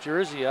Fry's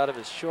jersey out of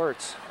his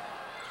shorts.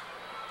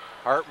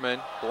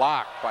 Hartman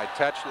blocked by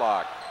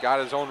Tetschlag, got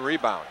his own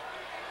rebound.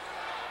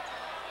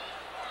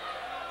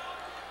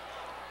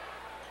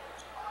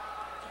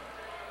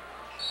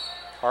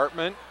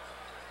 Hartman.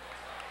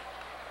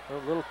 A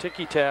little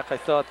ticky-tack, I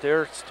thought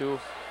there,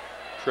 Stu.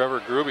 Trevor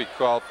Gruby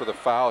called for the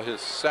foul,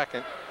 his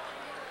second.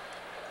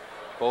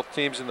 Both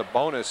teams in the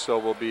bonus, so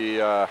will be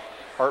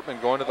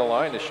Hartman going to the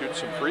line to shoot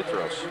some free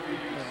throws.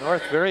 And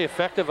North very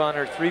effective on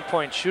their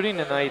three-point shooting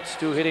tonight,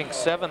 Stu, hitting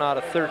 7 out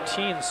of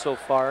 13 so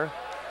far.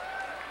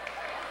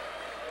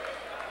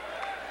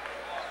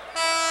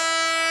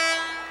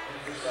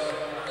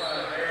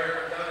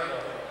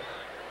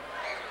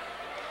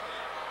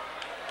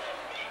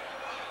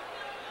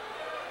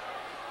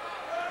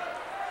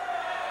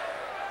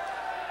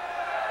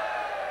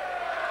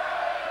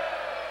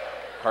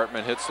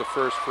 Hartman hits the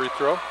first free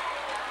throw.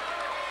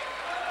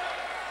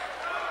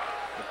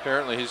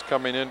 Apparently he's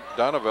coming in,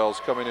 Donovel's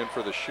coming in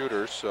for the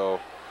shooters, so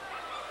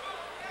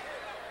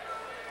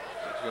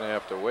he's going to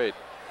have to wait.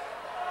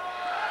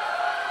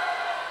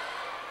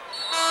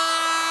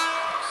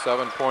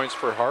 7 points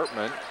for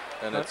Hartman,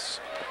 and it's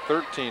a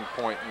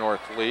 13-point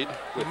North lead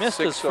with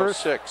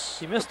 6:06.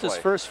 He missed his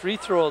first free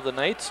throw of the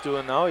night, Stu,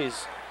 and now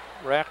he's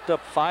racked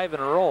up 5 in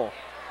a row.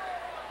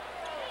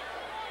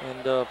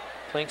 And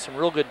playing some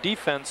real good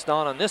defense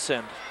down on this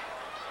end.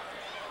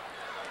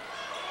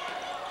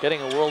 Getting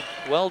a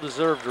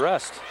well-deserved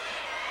rest.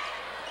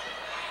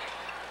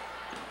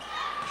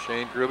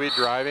 Shane Gruby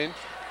driving.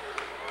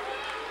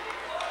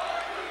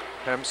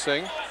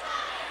 Hemsing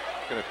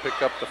going to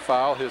pick up the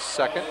foul, his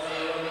second.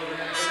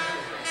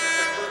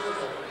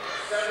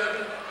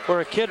 For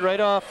a kid right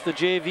off the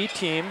JV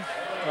team,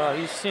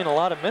 he's seen a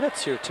lot of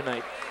minutes here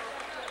tonight.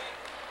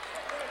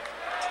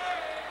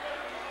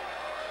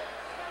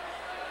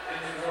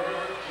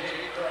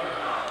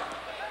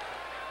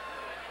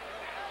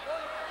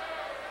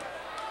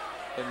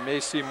 And may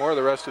see more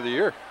the rest of the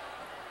year,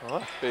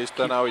 based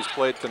on how he's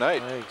played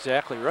tonight.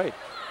 Exactly right.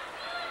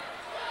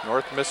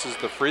 North misses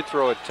the free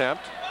throw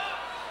attempt.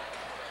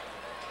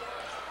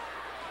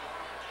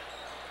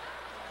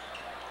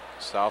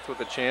 South with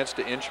a chance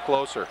to inch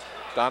closer.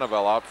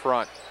 Donovel out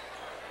front.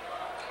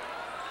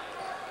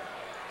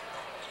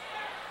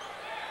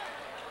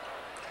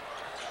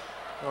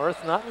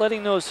 North not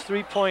letting those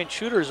three-point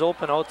shooters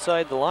open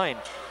outside the line.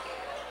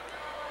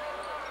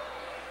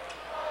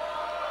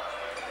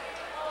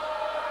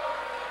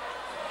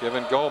 Give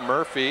and go,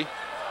 Murphy.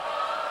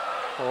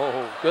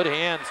 Oh, good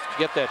hands to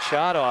get that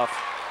shot off.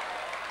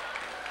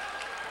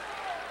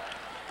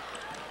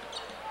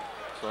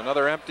 So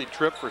another empty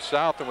trip for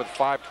South, and with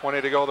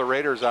 5:20 to go, the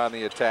Raiders on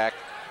the attack.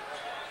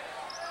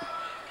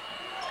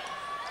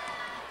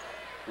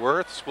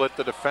 Worth split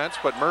the defense,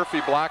 but Murphy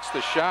blocks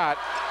the shot.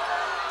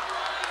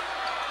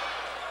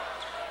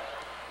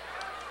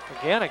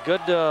 Again, a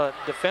good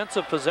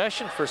defensive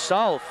possession for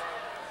South.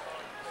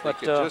 They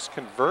could just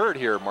convert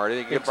here, Marty.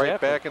 They get right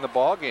back in the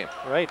ball game.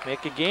 Right,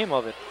 make a game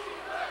of it.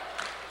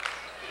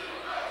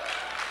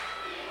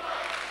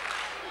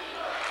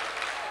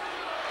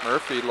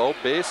 Murphy, low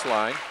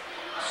baseline.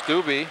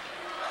 Stubbe.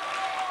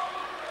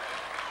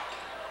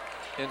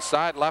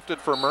 Inside, left it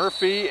for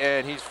Murphy,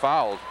 and he's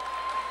fouled.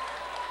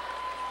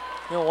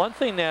 You know, one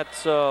thing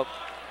that's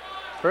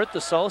hurt the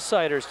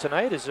Southsiders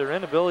tonight is their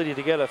inability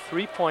to get a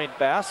three-point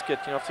basket.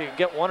 You know, if they can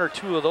get one or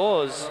two of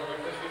those,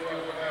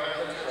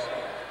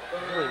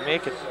 really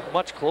make it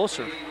much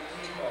closer.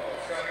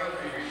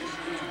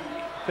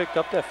 Picked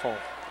up that phone.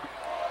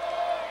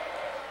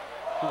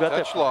 Who got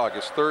that? Tetschlag,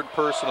 his third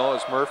personal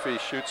as Murphy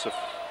shoots a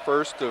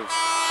first of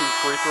 2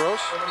 free throws.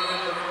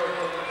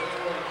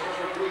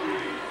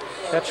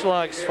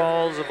 Tetschlag's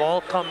fouls have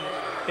all come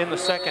in the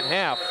second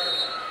half.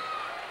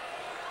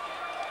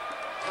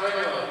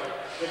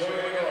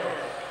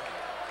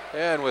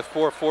 And with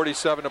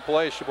 4:47 to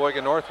play,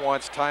 Sheboygan North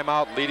wants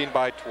timeout, leading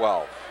by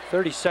 12.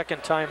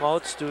 30-second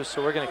timeout, Stu,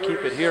 so we're going to keep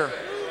it here.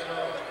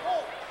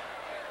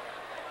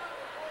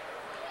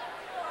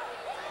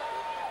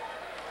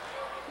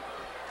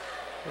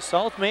 The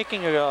South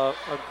making a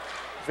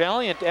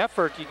valiant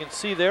effort. You can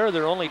see there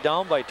they're only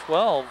down by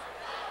 12.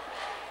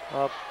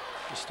 They're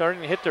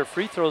starting to hit their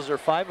free throws. They're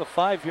 5 of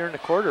 5 here in the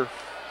quarter.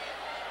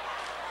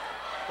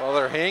 Well,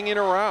 they're hanging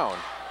around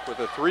with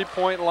a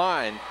 3-point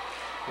line.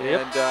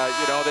 Yep. And,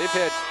 you know, they've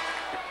had,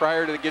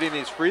 prior to getting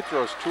these free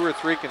throws, 2 or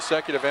 3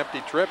 consecutive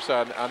empty trips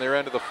on their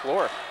end of the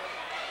floor.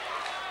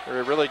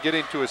 They're really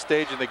getting to a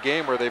stage in the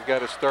game where they've got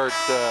to start,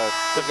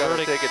 they've got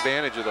to take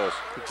advantage of those.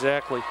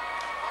 Exactly.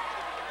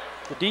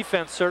 The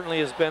defense certainly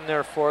has been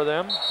there for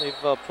them. They've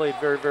played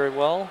very, very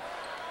well.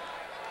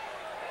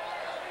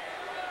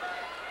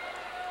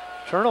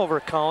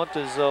 Turnover count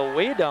is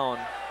way down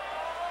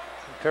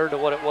compared to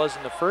what it was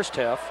in the first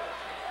half.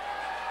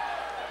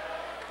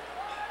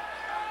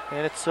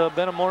 And it's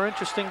been a more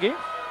interesting game.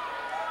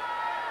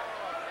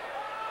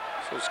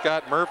 So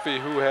Scott Murphy,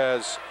 who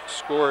has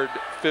scored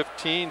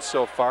 15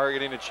 so far,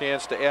 getting a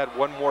chance to add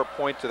 1 more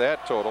point to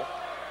that total.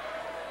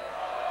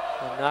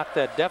 And knock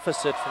that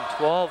deficit from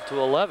 12 to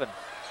 11.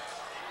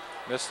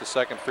 Missed the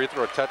second free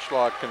throw.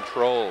 Tetschlag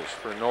controls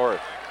for North.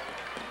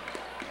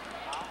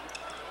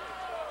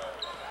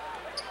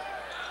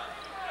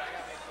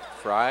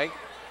 Fry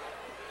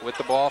with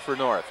the ball for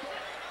North.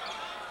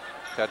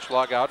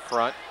 Tetschlag out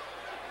front.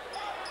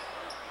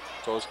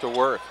 Goes to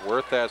Worth.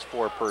 Worth has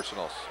 4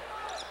 personals.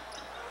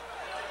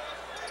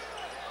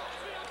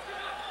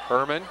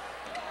 Herman,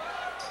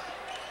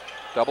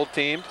 double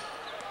teamed.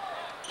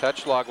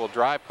 Tetschlag will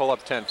drive, pull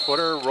up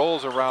 10-footer,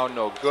 rolls around,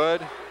 no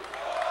good.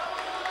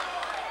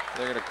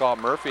 They're going to call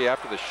Murphy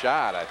after the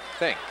shot, I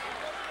think.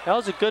 That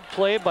was a good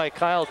play by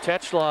Kyle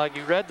Tetschlag.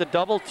 He read the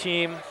double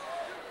team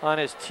on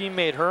his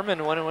teammate Herman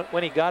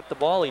when he got the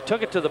ball. He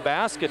took it to the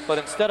basket, but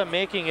instead of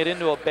making it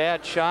into a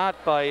bad shot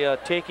by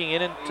taking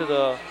it into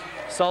the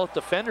South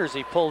defenders,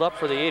 he pulled up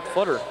for the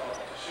 8-footer.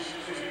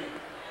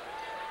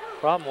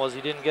 Problem was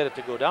he didn't get it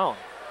to go down.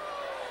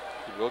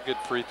 He will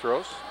get free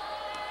throws.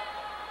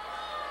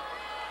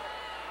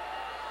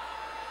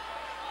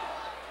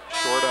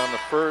 Short on the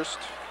first.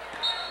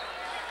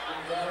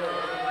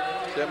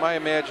 Is that my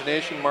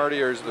imagination,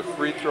 Marty, or has the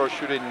free throw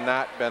shooting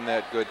not been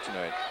that good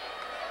tonight?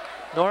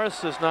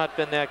 Norris has not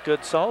been that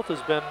good. South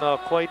has been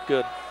quite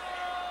good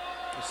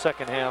in the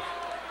second half.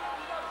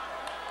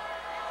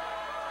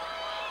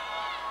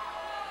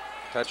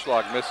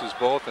 Tetschlag misses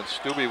both, and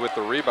Stubbe with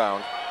the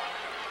rebound.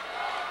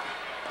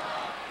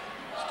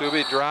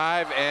 Stubbe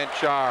drive and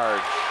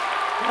charge.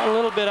 A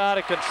little bit out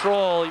of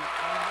control. He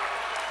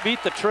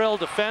beat the trail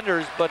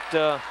defenders, but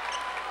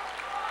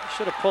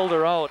should have pulled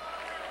her out.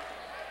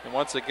 And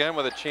once again,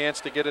 with a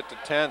chance to get it to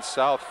 10,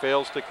 South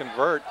fails to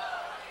convert.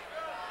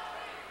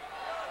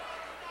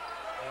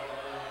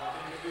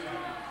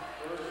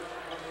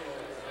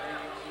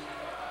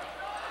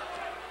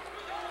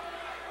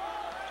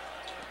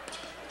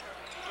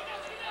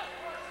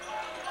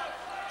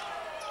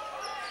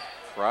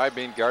 Fry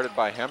being guarded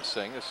by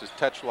Hemsing. This is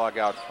Tetschlag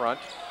out front.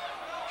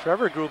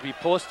 Trevor Gruby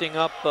posting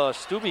up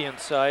Stubbe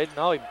inside.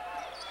 Now he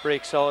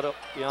breaks out up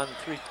beyond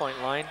the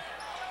 3-point line.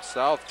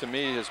 South, to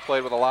me, has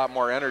played with a lot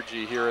more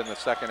energy here in the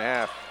second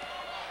half.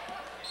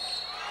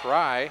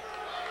 Fry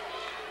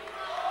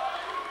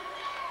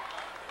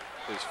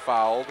is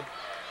fouled.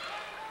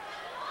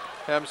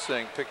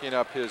 Hemsing picking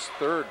up his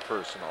 3rd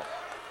personal.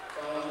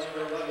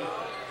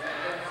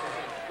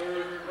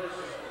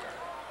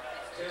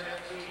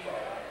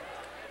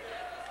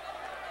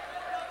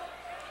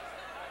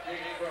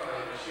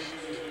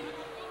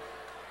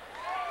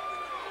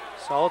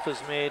 South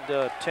has made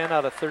 10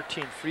 out of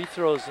 13 free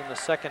throws in the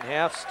second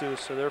half, Stu,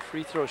 so their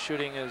free throw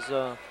shooting has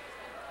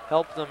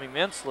helped them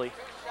immensely.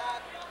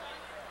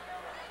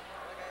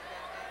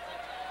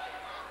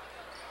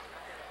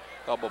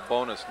 Double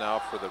bonus now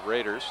for the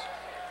Raiders.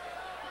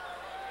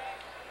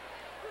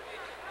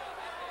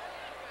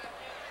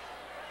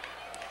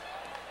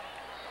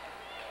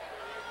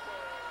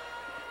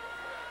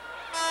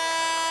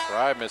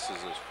 Fry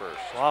misses his first.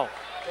 Wow.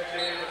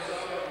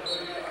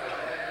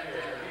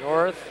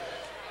 North.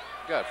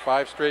 Got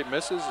 5 straight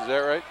misses, is that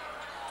right?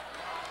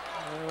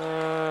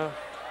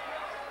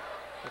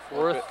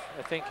 Worth,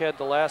 I think, had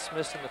the last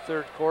miss in the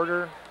 3rd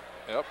quarter.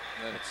 Yep.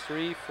 And it's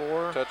 3,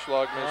 4.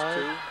 Tetschlag missed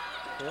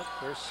 2. Yep,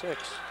 there's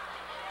 6.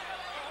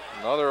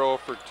 Another 0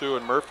 for 2,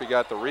 and Murphy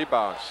got the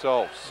rebound.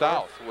 So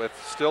South with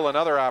still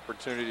another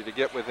opportunity to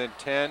get within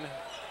 10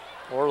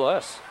 or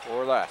less.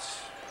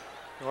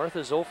 North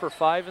is 0 for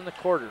 5 in the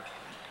quarter.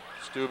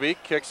 Stubbe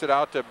kicks it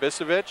out to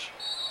Bisevic.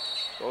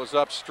 Goes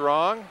up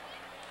strong.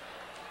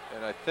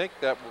 And I think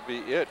that will be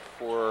it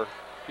for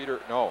Peter.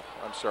 No,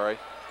 I'm sorry.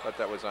 Thought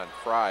that was on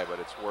Fry,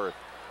 but it's Worth.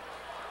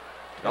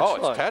 Oh,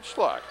 it's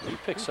Tetschlag. He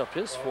picks up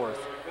his fourth.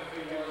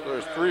 So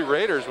there's 3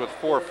 Raiders with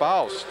 4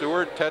 fouls.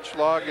 Stewart,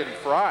 Tetschlag, and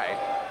Fry.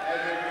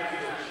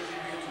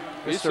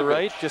 Mr.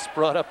 Wright just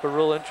brought up a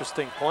real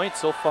interesting point.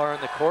 So far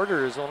in the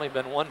quarter, there's only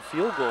been 1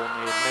 field goal made.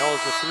 And that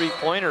was a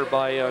 3-pointer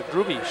by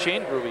Gruby,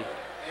 Shane Gruby.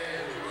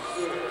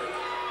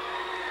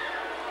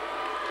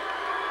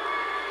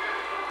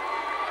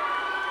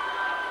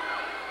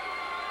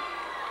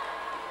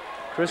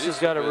 Chris has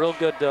got a real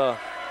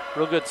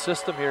good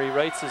system here. He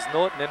writes his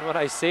note, and then when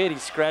I say it, he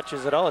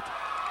scratches it out.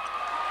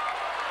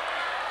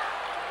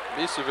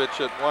 Vicevic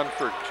at 1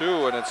 for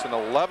 2, and it's an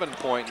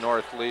 11-point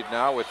North lead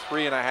now with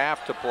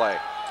 3.5 to play.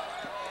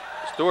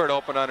 Stewart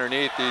open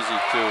underneath, easy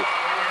 2.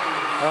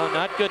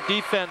 Not good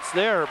defense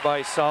there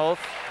by South.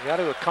 You got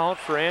to account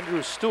for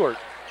Andrew Stewart.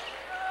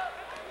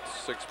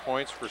 6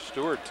 points for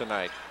Stewart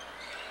tonight.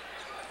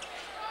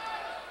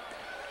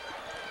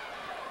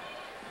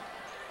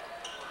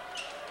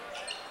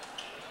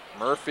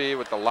 Murphy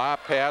with the lob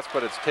pass,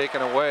 but it's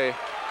taken away.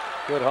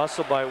 Good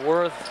hustle by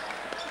Worth.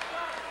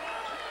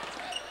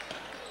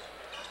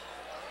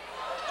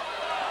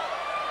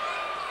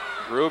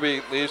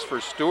 Gruby leaves for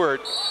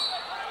Stewart.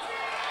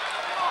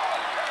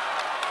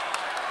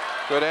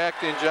 Good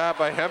acting job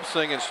by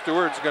Hemsing, and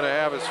Stewart's going to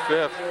have his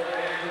 5th.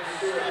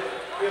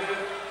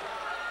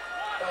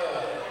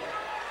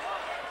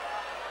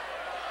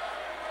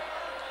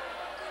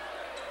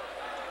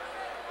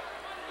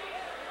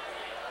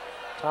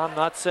 Tom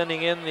not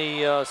sending in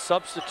the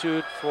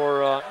substitute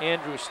for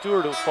Andrew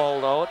Stewart, who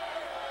fouled out.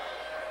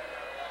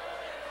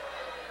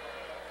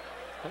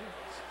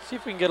 See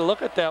if we can get a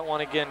look at that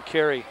one again,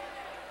 Kerry.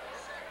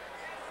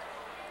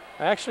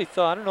 I actually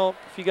thought, I don't know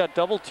if he got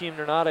double teamed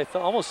or not,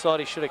 almost thought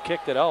he should have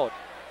kicked it out.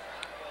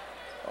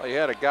 Well, he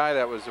had a guy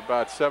that was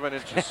about 7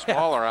 inches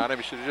smaller on him.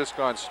 He should have just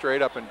gone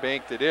straight up and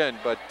banked it in,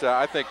 but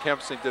I think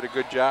Hemsing did a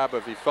good job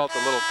of, he felt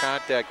a little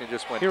contact and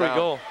just went down. Here we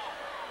go.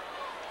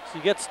 So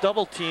he gets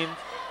double teamed.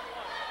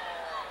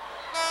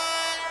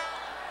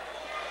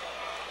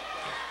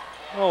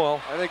 Oh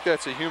well. I think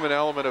that's a human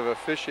element of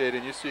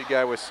officiating. You see a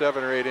guy with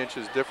 7 or 8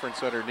 inches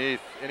difference underneath,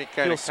 any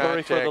kind of contact,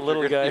 sorry for the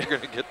little guy. You're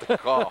going to get the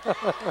call.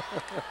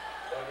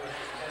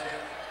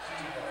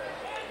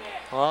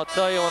 Well, I'll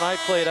tell you, when I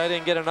played, I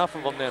didn't get enough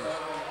of them then.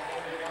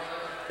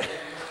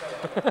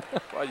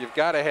 Well, you've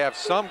got to have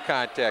some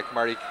contact,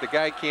 Marty. The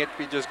guy can't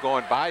be just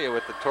going by you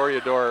with the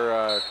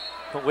Toreador.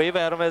 Wave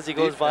at him as he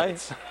goes by.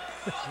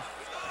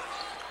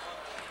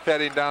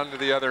 Heading down to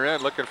the other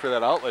end, looking for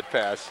that outlet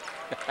pass.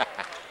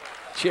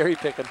 Cherry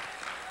picking.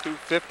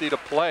 2:50 to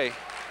play.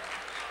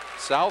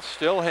 South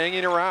still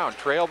hanging around,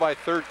 trail by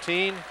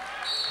 13.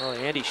 Oh,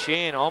 Andy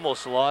Shane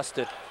almost lost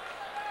it.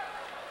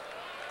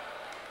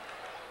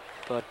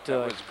 But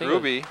that was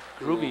Gruby.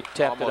 Gruby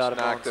tapped it out of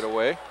bounds. Knocked it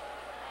away.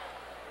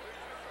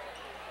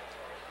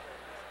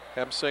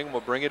 Hemsing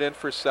will bring it in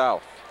for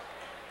South.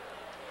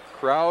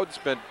 Crowd's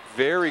been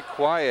very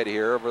quiet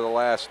here over the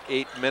last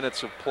 8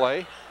 minutes of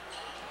play.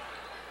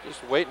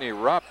 Just waiting to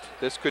erupt.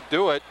 This could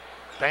do it.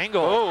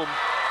 Bango. Boom.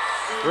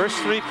 First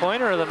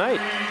 3-pointer of the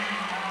night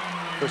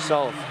for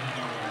South.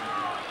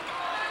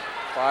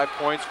 5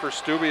 points for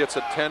Stubbe. It's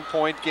a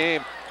 10-point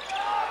game.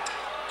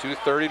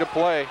 2:30 to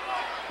play.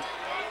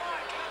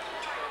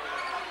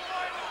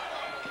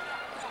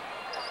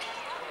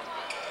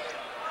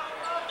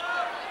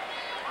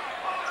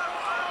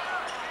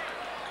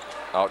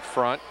 Out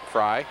front,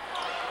 Fry.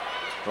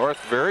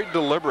 North very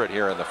deliberate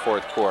here in the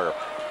 4th quarter.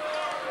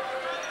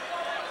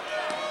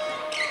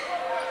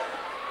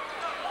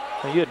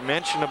 You had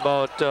mentioned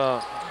about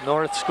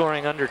North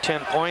scoring under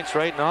 10 points.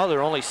 Right now,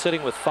 they're only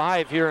sitting with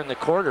 5 here in the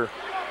quarter.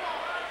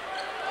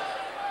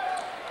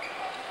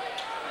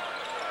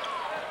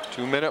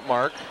 2-minute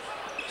mark.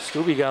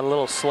 Stubbe got a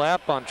little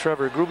slap on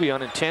Trevor Gruby,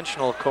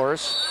 unintentional, of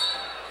course.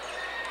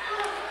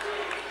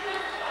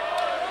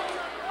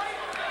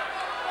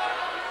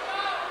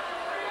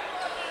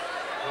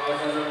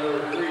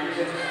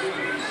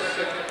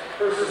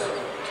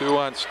 Two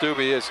on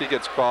Stubbe as he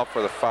gets called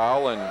for the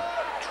foul, and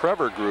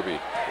Trevor Gruby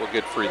will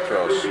get free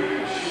throws.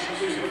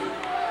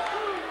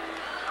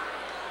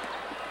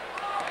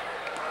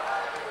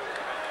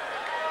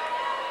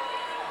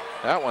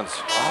 That one's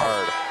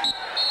hard.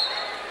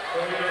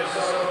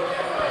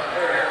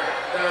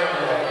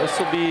 This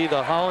will be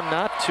the how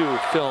not to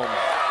film.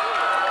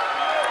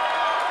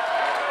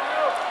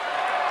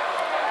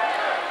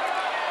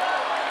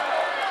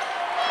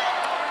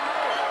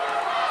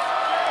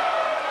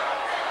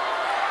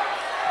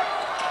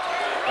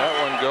 That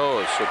one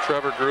goes. So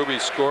Trevor Gruby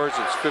scores.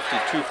 It's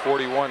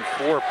 52-41,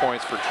 4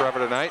 points for Trevor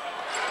tonight.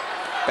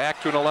 Back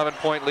to an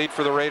 11-point lead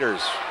for the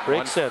Raiders.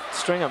 Breaks that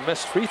string of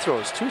missed free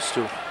throws too,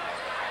 Stu.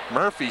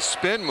 Murphy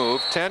spin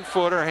move,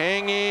 10-footer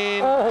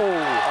hanging.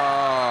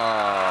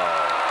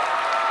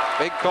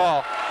 Big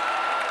call.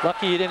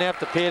 Lucky you didn't have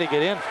to pay to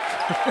get in.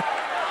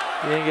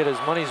 He didn't get his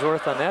money's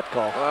worth on that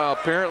call. Well,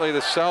 apparently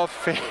the South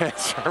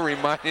fans are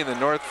reminding the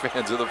North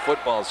fans of the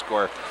football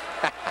score.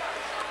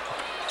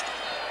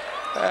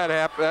 That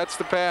happened. That's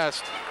the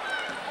past.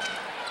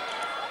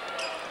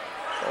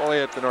 Only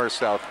at the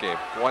North-South game.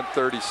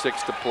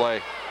 1:36 to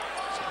play.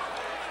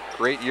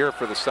 Great year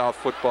for the South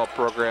football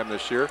program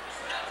this year.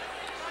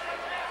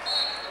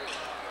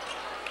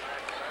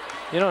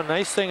 You know,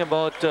 nice thing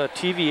about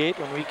TV8,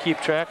 when we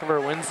keep track of our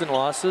wins and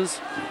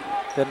losses,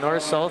 the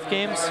North-South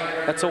games,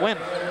 that's a win.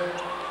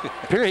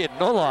 Period,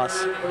 no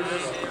loss.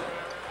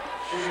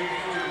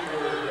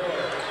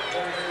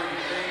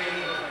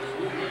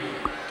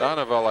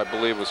 Donovan, I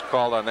believe, was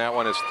called on that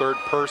one, his third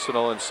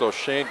personal, and so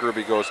Shane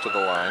Gruby goes to the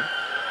line.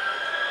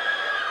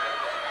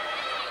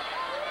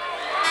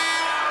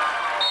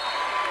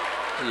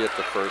 He hit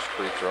the first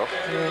free throw.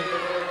 Yeah.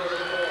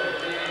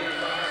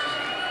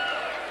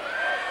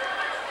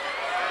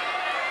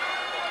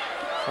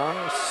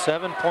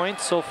 7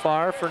 points so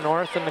far for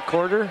North in the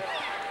quarter.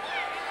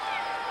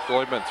 There's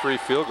only been 3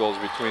 field goals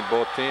between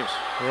both teams.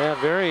 Yeah,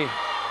 very,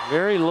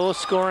 very low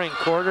scoring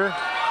quarter.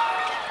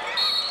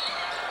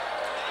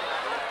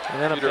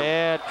 And then a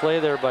bad play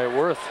there by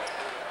Worth.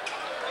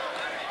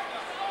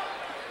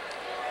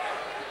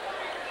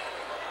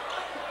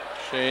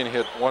 Shane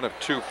hit 1 of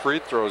 2 free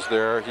throws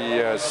there. He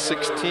has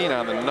 16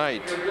 on the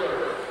night.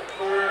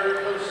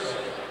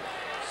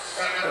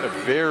 Been a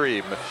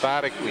very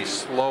methodically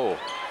slow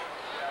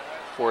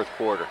fourth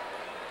quarter.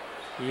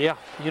 Yeah,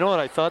 you know what,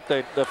 I thought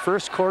that the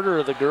first quarter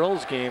of the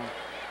girls' game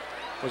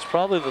was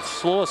probably the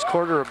slowest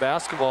quarter of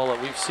basketball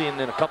that we've seen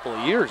in a couple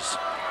of years.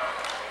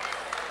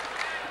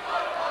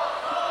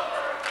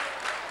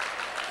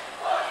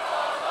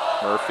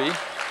 Murphy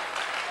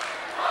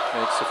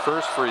makes the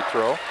first free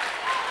throw.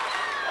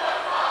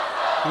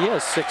 He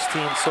has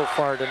 16 so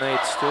far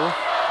tonight, Stu.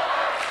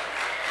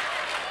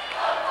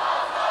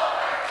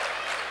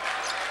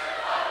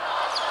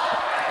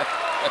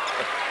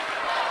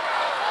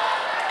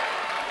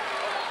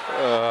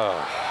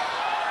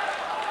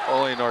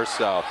 Only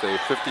North-South. A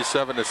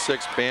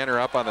 57-6 banner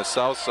up on the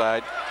south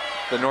side.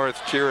 The North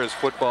cheer as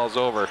football's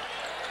over.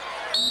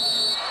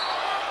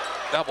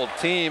 Double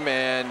team,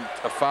 and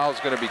a foul's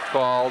going to be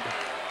called.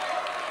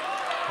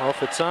 Well,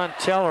 if it's on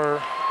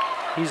Teller,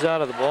 he's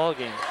out of the ball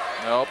game.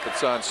 Nope,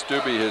 it's on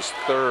Stubbe, his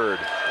third.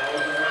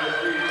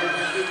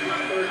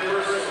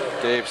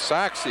 Dave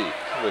Soxie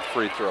with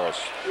free throws.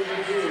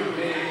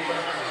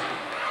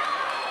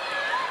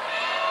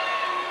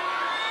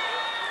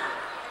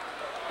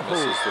 This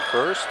is the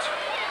first.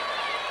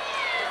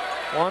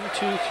 1, 2,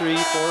 3,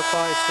 4,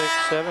 5, 6,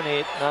 7,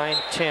 8, 9,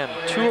 10.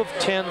 2 of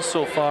 10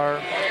 so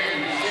far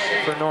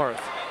for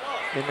North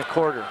in the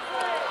quarter.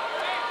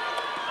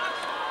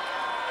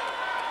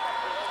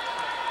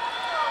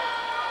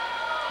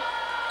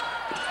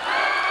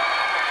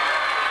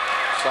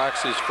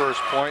 Soxie's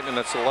first point, and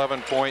it's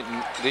 11-point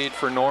lead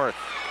for North.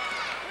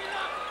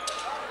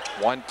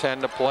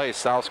 1:10 to play.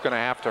 South's going to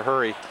have to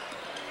hurry.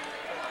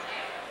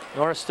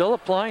 North still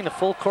applying the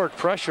full court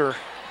pressure.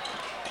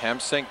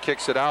 Hemsink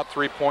kicks it out.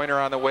 3-pointer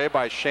on the way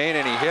by Shane,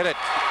 and he hit it.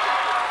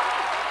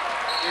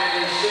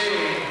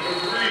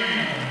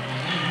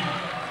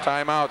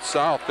 Timeout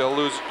South.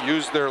 They'll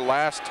use their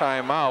last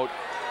timeout,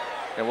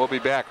 and we'll be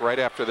back right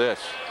after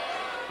this.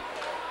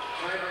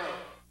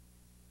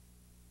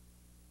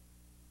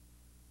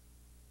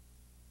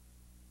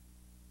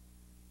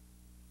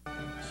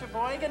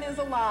 Sheboygan is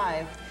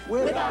alive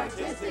with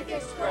artistic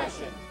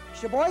expression.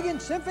 Sheboygan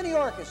Symphony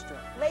Orchestra,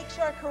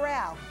 Lakeshore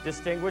Chorale,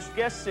 Distinguished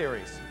Guest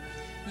Series,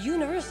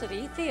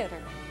 University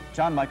Theater,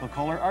 John Michael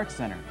Kohler Arts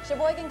Center,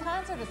 Sheboygan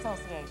Concert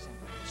Association,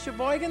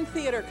 Sheboygan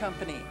Theater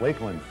Company,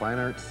 Lakeland Fine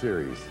Arts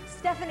Series,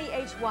 Stephanie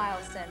H.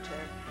 Wiles Center,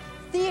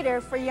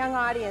 Theater for Young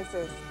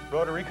Audiences,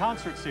 Rotary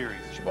Concert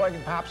Series,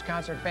 Sheboygan Pops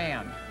Concert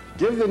Band.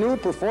 Give the new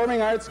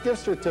Performing Arts gift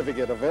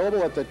certificate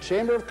available at the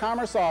Chamber of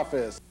Commerce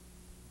office.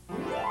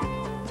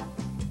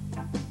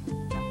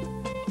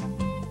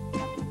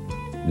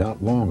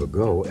 Not long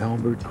ago,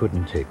 Albert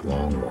couldn't take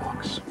long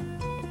walks.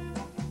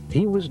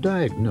 He was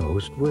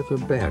diagnosed with a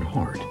bad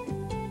heart.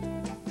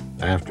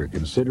 After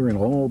considering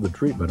all the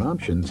treatment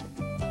options,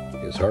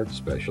 his heart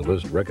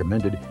specialist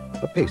recommended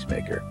a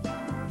pacemaker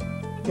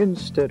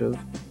instead of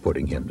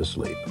putting him to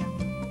sleep.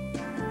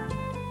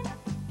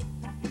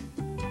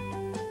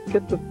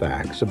 Get the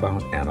facts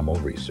about animal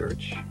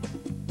research.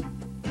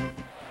 And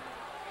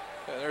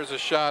there's a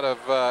shot of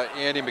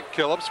Andy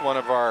McKillips, one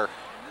of our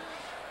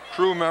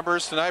crew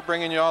members tonight,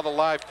 bringing you all the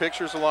live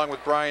pictures along with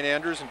Brian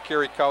Andrews and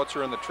Kerry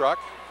Kautzer in the truck.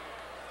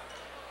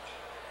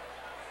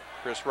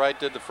 Chris Wright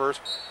did the first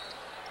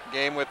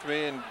game with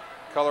me and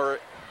color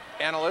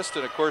analyst,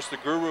 and of course the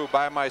guru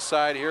by my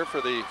side here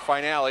for the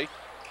finale,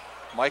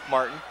 Mike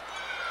Martin.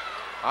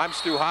 I'm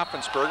Stu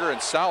Hoffensberger,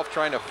 and South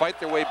trying to fight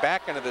their way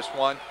back into this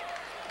one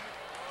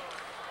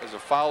as a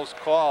foul's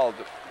called.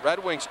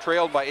 Red Wings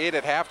trailed by 8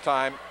 at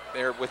halftime.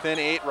 They're within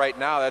 8 right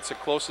now. That's the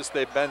closest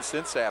they've been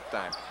since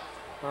halftime.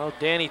 Well,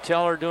 Danny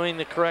Teller doing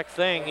the correct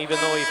thing, even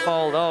though he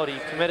fouled out. He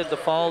committed the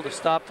foul to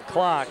stop the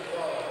clock.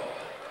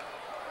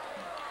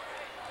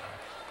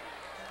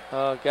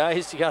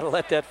 Guys, you got to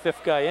let that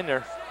fifth guy in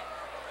there.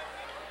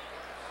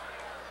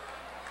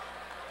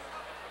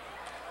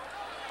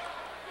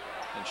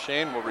 And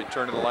Shane will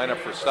return to the lineup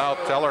for South.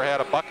 Teller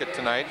had a bucket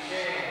tonight.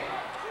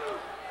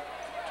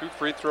 2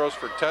 free throws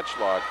for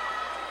Tetschlag.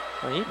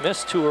 Well, he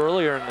missed 2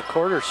 earlier in the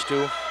quarter,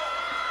 Stu.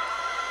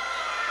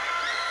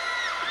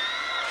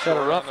 Had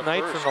a rough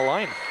night from the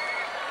line.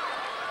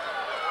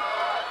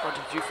 1,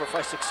 2, 3, 4,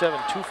 5, 6, 7,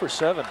 2 for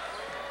 7.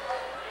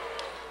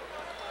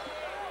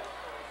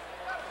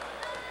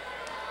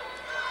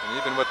 And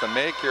even with the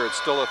make here, it's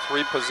still a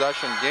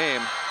 3-possession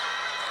game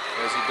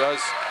as he does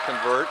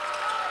convert.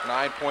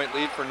 9-point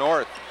lead for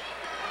North.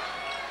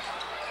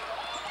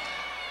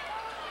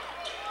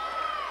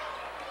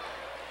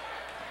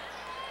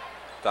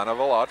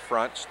 Donovan out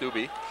front,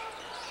 Stubbe,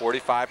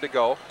 45 to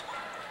go.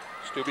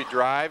 Stubbe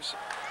drives.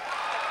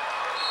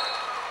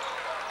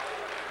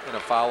 And a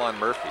foul on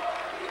Murphy.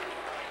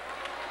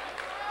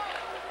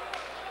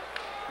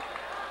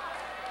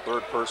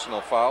 3rd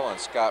personal foul on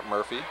Scott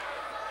Murphy.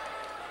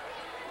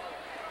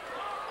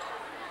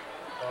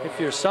 If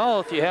you're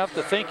South, you have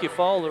to think you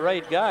follow the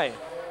right guy.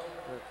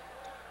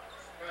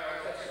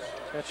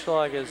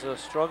 Tetschlag has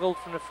struggled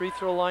from the free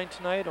throw line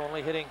tonight,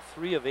 only hitting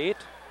 3 of 8.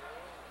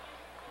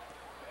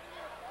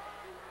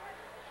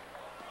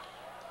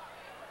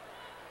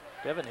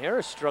 Devin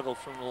Harris struggled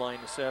from the line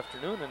this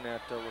afternoon in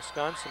that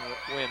Wisconsin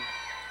win.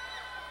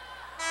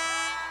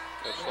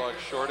 Tetschlag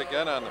short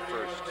again on the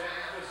first.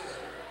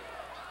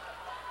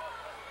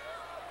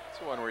 It's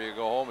the one where you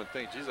go home and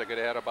think, geez, I could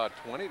have had about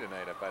 20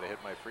 tonight if I'd have hit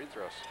my free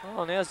throws.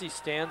 Well, and as he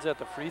stands at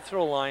the free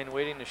throw line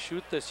waiting to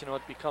shoot this, you know,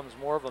 it becomes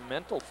more of a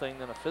mental thing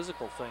than a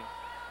physical thing.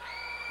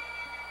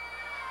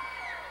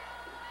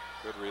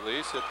 Good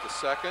release, hit the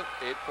second.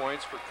 8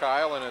 points for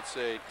Kyle, and it's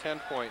a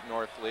 10-point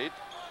North lead.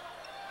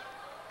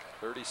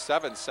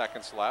 37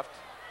 seconds left.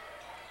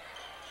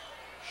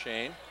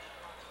 Shane.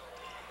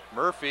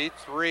 Murphy,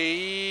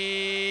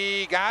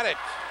 3, got it.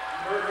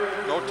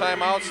 No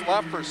timeouts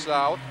left for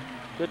South.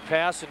 Good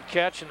pass and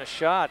catch and a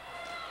shot.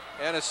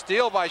 And a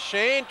steal by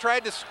Shane,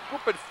 tried to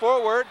scoop it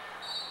forward.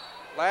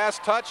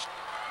 Last touch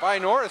by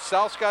North.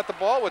 South's got the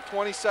ball with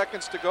 20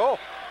 seconds to go.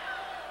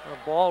 The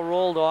ball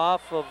rolled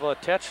off of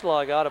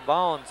Tetschlag out of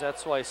bounds.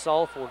 That's why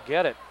South will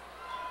get it.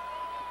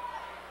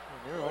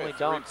 And they're only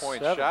down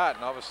 3-point 7. shot,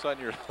 and all of a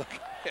sudden you're looking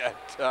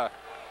at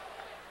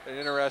an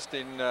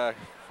interesting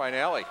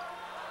finale.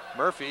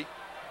 Murphy,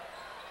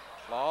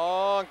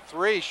 long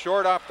 3,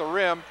 short off the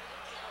rim.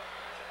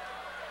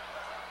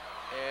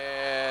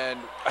 And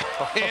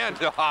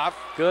handoff.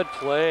 Good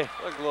play.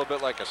 Looked a little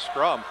bit like a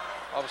scrum.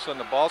 All of a sudden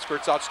the ball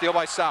skirts out, steal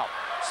by South.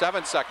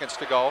 7 seconds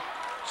to go.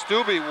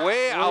 Stubbe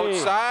way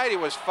outside, he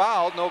was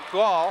fouled, no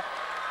call.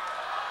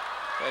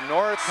 And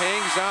North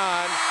hangs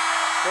on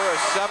for a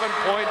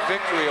 7-point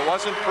victory. It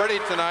wasn't pretty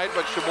tonight,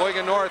 but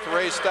Sheboygan North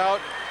raced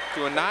out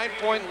to a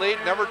 9-point lead,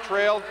 never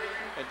trailed,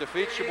 and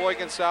defeats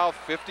Sheboygan South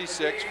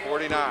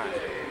 56-49.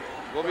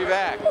 We'll be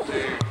back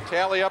to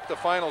tally up the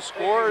final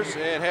scores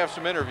and have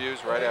some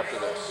interviews right after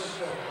this.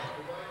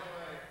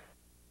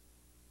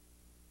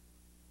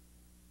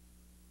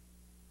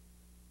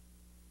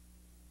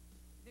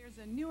 There's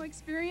a new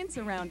experience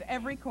around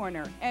every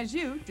corner as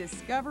you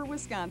discover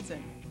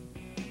Wisconsin.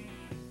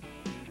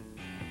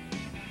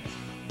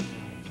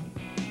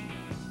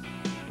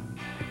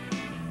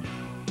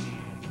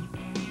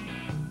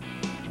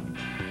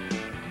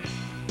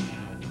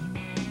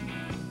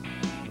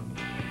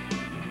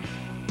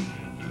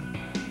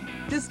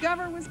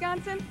 Discover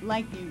Wisconsin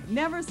like you've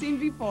never seen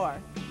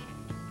before.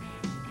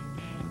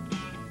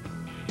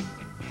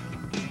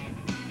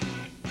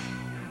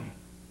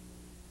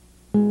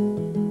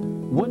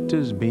 What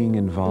does being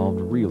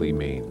involved really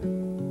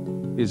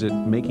mean? Is it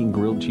making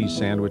grilled cheese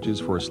sandwiches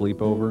for a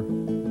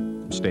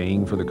sleepover?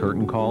 Staying for the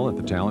curtain call at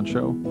the talent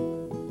show?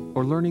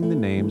 Or learning the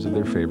names of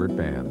their favorite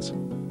bands?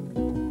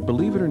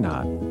 Believe it or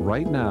not,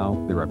 right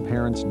now there are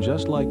parents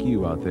just like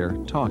you out there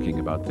talking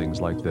about things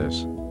like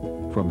this.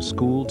 From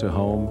school to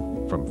home,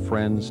 from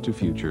friends to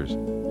futures.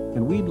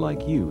 And we'd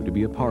like you to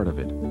be a part of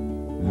it.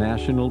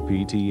 National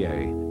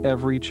PTA,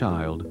 every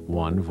child,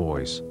 one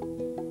voice.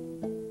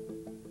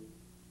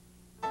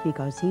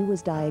 Because he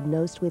was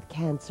diagnosed with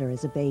cancer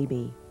as a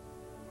baby.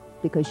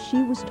 Because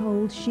she was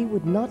told she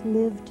would not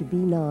live to be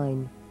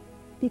 9.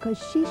 Because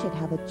she should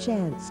have a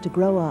chance to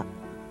grow up.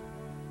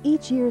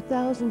 Each year,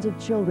 thousands of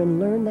children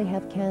learn they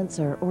have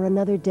cancer or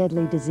another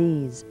deadly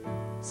disease.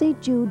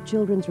 St. Jude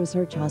Children's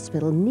Research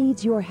Hospital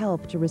needs your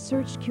help to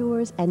research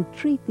cures and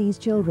treat these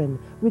children,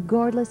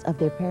 regardless of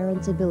their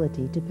parents'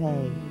 ability to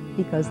pay,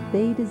 because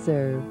they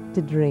deserve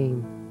to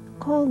dream.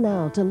 Call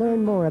now to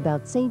learn more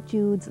about St.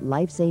 Jude's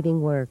life-saving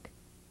work.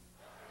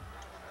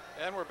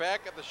 And we're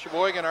back at the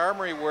Sheboygan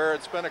Armory, where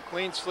it's been a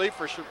clean sweep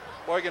for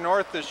Sheboygan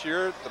North this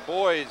year. The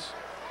boys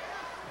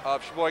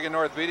of Sheboygan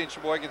North beating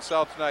Sheboygan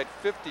South tonight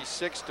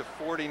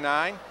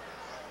 56-49.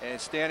 And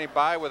standing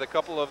by with a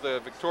couple of the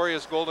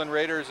victorious Golden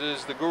Raiders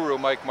is the guru,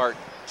 Mike Martin.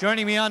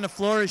 Joining me on the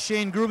floor is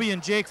Shane Gruby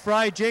and Jake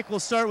Fry. Jake, we'll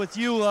start with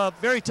you.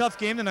 Very tough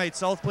game tonight.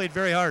 South played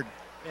very hard.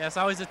 Yeah, it's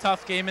always a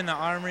tough game in the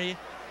Armory.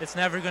 It's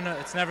never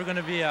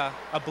gonna be a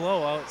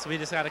blowout. So we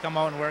just got to come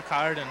out and work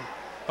hard and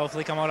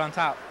hopefully come out on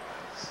top.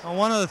 Well,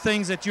 one of the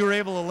things that you were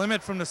able to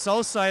limit from the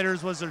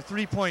Southsiders was their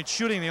three-point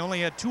shooting. They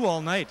only had 2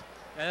 all night.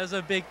 Yeah, that was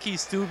a big key.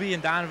 Stubbe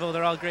and Donville,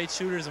 they're all great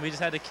shooters, and we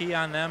just had to key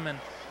on them and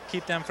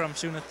keep them from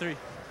shooting a three.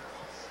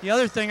 The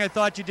other thing I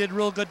thought you did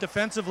real good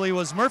defensively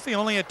was Murphy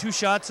only had 2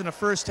 shots in the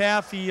first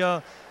half. He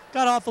got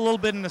off a little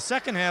bit in the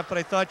second half, but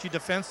I thought you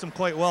defensed him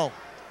quite well.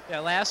 Yeah,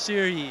 last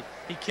year he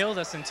killed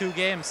us in 2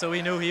 games, so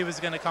we knew he was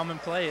going to come and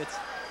play.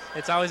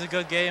 It's always a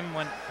good game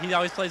when he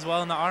always plays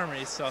well in the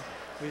Armory, so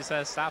we just had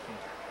to stop him.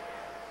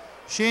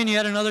 Shane, you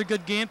had another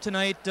good game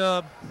tonight.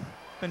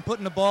 Been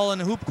putting the ball in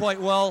the hoop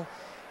quite well.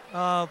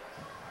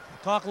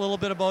 Talk a little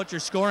bit about your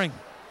scoring.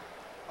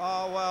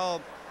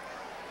 Well,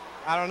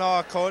 I don't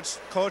know. Coach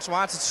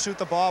wants us to shoot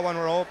the ball when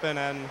we're open,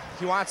 and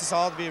he wants us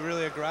all to be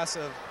really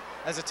aggressive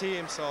as a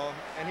team. So,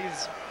 and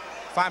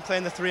if I'm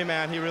playing the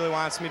 3-man, he really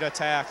wants me to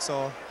attack.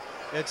 So,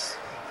 it's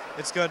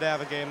good to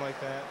have a game like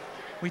that.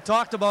 We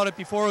talked about it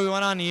before we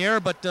went on the air,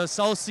 but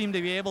South seemed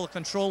to be able to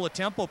control the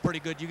tempo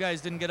pretty good. You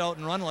guys didn't get out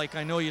and run like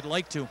I know you'd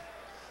like to.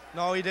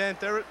 No, we didn't.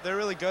 They're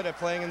really good at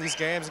playing in these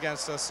games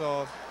against us.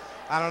 So,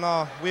 I don't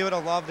know. We would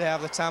have loved to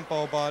have the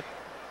tempo, but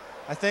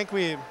I think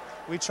we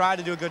tried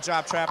to do a good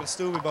job trapping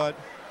Stubbe, but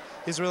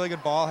he's a really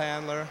good ball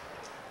handler,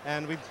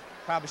 and we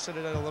probably should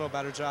have done a little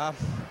better job.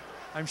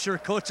 I'm sure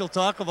Coach will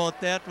talk about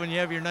that when you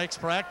have your next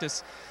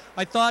practice.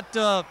 I thought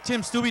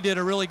Tim Stubbe did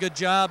a really good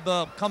job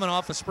coming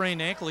off a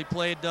sprained ankle. He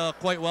played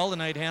quite well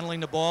tonight, handling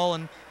the ball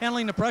and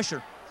handling the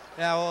pressure.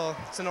 Yeah, well,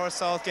 it's a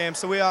North-South game,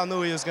 so we all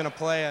knew he was going to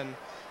play, and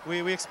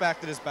we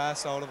expected his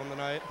best out of him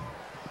tonight.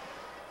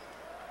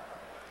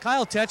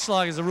 Kyle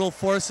Tetschlag is a real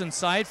force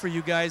inside for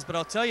you guys, but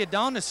I'll tell you,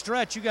 down the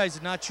stretch, you guys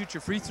did not shoot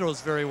your free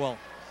throws very well.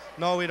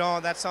 No, we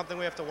don't. That's something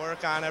we have to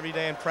work on every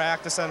day in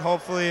practice, and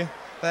hopefully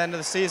by the end of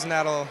the season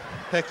that'll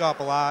pick up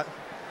a lot.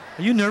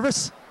 Are you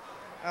nervous?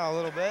 Oh, a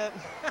little bit.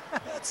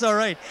 That's all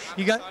right.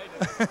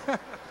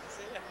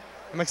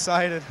 I'm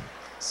excited.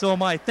 So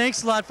am I.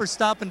 Thanks a lot for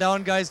stopping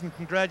down, guys, and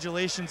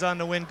congratulations on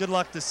the win. Good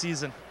luck this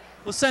season.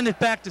 We'll send it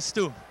back to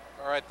Stu.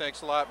 All right,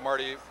 thanks a lot,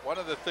 Marty. One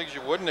of the things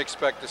you wouldn't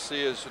expect to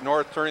see is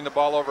North turning the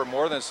ball over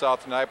more than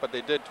South tonight, but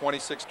they did.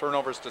 26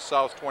 turnovers to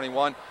South's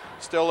 21.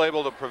 Still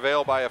able to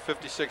prevail by a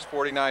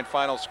 56-49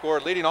 final score.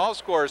 Leading all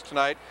scorers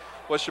tonight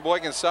was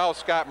Sheboygan South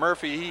Scott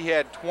Murphy. He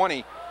had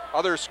 20.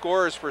 Other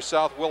scorers for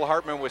South, Will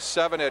Hartman with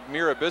 7,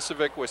 Admira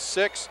Bisevic with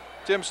 6.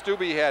 Tim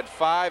Stubbe had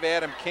 5,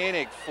 Adam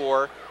Koenig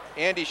 4,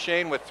 Andy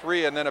Shane with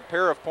 3, and then a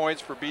pair of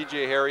points for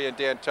B.J. Harry and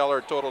Dan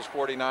Teller. Totals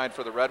 49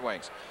 for the Red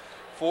Wings.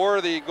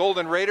 For the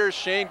Golden Raiders,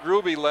 Shane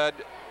Gruby led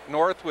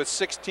North with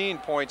 16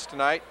 points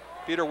tonight.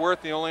 Peter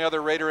Wirth, the only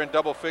other Raider in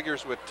double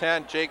figures with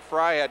 10. Jake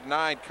Fry had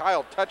 9.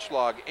 Kyle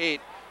Tetschlag 8.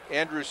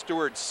 Andrew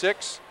Stewart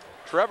 6.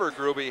 Trevor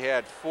Gruby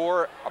had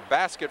 4. A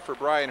basket for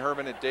Brian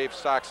Herman and Dave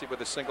Stocksey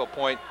with a single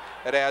point.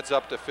 That adds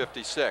up to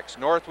 56.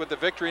 North with the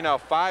victory, now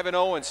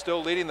 5-0 and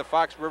still leading the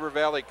Fox River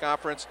Valley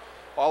Conference,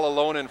 all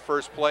alone in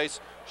first place.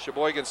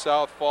 Sheboygan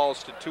South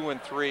falls to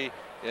 2-3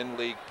 in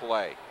league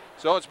play.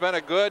 So it's been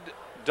a good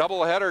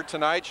doubleheader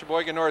tonight.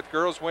 Sheboygan North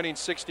girls winning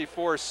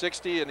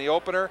 64-60 in the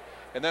opener,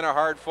 and then a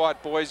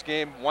hard-fought boys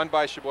game won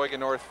by Sheboygan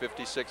North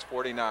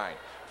 56-49.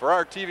 For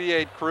our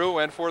TV8 crew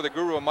and for the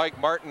guru Mike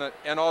Martin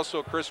and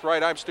also Chris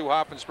Wright, I'm Stu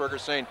Hoffensberger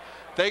saying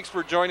thanks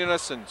for joining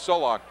us and so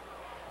long.